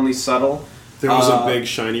if they were only subtle. There was a big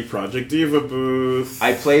shiny Project Diva booth.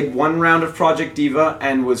 I played one round of Project Diva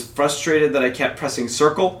and was frustrated that I kept pressing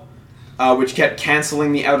circle, which kept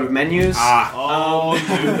canceling me out of menus.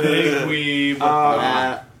 You big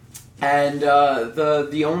weeb. And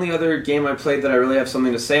the only other game I played that I really have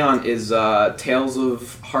something to say on is Tales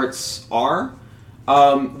of Hearts R,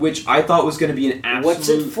 which I thought was going to be an absolute... What's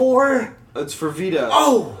it for? It's for Vita.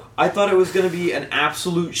 Oh! I thought it was going to be an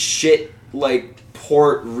absolute shit,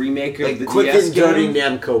 port remake of the quick DS and dirty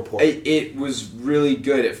game. Namco port. It was really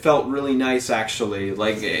good. It felt really nice, actually. It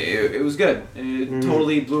was good. It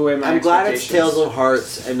totally blew away my expectations. I'm glad it's Tales of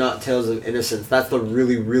Hearts and not Tales of Innocence. That's the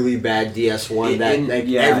really, really bad DS one that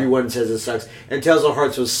everyone says it sucks. And Tales of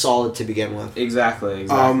Hearts was solid to begin with. Exactly.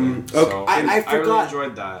 So, I forgot. I really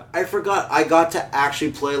enjoyed that. I forgot. I got to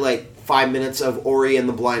actually play 5 minutes of Ori and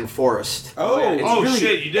the Blind Forest.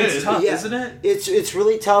 Shit, you did. It's tough, isn't it? It's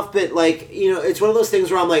really tough, but it's one of those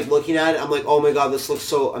things where I'm looking at it, I'm like, oh my god, this looks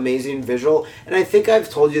so amazing visual. And I think I've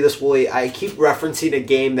told you this, Wooly. I keep referencing a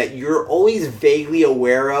game that you're always vaguely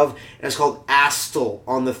aware of, and it's called Astal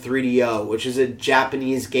on the 3DO, which is a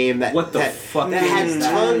Japanese game that had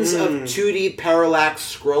tons of 2D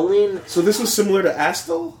parallax scrolling. So this was similar to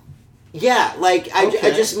Astal? Yeah, like I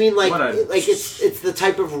just mean like it's the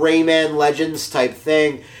type of Rayman Legends type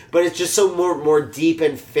thing, but it's just so more deep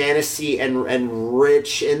and fantasy and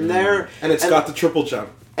rich in there, and it's got the triple jump.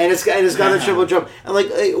 And it's got the triple jump. And, like,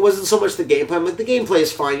 it wasn't so much the gameplay. Like, the gameplay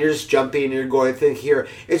is fine. You're just jumping and you're going through here.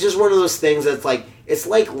 It's just one of those things that's, like, it's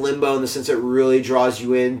like Limbo in the sense it really draws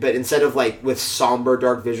you in, but instead of, like, with somber,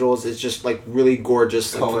 dark visuals, it's just, like, really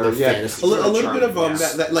gorgeous, like, color. Fantasy. A little bit of,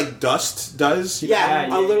 that, like, Dust does.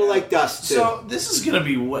 Yeah, a little like Dust, too. So, this is going to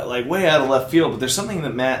be, way out of left field, but there's something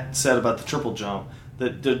that Matt said about the triple jump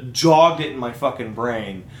that jogged it in my fucking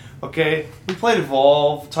brain. Okay, we played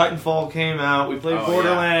Evolve, Titanfall came out, we played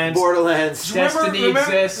Borderlands. Borderlands. Destiny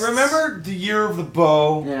exists. Remember the year of the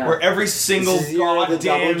bow, where every single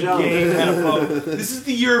goddamn game had a bow? This is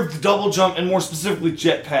the year of the double jump, and more specifically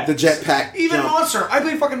jetpack. The jetpack. Even jump. Monster. I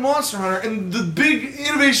played fucking Monster Hunter, and the big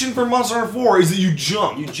innovation for Monster Hunter 4 is that you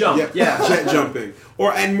jump. You jump. Yeah. Jet jumping.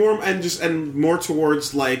 And more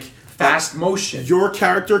towards, like, fast motion. Your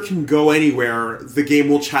character can go anywhere. The game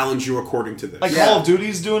will challenge you according to this. Like Call of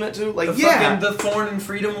Duty's doing it too. Like fucking the Thorn and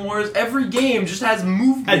Freedom Wars. Every game just has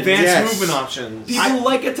movement. Advanced movement options. People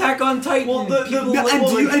like Attack on Titan.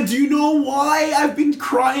 Do you know why I've been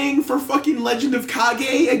crying for fucking Legend of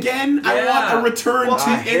Kage again? I want a return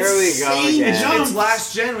to insane jumps. It's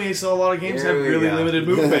last gen. We saw a lot of games have really limited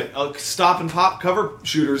movement. Stop and pop cover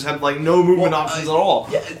shooters have like no movement options at all.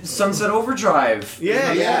 Yeah, Sunset Overdrive.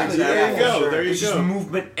 There you go. There you go. Just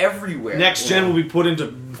movement everywhere. Next gen will be put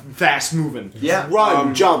into fast moving. Yeah,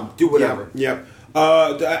 run, jump, do whatever. Yep.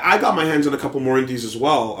 I got my hands on a couple more indies as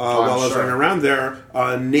well while I was running around there.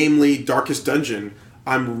 Namely, Darkest Dungeon.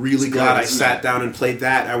 I'm really glad I sat down and played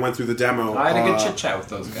that. I went through the demo. I had a good chit chat with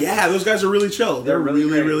those guys. Yeah, those guys are really chill. They're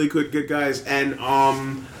really good guys. And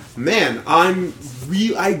man,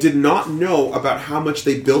 I did not know about how much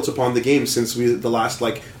they built upon the game since the last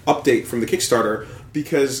update from the Kickstarter.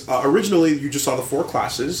 Because originally you just saw the 4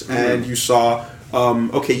 classes, and you saw,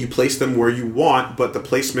 you place them where you want, but the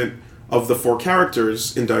placement of the 4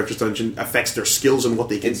 characters in Darkest Dungeon affects their skills and what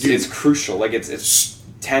they can do. It's crucial. Like, it's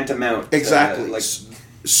tantamount. Exactly.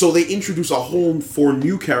 So they introduce a whole 4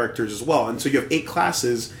 new characters as well, and so you have 8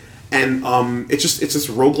 classes, and it's this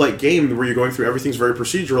roguelike game where you're going through everything's very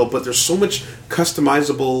procedural, but there's so much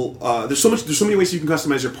customizable. There's so many ways you can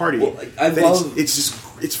customize your party. Well,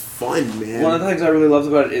 it's fun, man. One of the things I really loved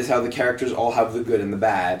about it is how the characters all have the good and the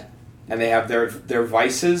bad, and they have their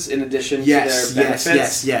vices in addition to their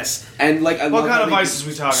benefits. Yes. And what kind of vices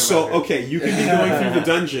we talking about? So you can be going through the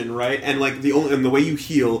dungeon, right? And the way you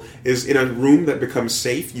heal is in a room that becomes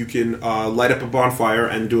safe. You can light up a bonfire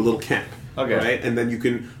and do a little camp. Okay. Right? And then you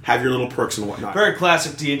can have your little perks and whatnot. Very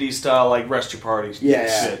classic D&D style, like rest your parties.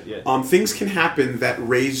 Yeah. Things can happen that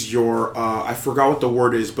raise your, I forgot what the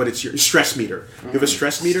word is, but it's your stress meter. You have a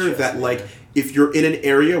stress meter if you're in an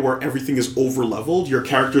area where everything is over-leveled, your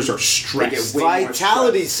characters are stressed.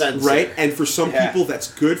 Vitality sensor. Right? And for some people,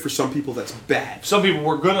 that's good. For some people, that's bad. Some people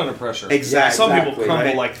were good under pressure. Exactly. Some people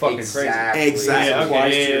crumble like fucking crazy.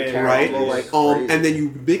 Exactly. Right? And then you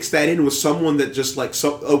mix that in with someone that just,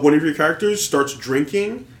 one of your characters starts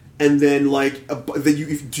drinking, and then do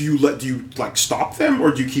you stop them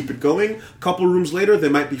or do you keep it going? A couple rooms later, they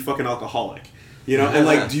might be fucking alcoholic. You know,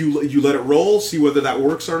 and do you let it roll, see whether that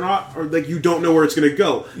works or not, or you don't know where it's going to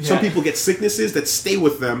go. Yeah. Some people get sicknesses that stay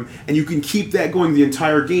with them, and you can keep that going the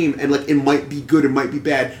entire game. And it might be good, it might be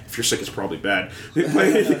bad. If you're sick, it's probably bad.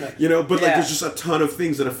 There's just a ton of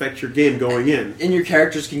things that affect your game going in. And your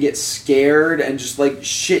characters can get scared, and just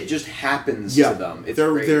shit just happens to them. It's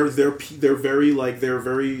they're very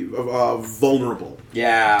vulnerable.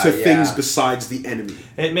 To things besides the enemy.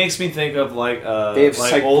 It makes me think of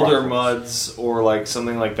older MUDs or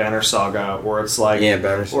something like Banner Saga, where it's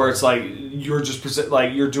where it's you're just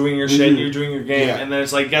you're doing your shit and you're doing your game, and then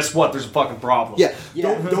it's guess what? There's a fucking problem.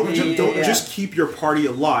 Don't just keep your party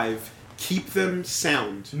alive. Keep them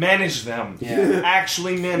sound. Manage them.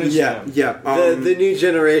 Actually manage them. The new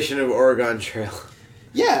generation of Oregon Trail.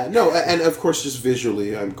 Yeah, no, and of course, just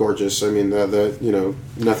visually, I'm gorgeous. I mean,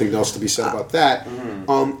 nothing else to be said about that.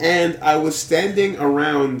 And I was standing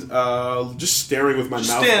around, just staring with my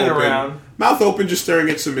mouth open, just staring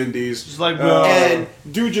at some indies. Just and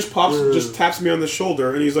dude just taps me on the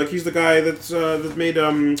shoulder, and he's the guy that made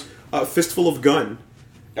Fistful of Gun.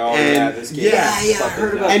 Oh, this game. I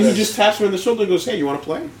heard about And he just taps me on the shoulder and goes, "Hey, you want to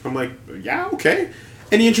play?" I'm like, "Yeah, okay."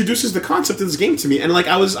 And he introduces the concept of this game to me, and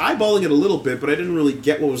I was eyeballing it a little bit, but I didn't really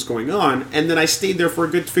get what was going on. And then I stayed there for a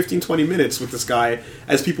good 15-20 minutes with this guy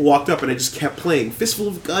as people walked up, and I just kept playing. Fistful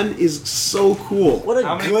of Gun is so cool. What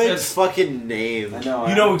a good fucking name! I know.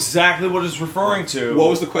 You know exactly what it's referring to. What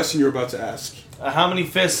was the question you were about to ask? How many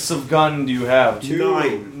fists of gun do you have?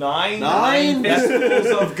 9. 9 fistfuls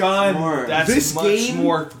of gun. That's much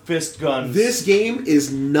more fist guns. This game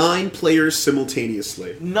is 9 players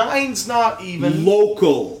simultaneously. 9's not even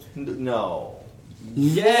local. No.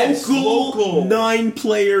 Yes, local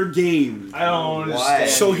 9-player game. I don't understand.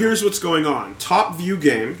 So here's what's going on. Top view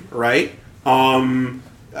game, right? I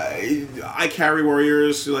carry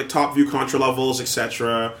warriors, like top view contra levels,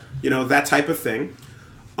 etc. That type of thing.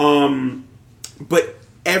 But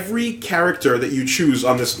every character that you choose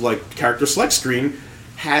on this character select screen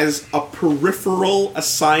has a peripheral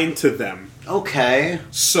assigned to them. Okay.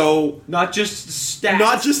 So not just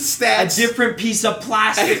stats. A different piece of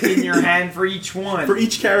plastic in your hand for each one. For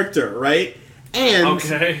each character, right? And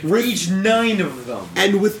for each 9 of them.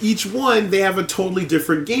 And with each one, they have a totally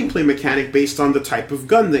different gameplay mechanic based on the type of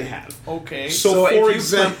gun they have. Okay. So for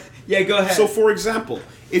example, go ahead. So for example,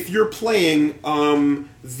 if you're playing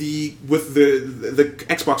with the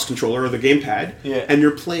Xbox controller or the gamepad, and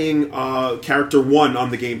you're playing character 1 on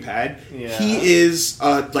the gamepad, he is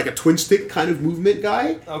like a twin stick kind of movement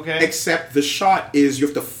guy. Okay. Except the shot is you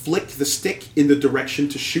have to flick the stick in the direction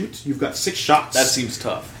to shoot. You've got 6 shots. That seems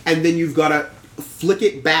tough. And then you've got to flick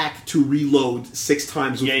it back to reload 6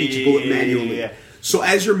 times with each bullet manually. Yeah. So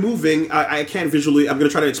as you're moving, I can't visually. I'm going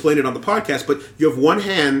to try to explain it on the podcast, but you have one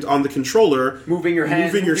hand on the controller, moving your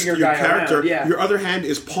character. Around, yeah. Your other hand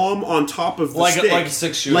is palm on top of the stick, like a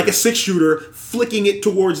 6-shooter, like a 6-shooter, flicking it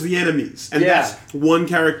towards the enemies, and that's one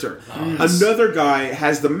character. Another guy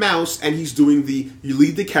has the mouse, and he's doing you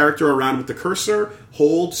lead the character around with the cursor,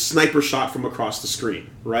 hold sniper shot from across the screen,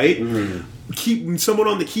 right? Mm-hmm. Someone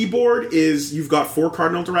on the keyboard is, you've got 4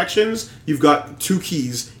 cardinal directions, you've got 2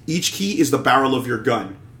 keys. Each key is the barrel of your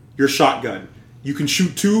gun, your shotgun. You can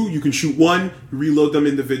shoot 2, you can shoot 1, reload them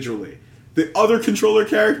individually. The other controller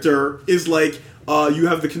character is like, you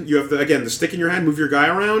have the stick in your hand, move your guy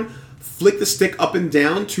around, flick the stick up and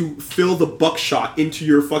down to fill the buckshot into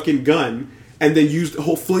your fucking gun, and then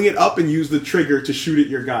fling it up and use the trigger to shoot at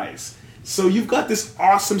your guys. So you've got this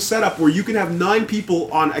awesome setup where you can have 9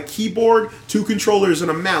 people on a keyboard, 2 controllers,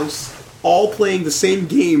 and a mouse, all playing the same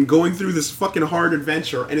game, going through this fucking hard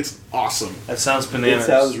adventure, and it's awesome. That sounds bananas. It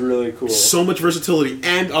sounds really cool. So much versatility.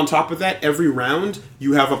 And on top of that, every round,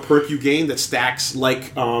 you have a perk you gain that stacks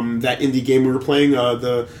like that indie game we were playing,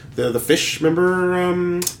 the fish,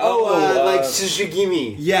 remember? Like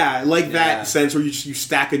Tsushigimi. Yeah, like that sense where you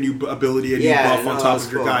stack a new ability, a new buff on top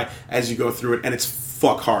of your guy as you go through it, and it's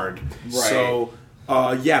fuck hard. Right. So,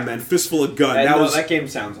 man, Fistful of Gun. That game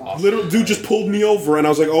sounds awesome. Little dude just pulled me over, and I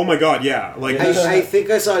was like, "Oh my god, yeah!" Like, I think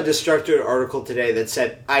I saw a Destructoid article today that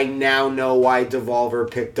said, "I now know why Devolver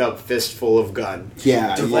picked up Fistful of Gun."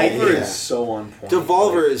 Yeah, Devolver is so on point.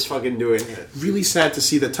 Devolver is fucking doing it. Really sad to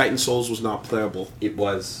see that Titan Souls was not playable. It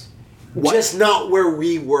was. What? Just not where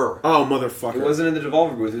we were. Oh, motherfucker. It wasn't in the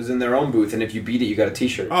Devolver booth. It was in their own booth, and if you beat it, you got a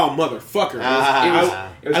t-shirt. Oh, motherfucker. I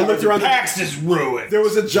looked around. PAX is ruined. There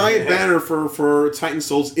was a giant banner for Titan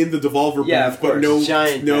Souls in the Devolver booth, but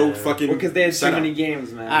no fucking... Because they had so many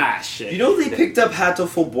games, man. Ah, shit. You know they picked up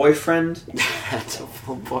Hatoful Boyfriend?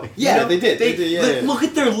 Hatoful Boyfriend. Yeah, they did. Look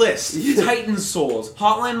at their list. Titan Souls,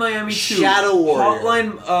 Hotline Miami 2, Shadow Warrior.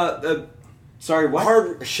 Hotline... Sorry,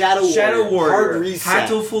 what? Shadow Warrior. Hard Reset.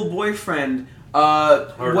 Hatoful Boyfriend.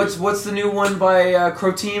 What's the new one by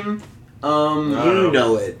Crow Team? You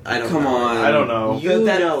know it. I don't know. Come on. I don't know.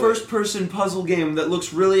 That first-person puzzle game that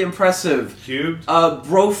looks really impressive. Cubed?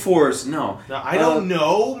 Broforce. No. I don't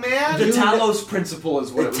know, man. The Talos Principle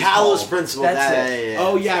is what it was called. The Talos Principle. That's it.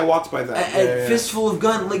 Oh, yeah, I walked by that. Fistful of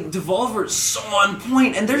Gun, like, Devolver is so on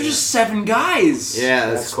point, and they're just 7 guys.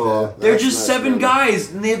 Yeah, that's cool. They're just 7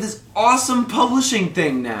 guys, and they have this awesome publishing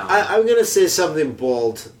thing now. I'm going to say something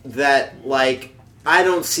bold that, like... I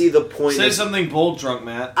don't see the point. Say something bold, Drunk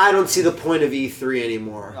Matt. I don't see the point of E3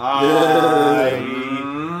 anymore.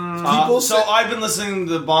 So I've been listening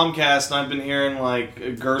to the Bombcast, and I've been hearing like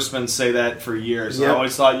Gersman say that for years. Yep. I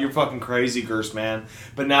always thought you're fucking crazy, Gers man.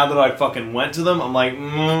 But now that I fucking went to them, I'm like,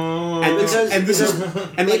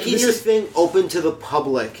 making your thing open to the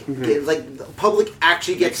public, like the public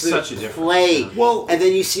actually gets to play. Well, and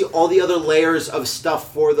then you see all the other layers of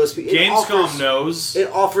stuff for those people. Gamescom knows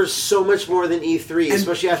it offers so much more than E3,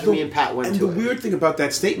 especially after me and Pat went to it. And the weird thing about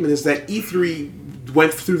that statement is that E3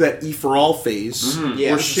 went through that E for all phase,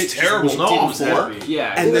 where shit terrible, was awful,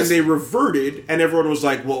 and then they reverted, and everyone was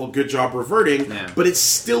like, "Well, good job reverting," but it's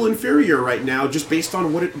still inferior right now, just based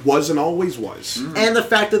on what it was and always was. And the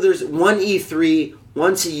fact that there's one E3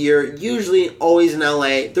 once a year, usually always in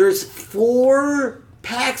LA. There's 4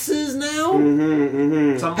 PAXs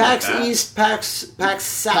now. PAX like East, PAX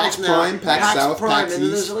South, PAX Prime, PAX South, Prime, PAX and then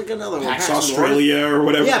East, there's like another one, PAX Australia or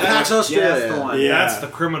whatever. Yeah, PAX Australia. Yeah, that's the one. Yeah. That's the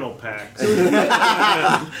criminal PAX.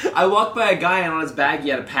 I walked by a guy and on his bag he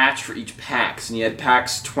had a patch for each PAX, and he had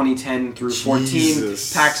PAX 2010 through 14,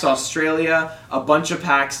 Jesus. PAX Australia, a bunch of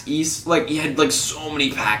PAX East. Like he had like so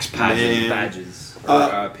many PAX badges.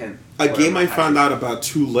 Pin. A game I found out about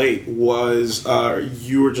too late was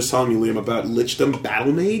you were just telling me, Liam, about Lichdom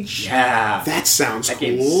Battle Mage. Yeah, that sounds that cool.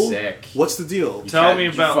 game's sick. What's the deal? Tell me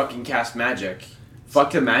about fucking cast magic.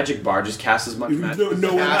 Fuck the magic bar, just cast as much magic.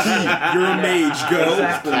 No MP. You're a mage. Go.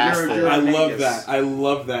 Exactly. You're I a love magus. that. I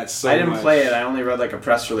love that so much. I didn't play it. I only read like a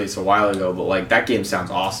press release a while ago, but like that game sounds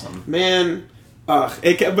awesome. Man, but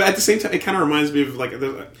at the same time, it kind of reminds me of like,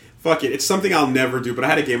 fuck it, it's something I'll never do. But I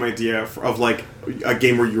had a game idea of like a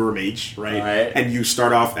game where you're a mage, right? And you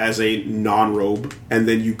start off as a non-robe, and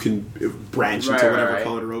then you can branch into whatever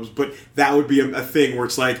colored robes. But that would be a thing where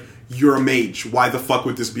it's like, you're a mage. Why the fuck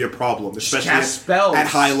would this be a problem? Especially cast spells at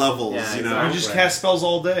high levels, Yeah, you know. You just cast spells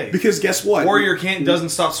all day. Because guess what? Warrior doesn't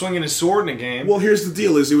stop swinging his sword in a game. Well, here's the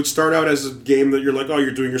deal: is it would start out as a game that you're like, oh,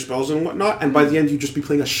 you're doing your spells and whatnot, and by the end you'd just be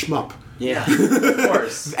playing a shmup. Yeah, of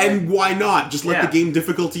course. And why not? Just let the game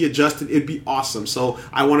difficulty adjust. It'd be awesome. So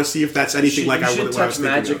I want to see if that's anything like I was thinking touch of.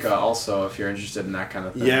 Magicka also if you're interested in that kind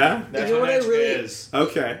of thing. Yeah, That's You know what what I Magicka really- is.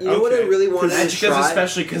 okay. You know what I really wanted to Magicka's try?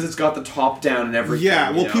 especially because it's got the top down and everything.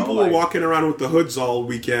 Yeah, well, you know, people like, were walking around with the hoods all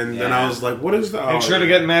weekend, and I was like, "What is that?" Make sure to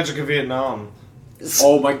get Magicka Vietnam.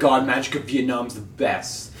 Oh my god, Magicka Vietnam's the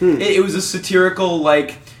best. It was a satirical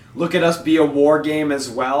like. Look at us be a war game as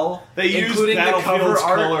well. They used including the cover Battlefield's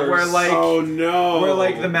art colors. where like oh no, where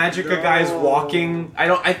like the Magicka guy's walking.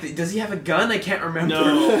 Does he have a gun? I can't remember.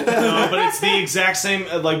 No, but it's the exact same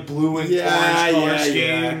like blue and orange color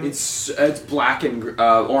scheme. It's black and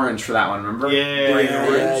orange for that one. Remember?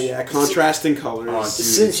 Yeah, contrasting colors. Oh, dude,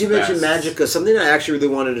 Since you mentioned Magicka, something I actually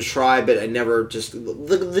really wanted to try, but I never just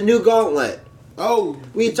the new Gauntlet. Oh,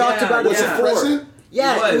 We talked about it was it before. present?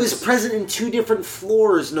 Yeah, it was present in 2 different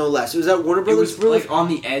floors, no less. It was at Warner It Brothers. was like on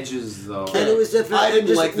the edges though. And it was different. I didn't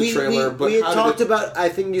just, like the trailer, but we had how talked did it- about. I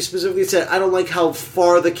think you specifically said I don't like how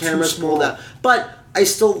far the camera's pulled out, but I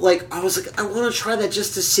still like. I was like, I want to try that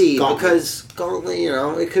just to see because Gauntlet,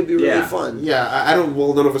 it could be really fun. Yeah, I don't.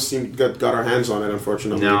 Well, none of us got our hands on it,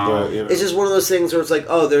 unfortunately. No. But, It's just one of those things where it's like,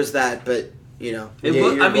 oh, there's that, but It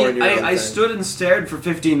looked, I stood and stared for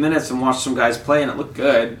 15 minutes and watched some guys play, and it looked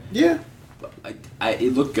good. Yeah.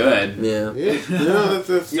 It looked good. Yeah. No,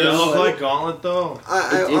 that's Did it look like Gauntlet though?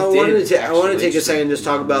 I wanted to take a second and just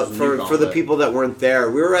talk about for the people that weren't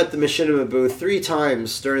there. We were at the Machinima booth 3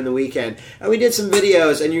 times during the weekend, and we did some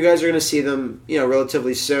videos, and you guys are going to see them,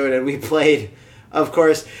 relatively soon. And we played, of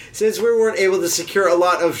course, since we weren't able to secure a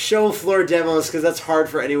lot of show floor demos because that's hard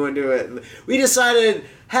for anyone to do it. We decided,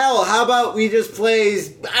 hell, how about we just play,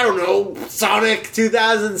 I don't know, Sonic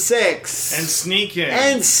 2006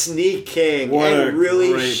 And Sneak King. What a and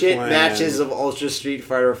really great shit plan. matches of Ultra Street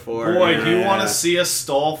Fighter 4. Boy, do you Yeah. want to see us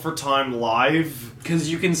stall for time live?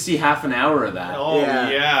 Because you can see half an hour of that. Oh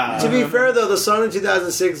yeah. To be fair, though, the Sonic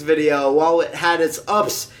 2006 video, while it had its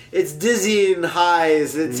ups, its dizzying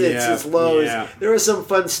highs, its lows, there was some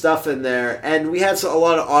fun stuff in there, and we had a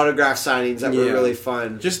lot of autograph signings that were really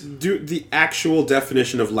fun. Just do the actual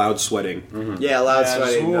definition of loud sweating. Yeah, loud Yes,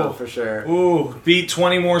 sweating, ooh. no, for sure. Ooh, beat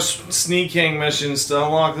 20 more Sneak King missions to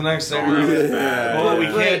unlock the next area. Oh, we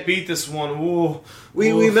can't beat this one. Ooh.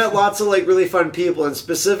 We met lots of really fun people, and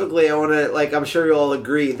specifically, I want to I'm sure you all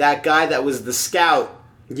agree, that guy that was the scout.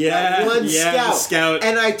 Yeah, One the scout.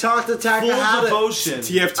 And I talked to Takahata. Full devotion.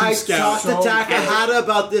 TF2 I scout. talked to Takahata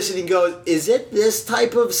about this, and he goes, "Is it this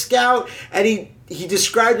type of scout?" And he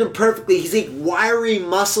described him perfectly. He's like wiry,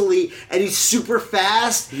 muscly, and he's super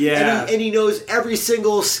fast. Yeah. and he knows every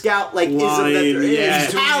single scout ism that there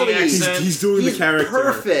is. Yeah. He's doing the character.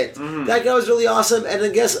 Perfect. That guy was really awesome. And I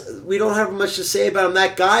guess we don't have much to say about him.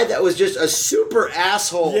 That guy that was just a super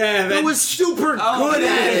asshole. Yeah, that was super good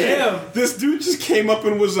at it. This dude just came up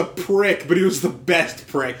and was a prick, but he was the best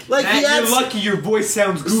prick. Like Matt, he had, you're lucky your voice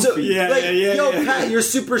sounds goofy. Yo, Pat, you're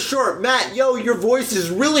super short. Matt, yo, your voice is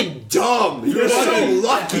really dumb. You're so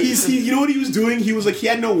lucky. You know what he was doing? He was he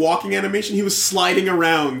had no walking animation. He was sliding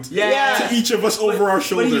around Yeah. to each of us over our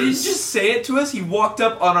shoulders. But he didn't just say it to us, he walked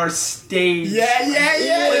up on our stage. Yeah. Like,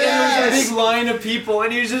 there was a big line of people,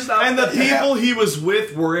 and he was just stuff. And the people he was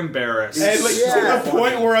with were embarrassed. And like to the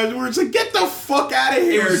point where it's like, get the fuck out of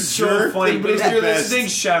here. It was so funny. But if you're listening,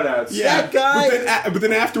 shout outs. Yeah. That guy. But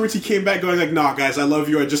then afterwards he came back going like, nah guys, I love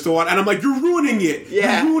you, I just don't want, and I'm like, you're ruining it.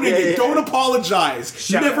 You're ruining it. Don't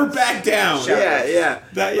apologize. Never back down.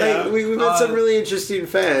 We've had some really interesting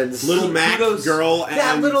fans. Little Mac girl and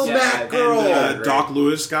that little Mac girl. And Doc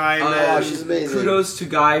Lewis guy. Oh, she's amazing. Kudos to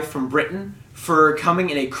Guy from Britain for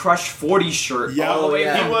coming in a Crush 40 shirt all the way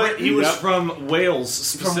from Britain. He was from Wales,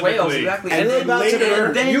 specifically. From Wales, exactly.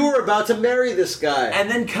 And then you were about to marry this guy. And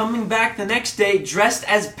then coming back the next day dressed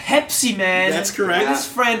as Pepsi Man. That's correct. With his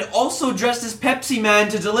friend also dressed as Pepsi Man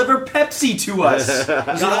to deliver Pepsi to us.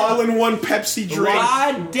 An all-in-one Pepsi drink.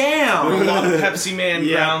 God damn. A lot of Pepsi Man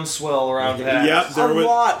groundswell around PAX. Yep,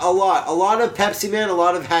 a lot of Pepsi Man, a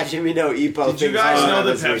lot of Hajime no Ippo. Did you guys know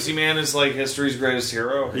that Pepsi Man is like history's greatest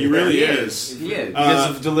hero? He really is. Yeah,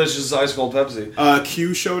 because of delicious ice cold Pepsi.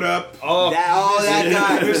 Q showed up. That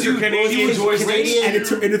guy, Mr. Canadian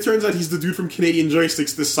Joysticks. And it turns out he's the dude from Canadian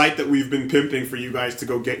Joysticks, the site that we've been pimping for you guys to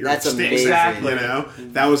go get your sticks. Amazing. You know,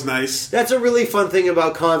 that was nice. That's a really fun thing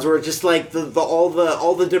about cons, where it's just like all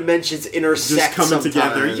the dimensions intersect, just coming sometimes.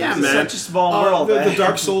 together. Yeah, man. Such a small world. The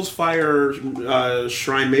Dark Souls Fire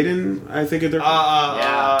Shrine Maiden, I think they're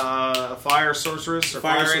Fire Sorceress or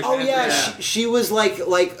Fire. She was like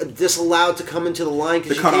disallowed to come into the line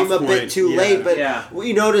because she came a bit too late. But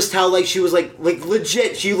we noticed how like she was like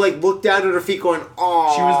legit. She like looked down at her feet, going,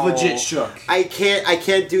 "Oh." She was legit shook. I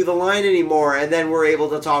can't do the line anymore. And then we're able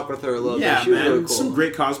to talk with her a little bit. She was really cool. Some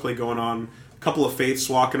great cosplay going on. A couple of Faiths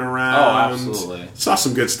walking around. Oh, absolutely. Saw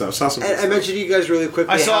some good stuff. I mentioned to you guys really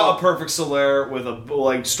quickly. I saw a perfect Solaire with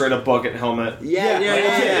a straight up bucket helmet. Yeah.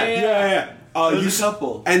 There's a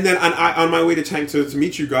couple. And then on my way to Tank to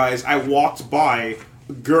meet you guys, I walked by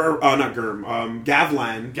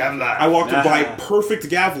Gavlan. I walked by perfect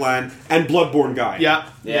Gavlan and Bloodborne guy. Yeah.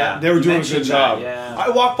 They were doing a good job. I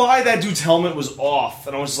walked by, that dude's helmet was off,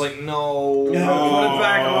 and I was just like, no. Put it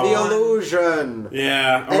back on. The illusion.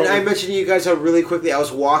 Yeah. And I mentioned to you guys how really quickly I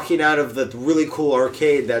was walking out of the really cool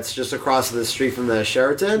arcade that's just across the street from the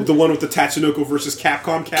Sheraton. The one with the Tatsunoko versus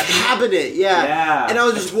Capcom cabinet? Yeah. And I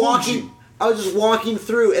was just walking...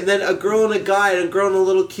 through, and then a girl and a guy, and a girl in a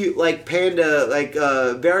little cute, like, panda, like,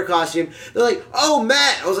 bear costume. They're like, "Oh,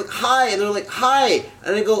 Matt." I was like, "Hi." And they're like, "Hi."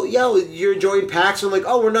 And I go, "Yo, you're enjoying PAX?" And I'm like,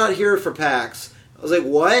 "Oh, we're not here for PAX." I was like,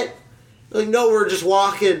 "What?" They're like, "No, we're just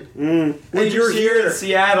walking." And you're here in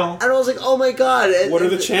Seattle. And I was like, "Oh my god!" What are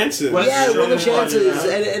the chances? What are the chances?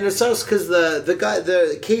 And it sucks because the guy,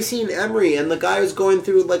 the Casey and Emery, and the guy who's going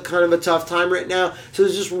through like kind of a tough time right now. So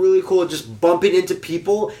it's just really cool, just bumping into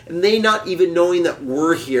people and they not even knowing that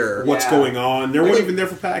we're here. What's going on? They weren't even there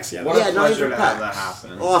for PAX yet. What a pleasure to have that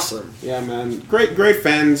happen. Awesome. Yeah, man. Great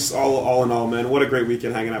fans. All in all, man. What a great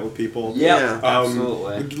weekend hanging out with people. Yeah,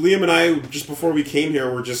 absolutely. Liam and I, just before we came here,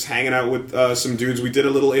 were just hanging out with some dudes. We did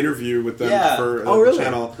a little interview with them for the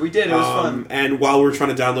channel. We did. It was fun. And while we were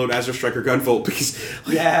trying to download Azure Striker Gunvolt, because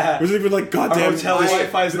it was even like, goddamn, our hotel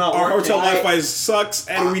Wi-Fi is not working. Our hotel Wi-Fi sucks,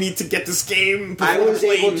 and we need to get this game. I was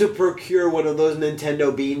able to procure one of those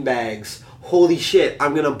Nintendo bean bags. Holy shit,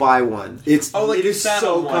 I'm gonna buy one. It is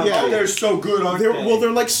so good. Yeah, they're so good, aren't they? Well, they're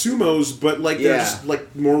like sumos, but like they're just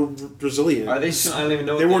like more resilient. Are they? I don't even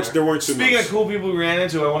know. They weren't sumos. Speaking of cool people we ran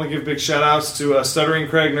into, I want to give big shout outs to Stuttering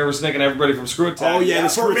Craig, Nervous Nick, and everybody from Screw Attack. Oh yeah, the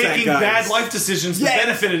for Screw Attack making guys. bad life decisions that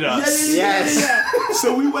benefited us. Yes.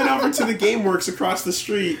 So we went over to the GameWorks across the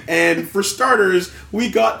street, and for starters, we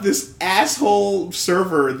got this asshole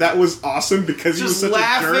server that was awesome because he was such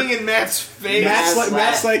laughing a jerk. in Matt's face.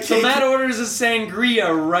 Matt's like, so Matt orders a sangria,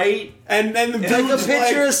 right? And then the dude like a was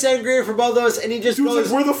picture of sangria for both of us, and he just goes, like,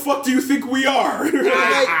 "Where the fuck do you think we are? Are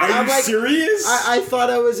you serious?" I thought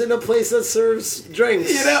I was in a place that serves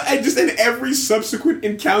drinks. You know, and every subsequent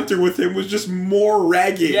encounter with him was just more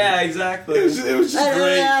ragging. Yeah, exactly. It was just and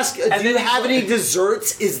great. I ask, do you have any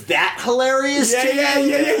desserts? Is that hilarious?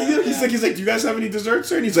 Yeah. He's like, "Do you guys have any desserts,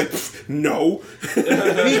 sir?" And he's like, "No."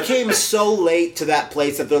 We came so late to that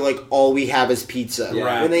place that they're like, all we have is pizza.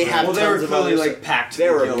 Right. When they have they were clearly like packed. They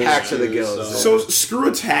were packed to the gills. So Screw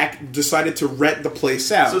Attack decided to rent the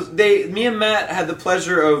place out. So me and Matt had the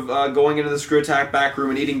pleasure of going into the Screw Attack back room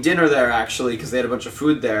and eating dinner there, actually, because they had a bunch of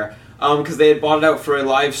food there. Because they had bought it out for a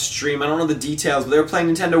live stream. I don't know the details, but they were playing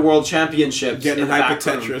Nintendo World Championships. Getting in the hyper back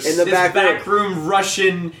room. Tetris. In the back room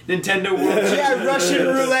Russian Nintendo World Championships. Yeah, Russian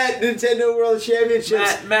roulette Nintendo World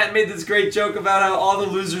Championships. Matt made this great joke about how all the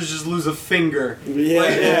losers just lose a finger. And we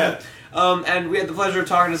had the pleasure of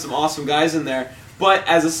talking to some awesome guys in there. But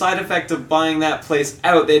as a side effect of buying that place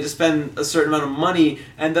out, they had to spend a certain amount of money,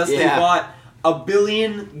 and thus they bought $1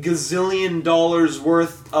 billion gazillion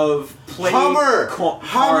worth of play Hummer,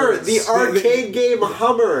 cards. the arcade game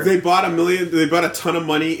Hummer. They bought They bought a ton of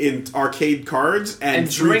money in arcade cards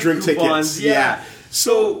and free drink coupons, tickets. Yeah.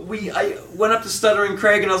 So I went up to Stuttering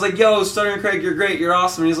Craig and I was like, "Yo, Stuttering Craig, you're great, you're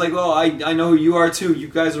awesome." And he's like, "Well, I know who you are too. You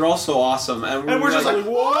guys are also awesome." And we're just like,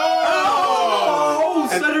 "Whoa!" Oh,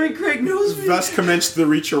 Stuttering Craig knows me. Thus commenced the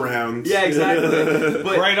reach around. Yeah, exactly.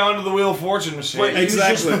 But right onto the Wheel of Fortune machine. But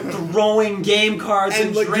exactly. Just throwing game cards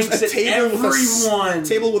and like drinks at everyone.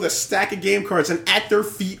 Table with a stack of game cards, and at their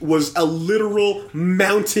feet was a literal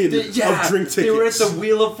mountain of drink tickets. They were at the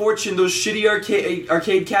Wheel of Fortune, those shitty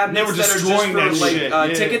arcade cabinets they were destroying that are just for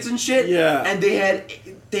tickets and shit. Yeah. And they had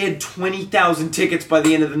 20,000 tickets by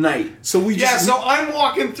the end of the night. So so I'm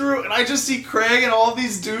walking through and I just see Craig and all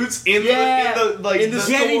these dudes in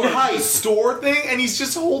the store thing, and he's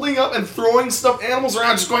just holding up and throwing stuffed animals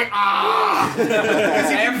around, just going because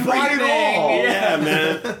he can buy it all. Yeah,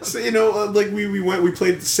 man. So we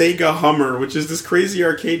played Sega Hummer, which is this crazy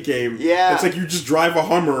arcade game. Yeah, it's like you just drive a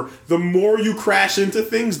Hummer. The more you crash into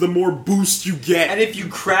things, the more boost you get. And if you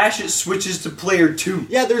crash, it switches to player 2.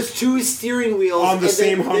 Yeah, there's 2 steering wheels on the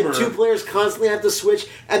same Hummer. The 2 players constantly have to switch,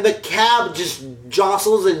 and the cab just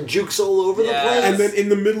jostles and jukes all over the place. And then in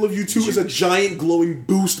the middle of you two is a giant glowing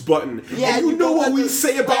boost button. Yeah, and you know what we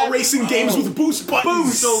say about racing games with boost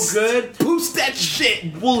buttons. So good. Boost that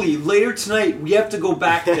shit. Wooly, later tonight we have to go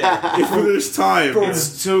back there. If there's time.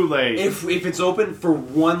 It's too late. If it's open for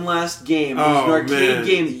one last game, there's an arcade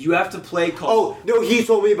game that you have to play called... Oh, no, he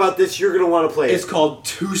told me about this. You're going to want to play it. It's called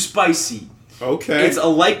Too Spicy. Okay. It's a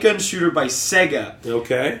light gun shooter by Sega.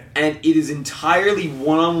 Okay. And it is entirely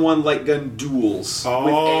one-on-one light gun duels with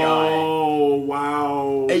AI. Oh,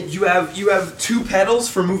 wow. And you have 2 pedals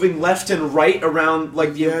for moving left and right around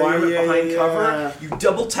the environment behind cover. You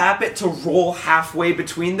double tap it to roll halfway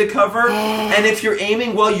between the cover. And if you're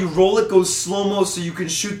aiming while you roll, it goes slow-mo so you can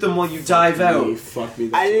shoot them while you dive out. Fuck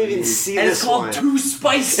me. I didn't even see and this it's called one. Too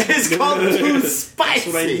Spicy. It's called Too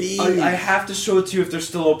Spicy. That's what I need. I have to show it to you if they're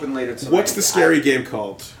still open later tonight. What's the scary game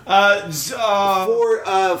called?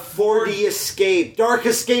 4D Escape. Dark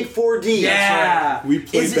Escape 4D. Yeah. We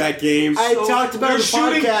played that game. I talked about You're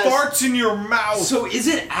shooting farts in your mouth. So is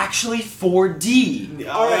it actually 4D?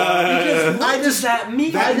 Alright. What does that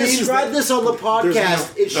mean? I described this on the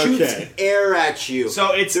podcast. It shoots air at you.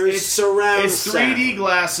 So it's surround It's 3D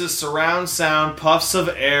glasses, surround sound, puffs of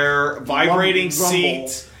air, vibrating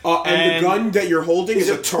seat. And the gun that you're holding is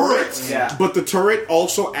a turret. Yeah. But the turret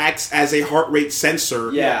also acts as a heart rate sensor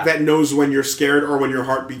that knows when you're scared or when your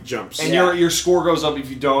heartbeat jumps. And your score goes up if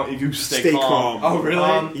you stay calm. Oh,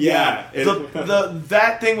 really? Yeah.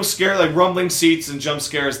 That thing was scary, like rumbling seats and jump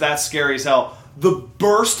scares. That's scary as hell. The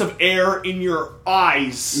burst of air in your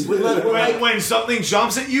eyes when something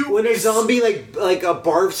jumps at you. When a zombie like a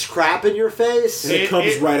barfs crap in your face, it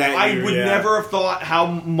comes right at you. I would never have thought how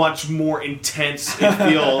much more intense it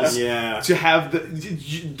feels to have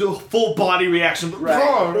the full body reaction.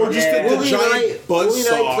 Right. Or just the giant buzzsaw. Willie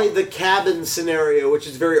and I played the cabin scenario, which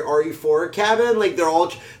is very RE4 cabin. Like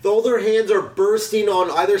all their hands are bursting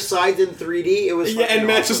on either side in 3D. It was and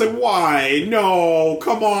Matt's just like, why? No,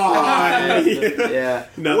 come on. Yeah.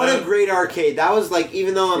 What a great arcade. That was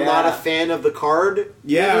even though I'm not a fan of the card.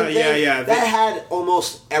 That had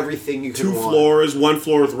almost everything you could want. 2 floors, 1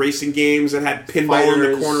 floor with racing games. It had pinball in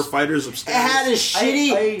the corner, fighters upstairs. It had a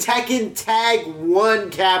shitty Tekken Tag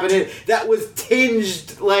 1 cabinet that was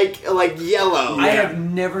tinged like yellow. I have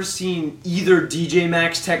never seen either DJ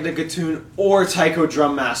Max Technica Tune or Taiko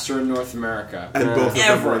Drum Master in North America. And both of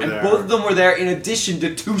them were there. And both of them were there in addition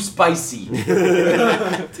to Too Spicy.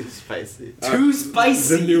 Too Spicy. Too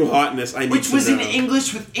Spicy. The new hotness. Which was in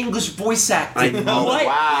English with English voice acting. I know. What?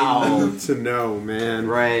 Wow. I need to know, man.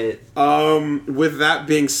 Right. With that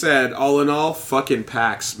being said, all in all, fucking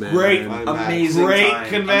PAX, man. Great. Amazing Great time.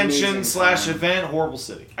 convention / event. Horrible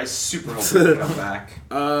city. I super hope they come back.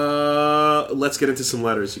 Let's get into some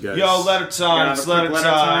letters, you guys. Yo, letter time. Letter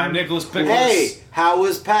time. Nicholas Pickles. Hey, how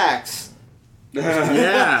was PAX?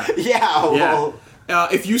 Yeah. Well,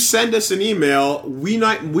 if you send us an email, we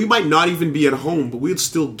might not even be at home, but we'd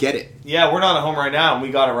still get it. Yeah, we're not at home right now, and we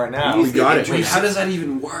got it right now. We got it. Wait, how does that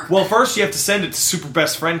even work? Well, first you have to send it to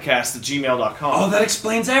superbestfriendcast@gmail.com. Oh, that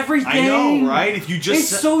explains everything. I know, right? If you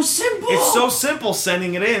just It's so simple. It's so simple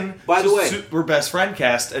sending it in. By the way,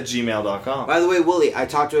 superbestfriendcast@gmail.com. By the way, Willie, I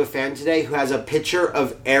talked to a fan today who has a picture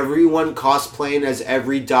of everyone cosplaying as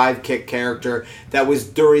every dive kick character that was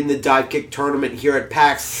during the dive kick tournament here at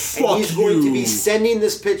PAX. And he's going to be sending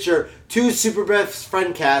this picture to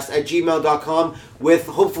superbestfriendcast@gmail.com with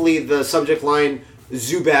hopefully the subject line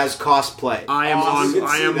Zubaz cosplay. I am on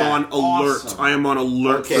alert. Awesome. I am on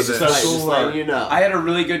alert for this. Just letting you know. I had a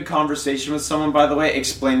really good conversation with someone, by the way,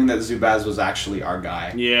 explaining that Zubaz was actually our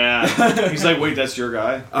guy. Yeah. He's like, wait, that's your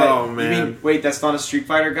guy? Oh, You man. mean, wait, that's not a Street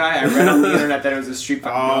Fighter guy? I read on the internet that it was a Street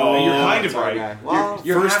Fighter. Oh, No, You're kind of That's our right. guy. Well,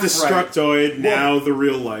 You're First half right. Destructoid, now the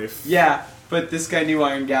real life. Yeah, but this guy knew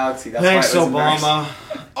Iron Galaxy. That's Thanks, why it was Obama.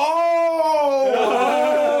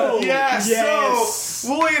 Oh! Yes! Yes. So,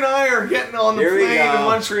 Wooly and I are getting on the Here we plane go. in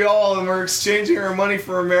Montreal, and we're exchanging our money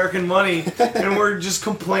for American money, and we're just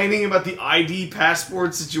complaining about the ID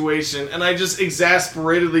passport situation, and I just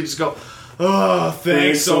exasperatedly just go, oh,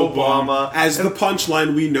 thanks, Obama. As the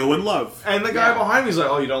punchline we know and love. And the guy behind me is like,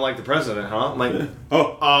 oh, you don't like the president, huh? I'm like, and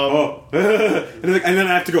then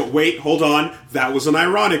I have to go, wait, hold on, that was an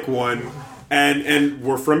ironic one. And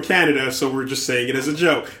we're from Canada, so we're just saying it as a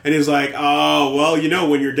joke. And he's like, oh, well,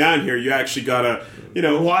 when you're down here, you actually gotta,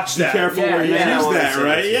 watch that. Be careful where you use that,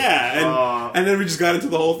 right? Yeah. And then we just got into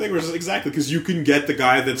the whole thing where it's like, exactly, because you can get the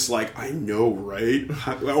guy that's like, I know, right?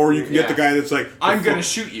 Or you can get the guy that's like, I'm gonna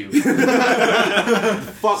shoot you.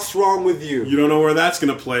 fuck's wrong with you? You don't know where that's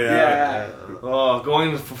gonna play out. Yeah. Oh,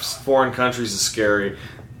 going to foreign countries is scary.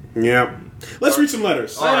 Yeah. Let's read some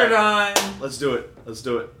letters. Letter time. Let's do it.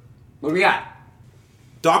 What do we got?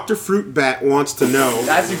 Dr. Fruit Bat wants to know.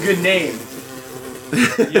 That's a good name.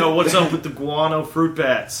 Yo, what's up with the guano fruit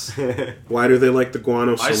bats? Why do they like the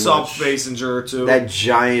guano so much? I saw Basinger too. That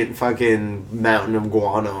giant fucking mountain of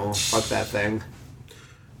guano. Fuck that thing.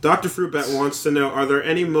 Dr. Fruit Bat wants to know, are there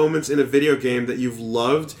any moments in a video game that you've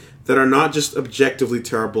loved that are not just objectively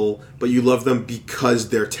terrible, but you love them because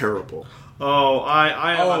they're terrible? Oh,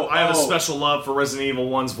 I have a special love for Resident Evil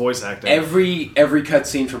 1's voice acting. Every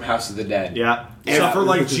cutscene from House of the Dead. Yeah. Suffer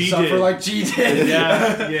like G did.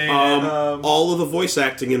 Yeah. All of the voice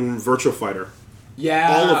acting in Virtua Fighter.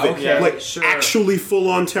 Yeah. All of it. Okay, actually full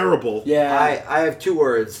on terrible. Yeah. I have 2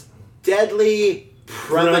 words. Deadly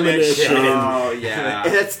premonition. Oh, yeah.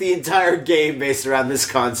 And that's the entire game based around this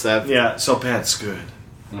concept. Yeah, so bad it's good.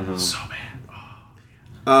 Mm-hmm. So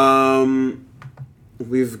bad.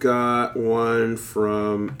 We've got one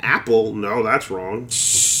from Apple. No, that's wrong.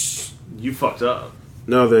 You fucked up.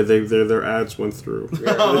 No, their ads went through.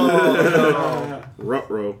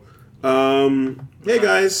 Ruh-roh. Hey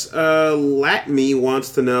guys, Latme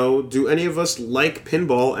wants to know, do any of us like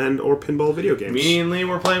pinball and or pinball video games? Me and Lee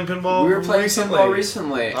were playing pinball. We were playing pinball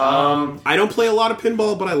recently. I don't play a lot of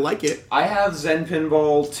pinball, but I like it. I have Zen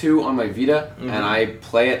Pinball 2 on my Vita, and I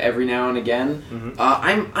play it every now and again.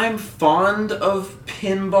 I'm fond of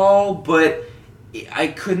pinball, but I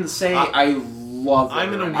couldn't say I love it.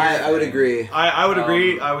 I would agree. I would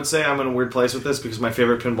agree. I would say I'm in a weird place with this because my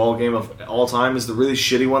favorite pinball game of all time is the really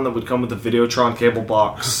shitty one that would come with the Videotron cable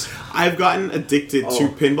box. I've gotten addicted to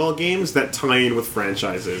pinball games that tie in with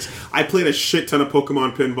franchises. I played a shit ton of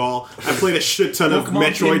Pokemon pinball. I played a shit ton of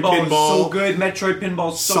Metroid pinball. So good. Metroid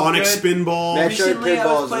pinball so Sonic good. Spinball. Recently, I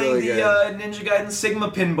was playing the Ninja Gaiden Sigma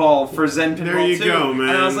pinball for Zen Pinball There you too. go, man.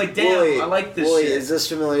 And I was like, damn, I like this shit. Is this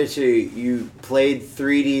familiar to you? You played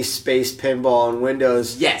 3D Space Pinball on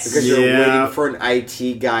Windows because you're waiting for an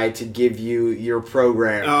IT guy to give you your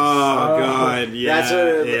program. Oh, God, yeah. That's what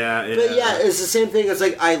it's the same thing. It's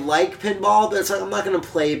like, I like pinball, but it's like, I'm not going to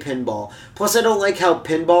play pinball. Plus, I don't like how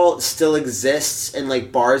pinball still exists in,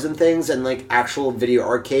 like, bars and things, and, like, actual video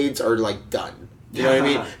arcades are, like, done. You know what I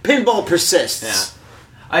mean? Pinball persists. Yeah.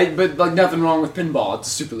 But like nothing wrong with pinball. It's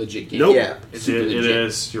a super legit game. Nope. Yeah. It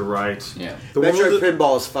is. You're right. Yeah. Metroid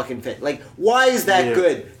Pinball is fucking fit. Like, why is that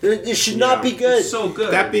good? It should not be good. It's so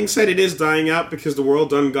good. That being said, it is dying out because the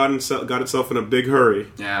world done got itself in a big hurry.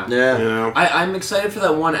 Yeah. Yeah. You know? I'm excited for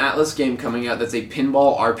that one Atlas game coming out that's a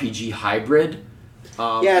pinball RPG hybrid.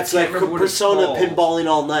 It's like Persona pinballing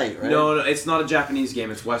all night, right? No, it's not a Japanese game.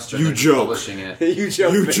 It's Western. You They're joke. Publishing it. You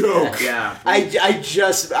joke. Yeah. I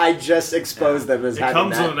just exposed them as having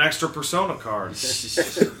comes that. with an extra Persona card.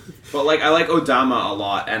 But like, I like Odama a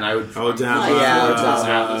lot, and I would. Odama. Odama.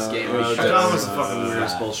 Atlas game. Odama's the fucking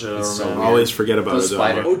weirdest bullshit ever, so man. weird. Always forget about Those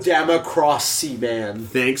Odama. Odama Cross Seaman.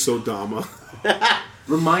 Thanks, Odama.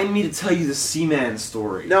 Remind me to tell you the Seaman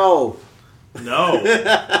story. No.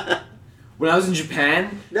 When I was in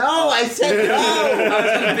Japan. No, I said no. I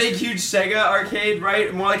was in a big, huge Sega arcade,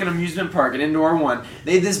 right? More like an amusement park, an indoor one.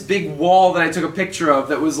 They had this big wall that I took a picture of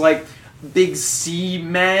that was like big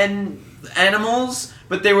seaman animals,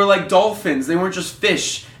 but they were like dolphins. They weren't just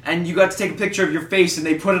fish. And you got to take a picture of your face, and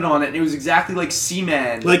they put it on it, and it was exactly like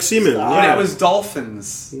Seaman. Like Seaman, But it was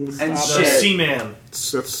dolphins and shit. Seaman.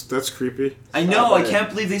 That's creepy. I know, I can't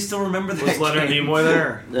believe they still remember that Was Leonard game. Nimoy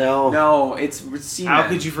there? No. No, it's Seaman. How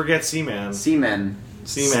could you forget Seaman? Seaman.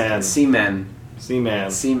 Seaman. Seaman.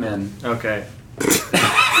 Seaman. Okay.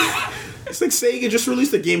 It's like Sega just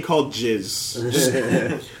released a game called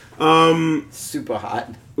Jizz. Super hot.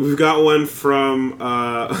 We've got one from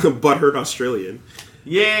Butthurt Australian.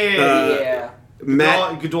 Yeah.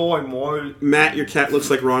 Matt, Matt, your cat looks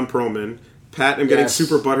like Ron Perlman. Pat, I'm getting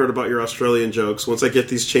super butthurt about your Australian jokes. Once I get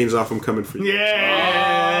these chains off, I'm coming for you.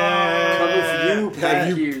 Yeah! Coming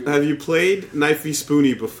for you, Pat. Have you played Knifey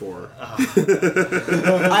Spoony before?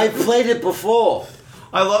 I've played it before.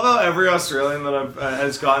 I love how every Australian that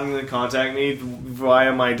has gotten to contact me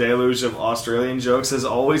via my deluge of Australian jokes has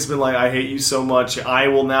always been like, I hate you so much, I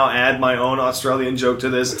will now add my own Australian joke to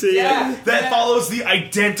this. That follows the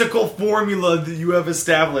identical formula that you have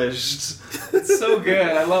established. It's so good.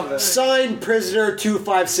 I love it. Signed prisoner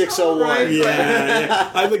 25601.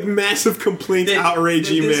 Yeah. I have like massive complaints, outrage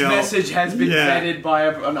email. This message has been vetted by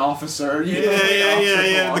an officer.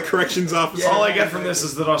 Yeah. The corrections officer. All I get from this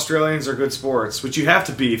is that Australians are good sports, which you have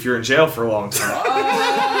to be if you're in jail for a long time.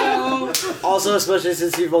 Also, especially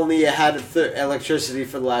since you've only had electricity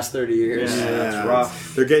for the last 30 years. Yeah, that's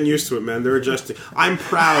rough. They're getting used to it, man. They're adjusting. I'm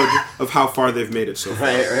proud of how far they've made it so far.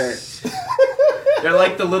 Right. They're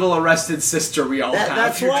like the little arrested sister we all have.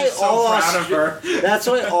 That's You're why just so proud of her. That's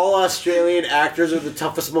why all Australian actors are the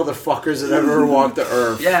toughest motherfuckers that ever walked the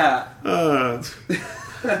earth. Yeah.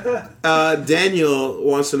 Daniel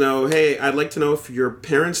wants to know, hey, I'd like to know if your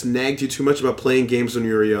parents nagged you too much about playing games when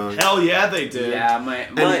you were young. Hell yeah, they did. Yeah,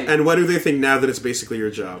 and what do they think now that it's basically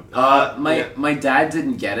your job? My dad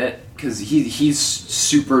didn't get it because he's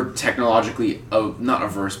super technologically not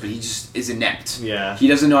averse, but he just is inept. Yeah, he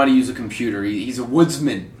doesn't know how to use a computer. He's a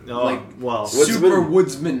woodsman. Super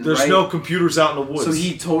woodsman. There's no computers out in the woods. So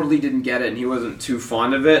he totally didn't get it, and he wasn't too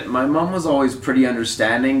fond of it. My mom was always pretty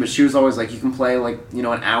understanding, but she was always like, you can play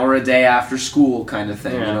an hour a day after school kind of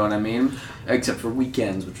thing, you know what I mean? Except for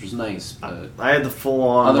weekends, which was nice. But I had the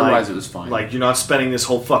full-on... Otherwise, it was fine. Like, you're not spending this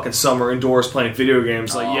whole fucking summer indoors playing video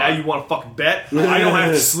games. Like, you want to fucking bet? I don't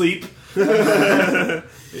have to sleep.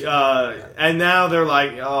 And now they're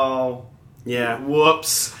like, yeah.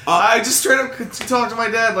 Whoops. I just straight up talk to my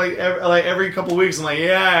dad every couple of weeks. I'm like,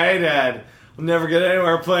 hey, Dad, I'll never get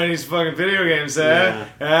anywhere playing these fucking video games, and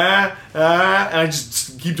I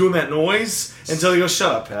just keep doing that noise until he goes,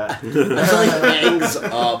 shut up, Pat. Until he hangs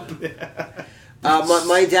up.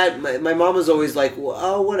 My dad, my mom was always like,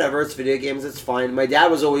 well, whatever, it's video games, it's fine. My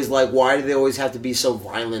dad was always like, why do they always have to be so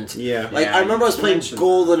violent? I remember I was playing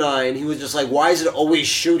GoldenEye, and he was just like, why is it always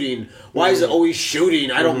shooting? Why is it always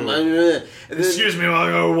shooting? I don't... Excuse me while I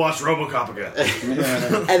go watch RoboCop again.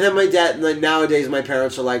 And then my dad, nowadays my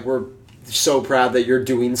parents are like, we're so proud that you're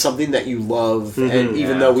doing something that you love, and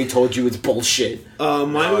even though we told you it's bullshit.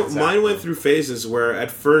 Mine went through phases where at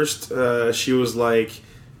first she was like,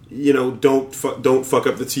 don't fuck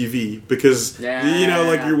up the TV because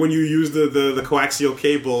when you use the coaxial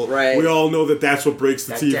cable, we all know that's what breaks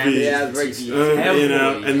the TV. It breaks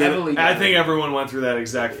and then I think everyone went through that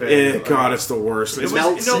exact phase. God, it's the worst. It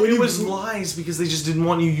was lies because they just didn't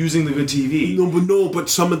want you using the good TV. But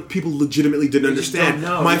some people legitimately didn't understand.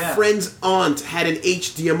 My friend's aunt had an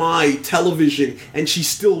HDMI television, and she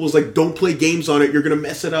still was like, "Don't play games on it. You're gonna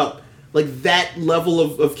mess it up." Like that level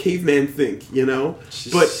of caveman think,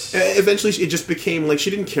 But eventually it just became like she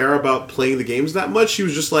didn't care about playing the games that much. She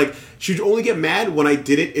was just like, she'd only get mad when I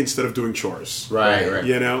did it instead of doing chores. Right.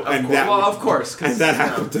 Of course. And that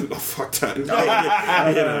happened. Oh, fuck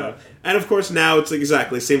that. And of course now it's like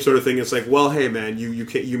exactly the same sort of thing. It's like, well, hey man,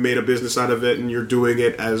 you made a business out of it and you're doing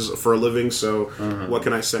it for a living. So what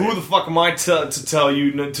can I say? Who the fuck am I to tell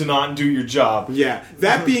you to not do your job? Yeah.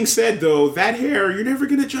 That being said, though, that hair, you're never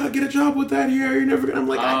gonna get a job with that hair. You're never gonna. I'm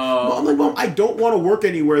like, Mom, I don't want to work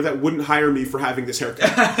anywhere that wouldn't hire me for having this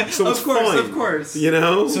haircut. So of course.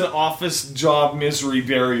 It's an office job misery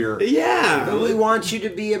barrier. Yeah. But we want you to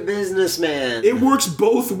be a businessman. It works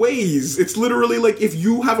both ways. It's literally like if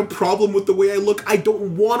you have a problem with the way I look, I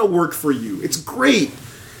don't want to work for you. It's great.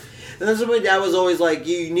 And that's what my dad was always like,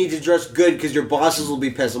 you need to dress good because your bosses will be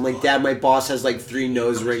pissed. I'm like, Dad, my boss has like 3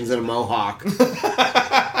 nose rings and a mohawk.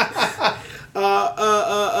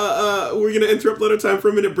 We're going to interrupt letter time for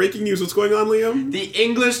a minute. Breaking news. What's going on, Liam? The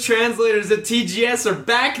English translators at TGS are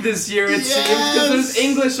back this year, it seems, because there's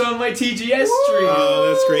English on my TGS stream. Oh,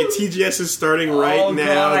 that's great. TGS is starting right now.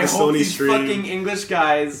 God, I the hope Sony these stream. fucking English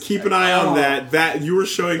guys. Keep an eye on that. That you were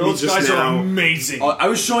showing Those me just guys now. Are amazing. I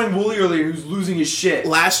was showing Wooly earlier, who's losing his shit.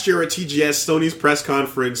 Last year at TGS, Sony's press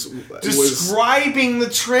conference describing the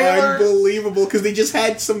trailer. Unbelievable, because they just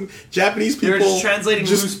had some Japanese people. They were just translating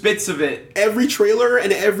loose bits of it. Every trailer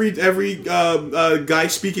and every guy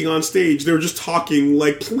speaking on stage, they were just talking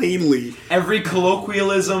like plainly. Every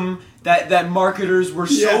colloquialism, that marketers were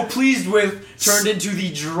so pleased with turned into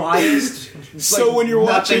the driest. So when you're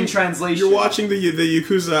watching the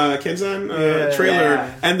Yakuza Kenzan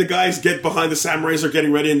trailer, and the guys get behind the samurais are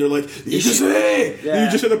getting ready, and they're like, you just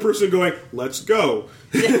hear the person going, "Let's go."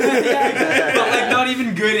 But like not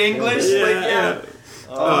even good English.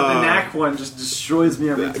 The knack one just destroys me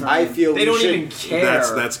every time. I feel they don't even care.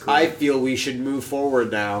 That's cool. I feel we should move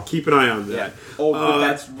forward now. Keep an eye on that. Yeah. But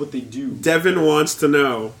that's what they do. Devin wants to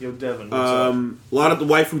know. Yo, Devin, what's up? A lot of the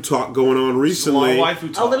waifu talk going on recently.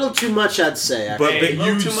 A little too much, I'd say. But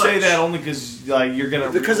you say that only because you're gonna.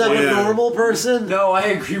 Because I'm a normal person. No, I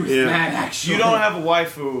agree with Matt. Actually, you don't have a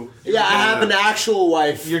waifu. Yeah, I have an actual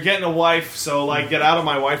wife. You're getting a wife, so get out of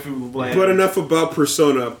my waifu land. But enough about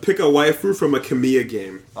Persona. Pick a waifu from a Kamiya game.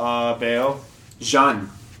 Bayo. Jean,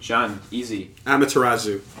 easy.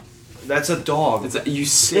 Amaterasu. That's a dog. You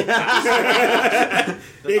sick.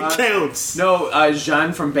 It counts. No,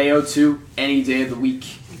 Jean from Bayo 2, any day of the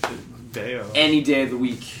week. Bayo. Any day of the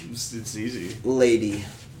week. It's easy. Lady.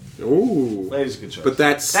 Ooh. Lady's a good choice. But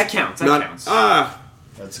that counts.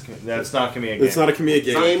 That's not Kamiya game. It's not a Kamiya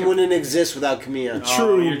game. Game wouldn't exist without Kamiya.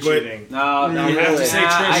 True, you're cheating. No, you have to say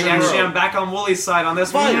Trish. I'm back on Wooly's side on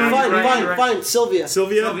this one. Fine. Sylvia.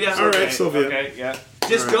 All right, Sylvia. Okay, yeah.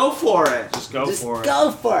 Just go for it. Just go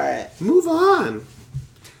for it. Move on.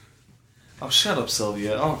 Oh, shut up,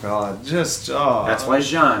 Sylvia. Oh, God. That's why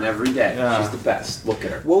Jean, every day. Yeah. She's the best. Look at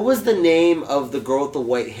her. What was the name of the girl with the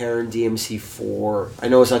white hair in DMC4? I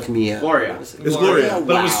know it's not Kamiya. Gloria. It was Gloria.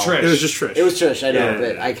 But it was Trish. It was just Trish. It was Trish, I know,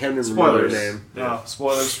 but I can't remember her name. Oh,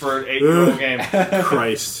 spoilers for an 8-year-old game.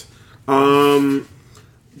 Christ.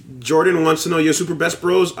 Jordan wants to know, yo, Super Best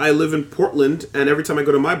Bros, I live in Portland, and every time I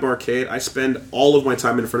go to my barcade, I spend all of my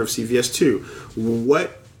time in front of CVS 2.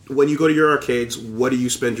 When you go to your arcades, what do you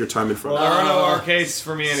spend your time in front of? Well, there are no arcades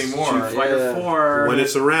for me anymore. Street Fighter 4. When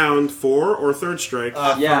it's around 4 or Third Strike.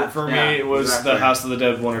 For me, it was the House of the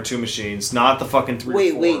Dead 1 or 2 machines, not the fucking 3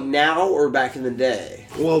 or 4. Wait, now or back in the day?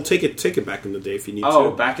 Well, take it back in the day if you need to.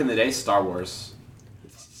 Oh, back in the day, Star Wars.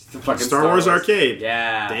 Star Wars Arcade.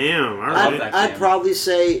 Yeah. Damn, all right. I'd probably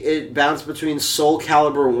say it bounced between Soul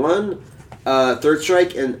Calibur 1, Third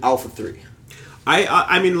Strike, and Alpha 3.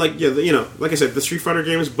 I mean, like I said, the Street Fighter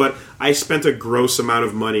games, but I spent a gross amount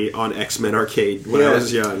of money on X-Men Arcade when I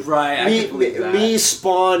was young. Right, me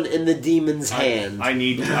Spawn in the demon's hand. I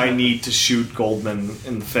need to shoot Goldman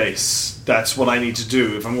in the face. That's what I need to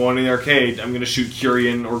do. If I'm going to the arcade, I'm going to shoot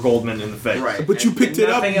Curian or Goldman in the face. Right. But you picked it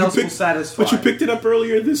up. Nothing else will satisfy. But you picked it up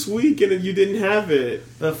earlier this week, and you didn't have it.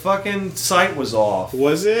 The fucking site was off.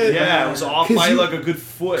 Was it? Yeah, it was off by like a good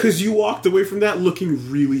foot. Because you walked away from that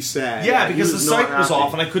looking really sad. Yeah, because the site was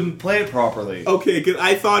off and I couldn't play it properly. Okay, because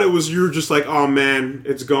I thought it was you were just like, oh man,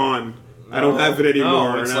 it's gone. I don't have it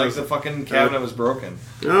anymore. No, it's like the fucking cabinet was broken.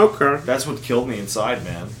 Okay. That's what killed me inside,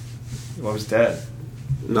 man. I was dead.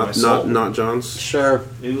 Not John's. Sure.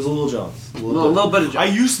 It was a little John's. A little bit of John's. I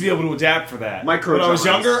used to be able to adapt for that. When I was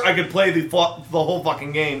younger, I could play the whole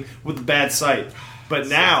fucking game with the bad sight. But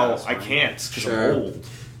now, I can't because I'm old.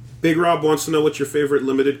 Big Rob wants to know what's your favorite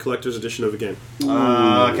limited collector's edition of a game.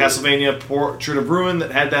 Castlevania Portrait of Ruin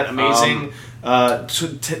that had that amazing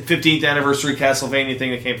 15th anniversary Castlevania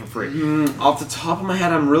thing that came for free. Off the top of my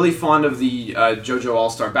head, I'm really fond of the JoJo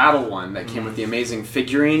All-Star Battle one that came with the amazing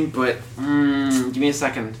figurine, but give me a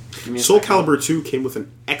second. Soul Calibur 2 came with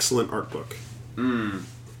an excellent art book.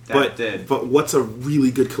 But what's a really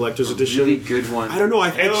good collector's edition? Really good one. I don't know.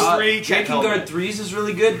 Tekken Guard 3's is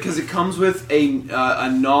really good because it comes with a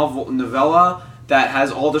novella that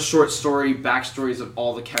has all the short story backstories of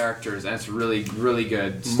all the characters, and it's really, really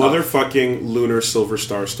good stuff. Motherfucking Lunar Silver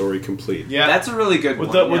Star story complete. Yeah, that's a really good one.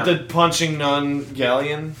 With the punching nun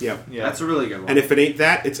galleon. Yep. Yeah, that's a really good one. And if it ain't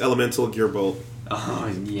that, it's Elemental Gearbolt.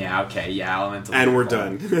 Oh, yeah, okay, yeah, Elemental and Gearbolt. We're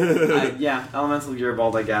done. Yeah, Elemental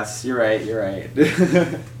Gearbolt, I guess. You're right.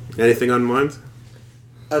 Anything on mind?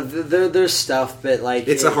 There's stuff, but like...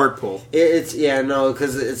 It's a hard pull.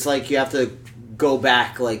 Because it's like you have to go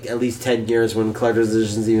back like at least 10 years when collector's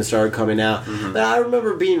editions even started coming out. Mm-hmm. But I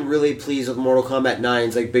remember being really pleased with Mortal Kombat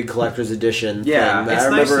 9's like big collector's edition. Yeah, thing. it's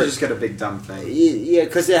nice to just get a big dumb thing. Yeah,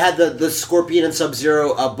 because it had the Scorpion and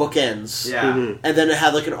Sub-Zero bookends. Yeah. Mm-hmm. And then it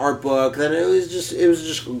had like an art book. Then it was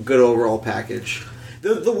just a good overall package.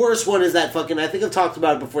 The worst one is that fucking, I think I've talked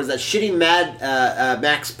about it before, is that shitty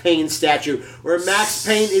Max Payne statue where Max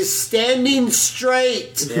Payne is standing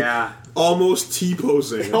straight. Yeah. Almost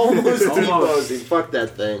T-posing. Almost T-posing. Fuck that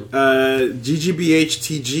thing.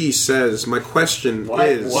 GGBHTG says, my question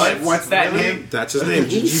is... What's that name? That's his name.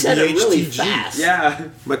 He said it really fast. Yeah.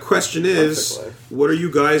 My question is, what are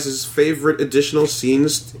you guys' favorite additional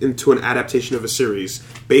scenes into an adaptation of a series?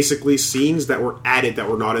 Basically, scenes that were added that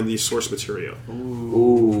were not in the source material.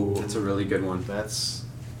 Ooh. That's a really good one.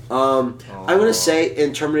 I'm gonna say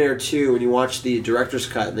in Terminator 2, when you watch the director's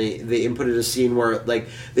cut, they inputted a scene where like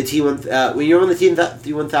the when the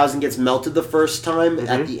T-1000 gets melted the first time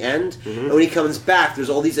at the end, and when he comes back, there's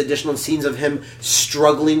all these additional scenes of him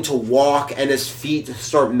struggling to walk and his feet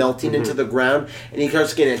start melting into the ground, and he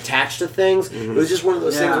starts getting attached to things. It was just one of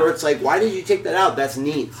those things where it's like, why did you take that out? That's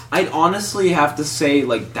neat. I'd honestly have to say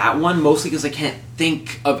like that one mostly because I can't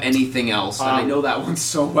think of anything else, and I know that one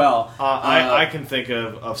so well. I can think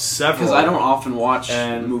of several because I don't often watch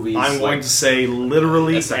movies. I'm going to say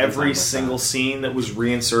literally every single scene that was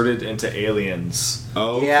reinserted into Aliens.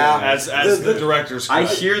 Oh, yeah. As the director's cut. I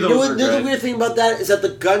hear those. The weird thing about that is that the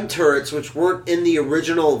gun turrets, which weren't in the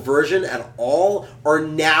original version at all, are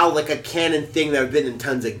now like a canon thing that have been in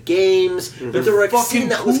tons of games. But there were a scene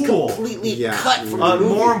that was completely cut from the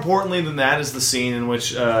movie. More importantly than that is the scene in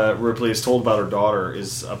which Ripley is told about her daughter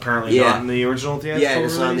is apparently not in the original theatrical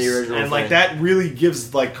release. It's not in the original. And like that really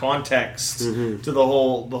gives like context to the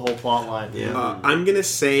whole plot line. I'm gonna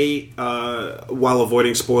say, while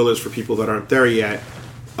avoiding spoilers for people that aren't there yet,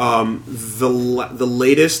 the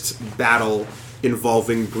latest battle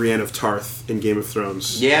involving Brienne of Tarth in Game of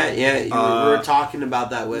Thrones. We were talking about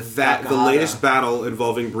that with that. The latest battle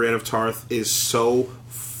involving Brienne of Tarth is so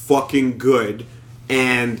fucking good,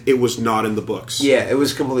 and it was not in the books. Yeah, it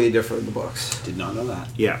was completely different in the books. Did not know that.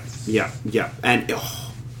 Yeah, and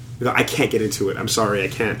I can't get into it. I'm sorry, I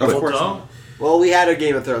can't. Of course not. Well, we had a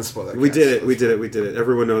Game of Thrones spoiler. We did it.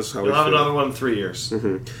 Everyone knows how we feel. We'll have another one in 3 years.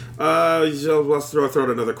 Let's throw out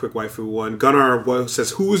another quick waifu one. Gunnar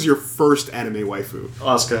says, who was your first anime waifu?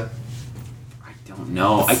 Asuka. I don't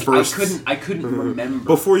know. I couldn't remember.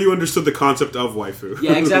 Before you understood the concept of waifu.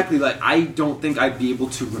 Yeah, exactly. Like, I don't think I'd be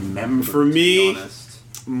able to remember. For me,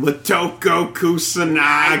 Motoko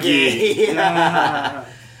Kusanagi. Yeah.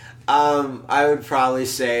 I would probably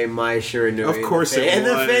say Mai Shiranui. Of course it was. In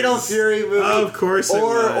the Fatal Fury movie. Of course it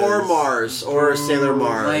was. Or Mars. Or Sailor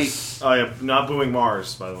Mars. Not booing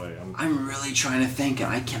Mars, by the way. I'm really trying to think, and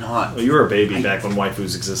I cannot. Well, you were a baby back when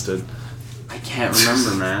waifus existed. I can't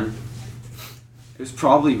remember, man. It was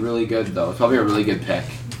probably really good, though. It's probably a really good pick.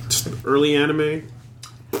 Just early anime?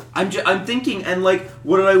 I'm thinking, and like,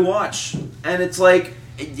 what did I watch? And it's like...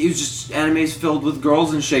 It was just animes filled with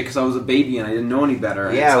girls and shit because I was a baby and I didn't know any better.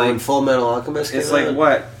 And yeah, when Full Metal Alchemist came out. Like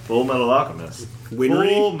what? Full Metal Alchemist.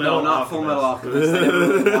 Winry? Not Full Metal Alchemist. I never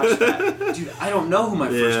really watched that. Dude, I don't know who my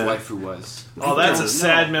first waifu was. Oh, that's a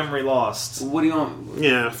sad memory lost. What do you want?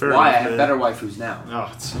 Yeah, fair enough. Why? I have better waifus now.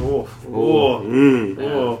 Oh, it's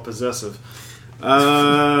possessive.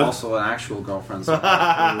 Also an actual girlfriend. So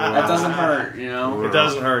that doesn't hurt, you know? It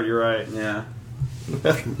doesn't hurt, you're right. Yeah.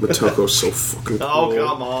 Matoko's so fucking cool. Oh,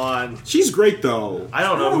 come on. She's great, though. I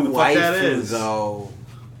don't know who the fuck that is. Though.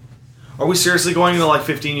 Are we seriously going into like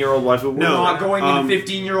 15-year-old waifu wars? No, not going into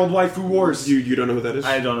 15-year-old waifu wars. You don't know who that is?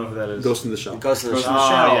 I don't know who that is. Ghost in the Shell. Ghost in the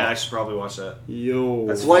Shell. Yeah, I should probably watch that. Yo.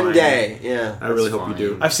 That's one day, yeah. I really hope you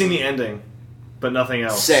do. I've seen the ending, but nothing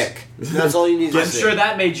else. Sick. That's all you need to see. I'm sure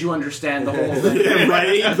that made you understand the whole thing. Yeah,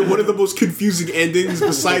 right? One of the most confusing endings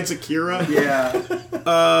besides Akira. Yeah.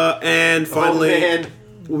 And finally...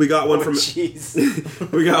 We got one from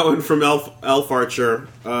we got one from Elf Archer.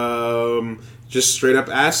 Just straight up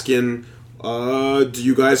asking, do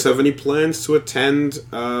you guys have any plans to attend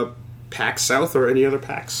PAX South or any other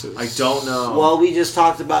PAX? I don't know. Well, we just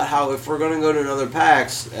talked about how if we're going to go to another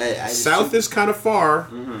PAX, South is kind of far.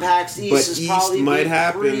 PAX East is probably might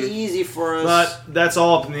happen. Pretty easy for us. But that's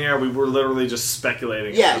all up in the air. We were literally just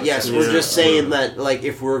speculating. We're just saying that, like,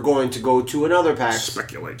 if we're going to go to another PAX,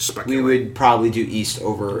 speculate. We would probably do East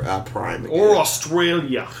over Prime again. Or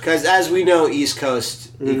Australia, because as we know, East Coast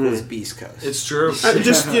equals Beast Coast. It's true.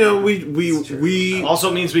 Just we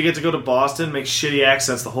also means we get to go to Boston, make shitty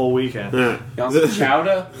accents the whole weekend. Yeah.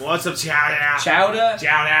 Chowda? What's up, Chowda? Chowda?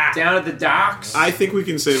 Down at the docks? I think we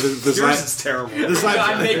can say yours is terrible.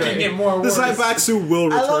 I'm making it more worse. The Zaibatsu will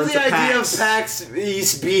return to PAX. I love the idea of PAX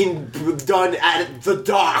East being done at the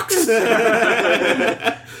docks.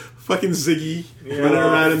 Fucking Ziggy running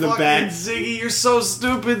around in the back. Ziggy, you're so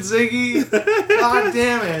stupid, Ziggy. God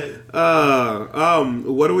damn it.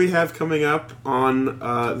 What do we have coming up on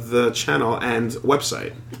the channel and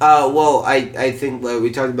website? Well, I think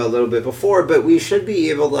we talked about a little bit before, but we should be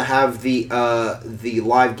able to have the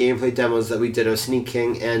live gameplay demos that we did of Sneak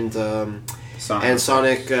King and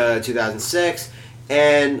Sonic 2006.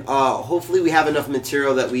 And hopefully we have enough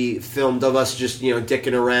material that we filmed of us just,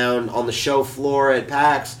 dicking around on the show floor at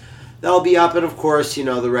PAX. That'll be up, and of course,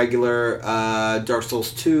 the regular Dark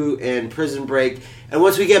Souls 2 and Prison Break. And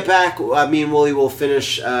once we get back, me and Wooly will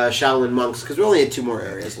finish Shaolin Monks, because we only had 2 more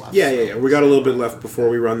areas left. Yeah. We got a little bit left before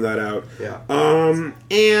we run that out. Yeah.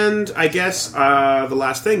 And I guess the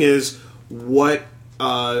last thing is, what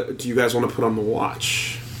do you guys want to put on the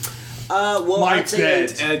watch? I'd say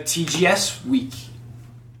TGS week.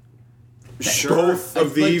 Sure. Both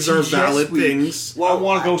of these are valid things. Well, I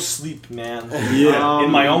want to go sleep, man. Yeah. In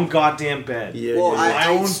my own goddamn bed. Yeah. Well,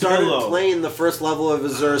 I started playing the first level of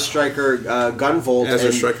Azure Striker Gunvolt.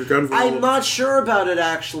 Azure Striker Gunvolt. I'm not sure about it,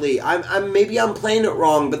 actually. Maybe I'm playing it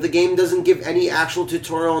wrong, but the game doesn't give any actual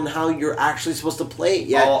tutorial on how you're actually supposed to play it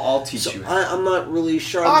yet. I'll teach you. I'm not really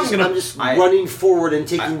sure. I'm just running forward and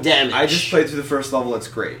taking damage. I just played through the first level. It's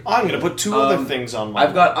great. I'm going to put 2 other things on my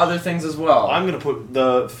I've got other things as well. I'm going to put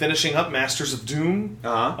the finishing up Masters of Doom,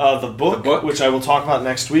 the book, which I will talk about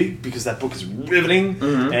next week, because that book is riveting,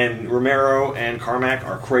 and Romero and Carmack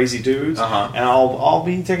are crazy dudes, and I'll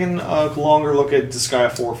be taking a longer look at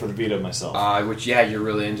Disgaea 4 for the Vita myself. You're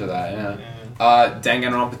really into that, yeah.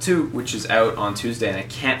 Danganronpa 2, which is out on Tuesday, and I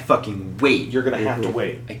can't fucking wait. You're going to have to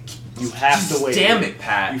wait. You have to wait. Damn it,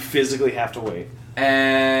 Pat. You physically have to wait.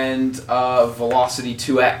 And Velocity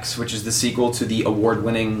 2X, which is the sequel to the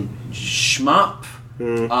award-winning shmup.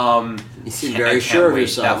 You seem very sure of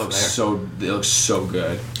yourself. It looks so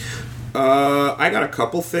good. I got a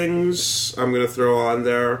couple things I'm going to throw on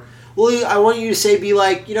there. Well, I want you to say,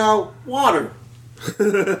 water.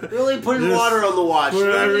 Really putting water on the watch.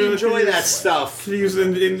 I really enjoy that stuff.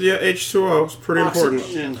 Using H2O is pretty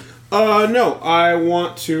important. No, I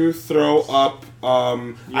want to throw up.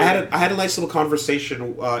 I had a nice little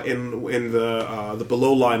conversation in the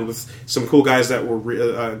below line with some cool guys that were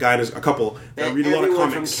a couple that read a lot of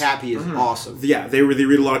comics. From Cappy is awesome. Yeah, they read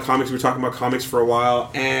a lot of comics. We were talking about comics for a while,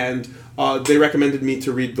 and they recommended me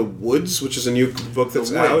to read The Woods, which is a new book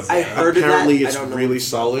that's out. I heard Apparently, of that. it's really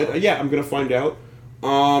solid. Yeah, I'm gonna find out.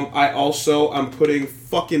 I'm putting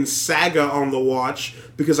fucking Saga on the watch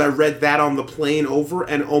because I read that on the plane over,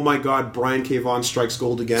 and oh my god, Brian K. Vaughan strikes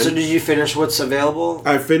gold again. So did you finish what's available?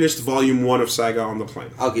 I finished volume 1 of Saga on the plane.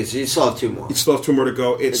 Okay, so you still have 2 more. You still have 2 more to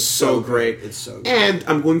go. It's so great. It's so good. And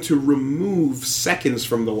I'm going to remove Seconds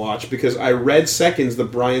from the watch because I read Seconds, the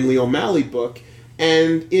Brian Lee O'Malley book,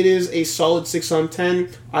 and it is a solid 6 on 10.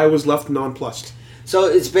 I was left nonplussed. So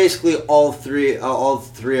it's basically all three of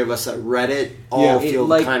us that read it feel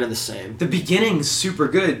kind of the same. The beginning's super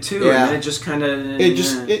good too, and then it just kind of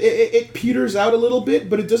it peters out a little bit,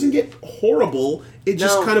 but it doesn't get horrible. It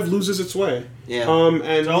just kind of loses its way. Yeah,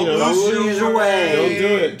 and don't lose your way. Don't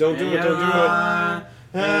do it. Don't do it.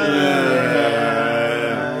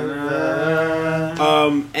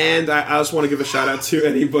 And I also want to give a shout out to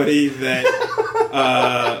anybody that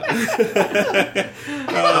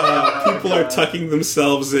people are tucking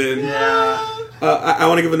themselves in. Yeah. I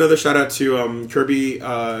want to give another shout out to Kirby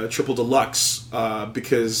Triple Deluxe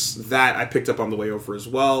because that I picked up on the way over as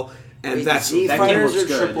well. And that game looks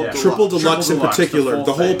good. Triple Deluxe in particular,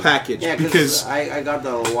 the whole package. Yeah, because I got that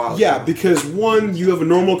a while ago. Yeah, because one, you have a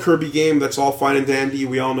normal Kirby game that's all fine and dandy.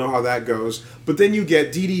 We all know how that goes. But then you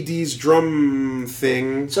get DDD's drum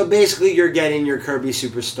thing. So basically, you're getting your Kirby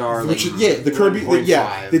Superstar.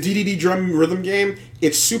 The DDD drum rhythm game.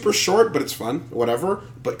 It's super short, but it's fun. Whatever.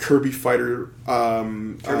 But Kirby Fighter.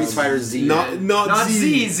 Kirby Fighter Z. Not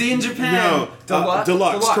Z. Z in Japan. No.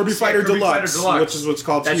 Deluxe. Kirby Fighter Deluxe, which is what's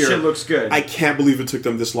called here. That shit looks good. I can't believe it took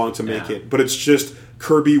them this long to make it. But it's just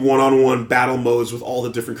Kirby one-on-one battle modes with all the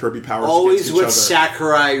different Kirby powers. Always what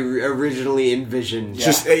Sakurai originally envisioned.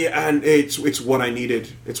 And it's what I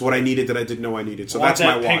needed. It's what I needed that I didn't know I needed. So that's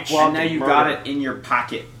my watch. And now you got it in your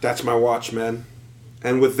pocket. That's my watch, man.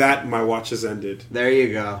 And with that, my watch has ended. There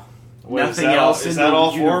you go. Nothing else in the universe. Is that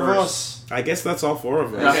all 4 of us? I guess that's all 4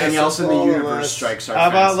 of us. Nothing else in the universe strikes our fancy. How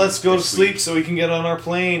about let's go to sleep so we can get on our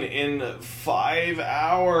plane in 5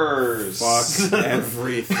 hours? Fuck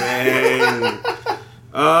everything.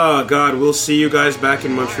 Oh, God. We'll see you guys back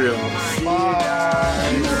in Montreal.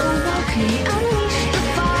 Bye.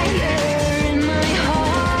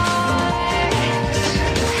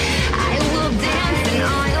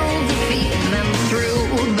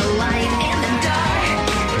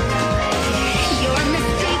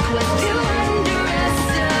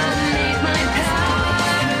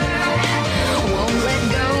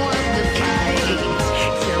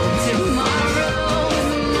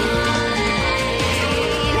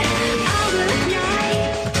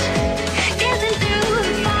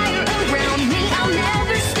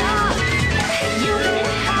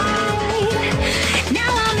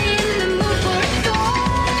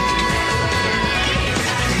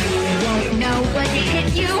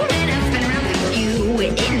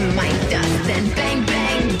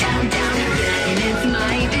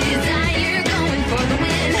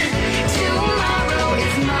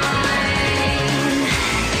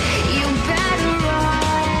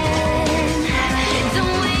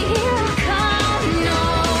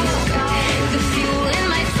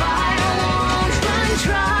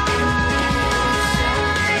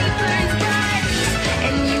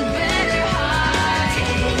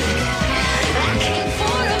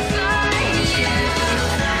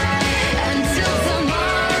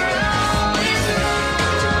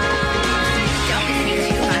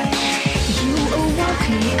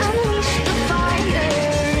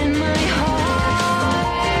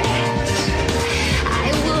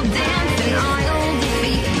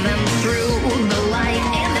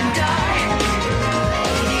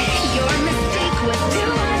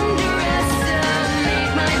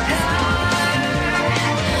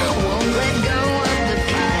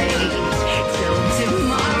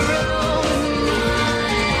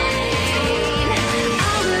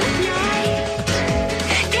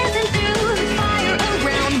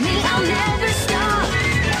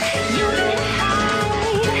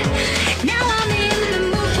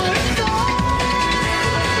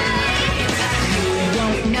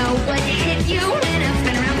 with you.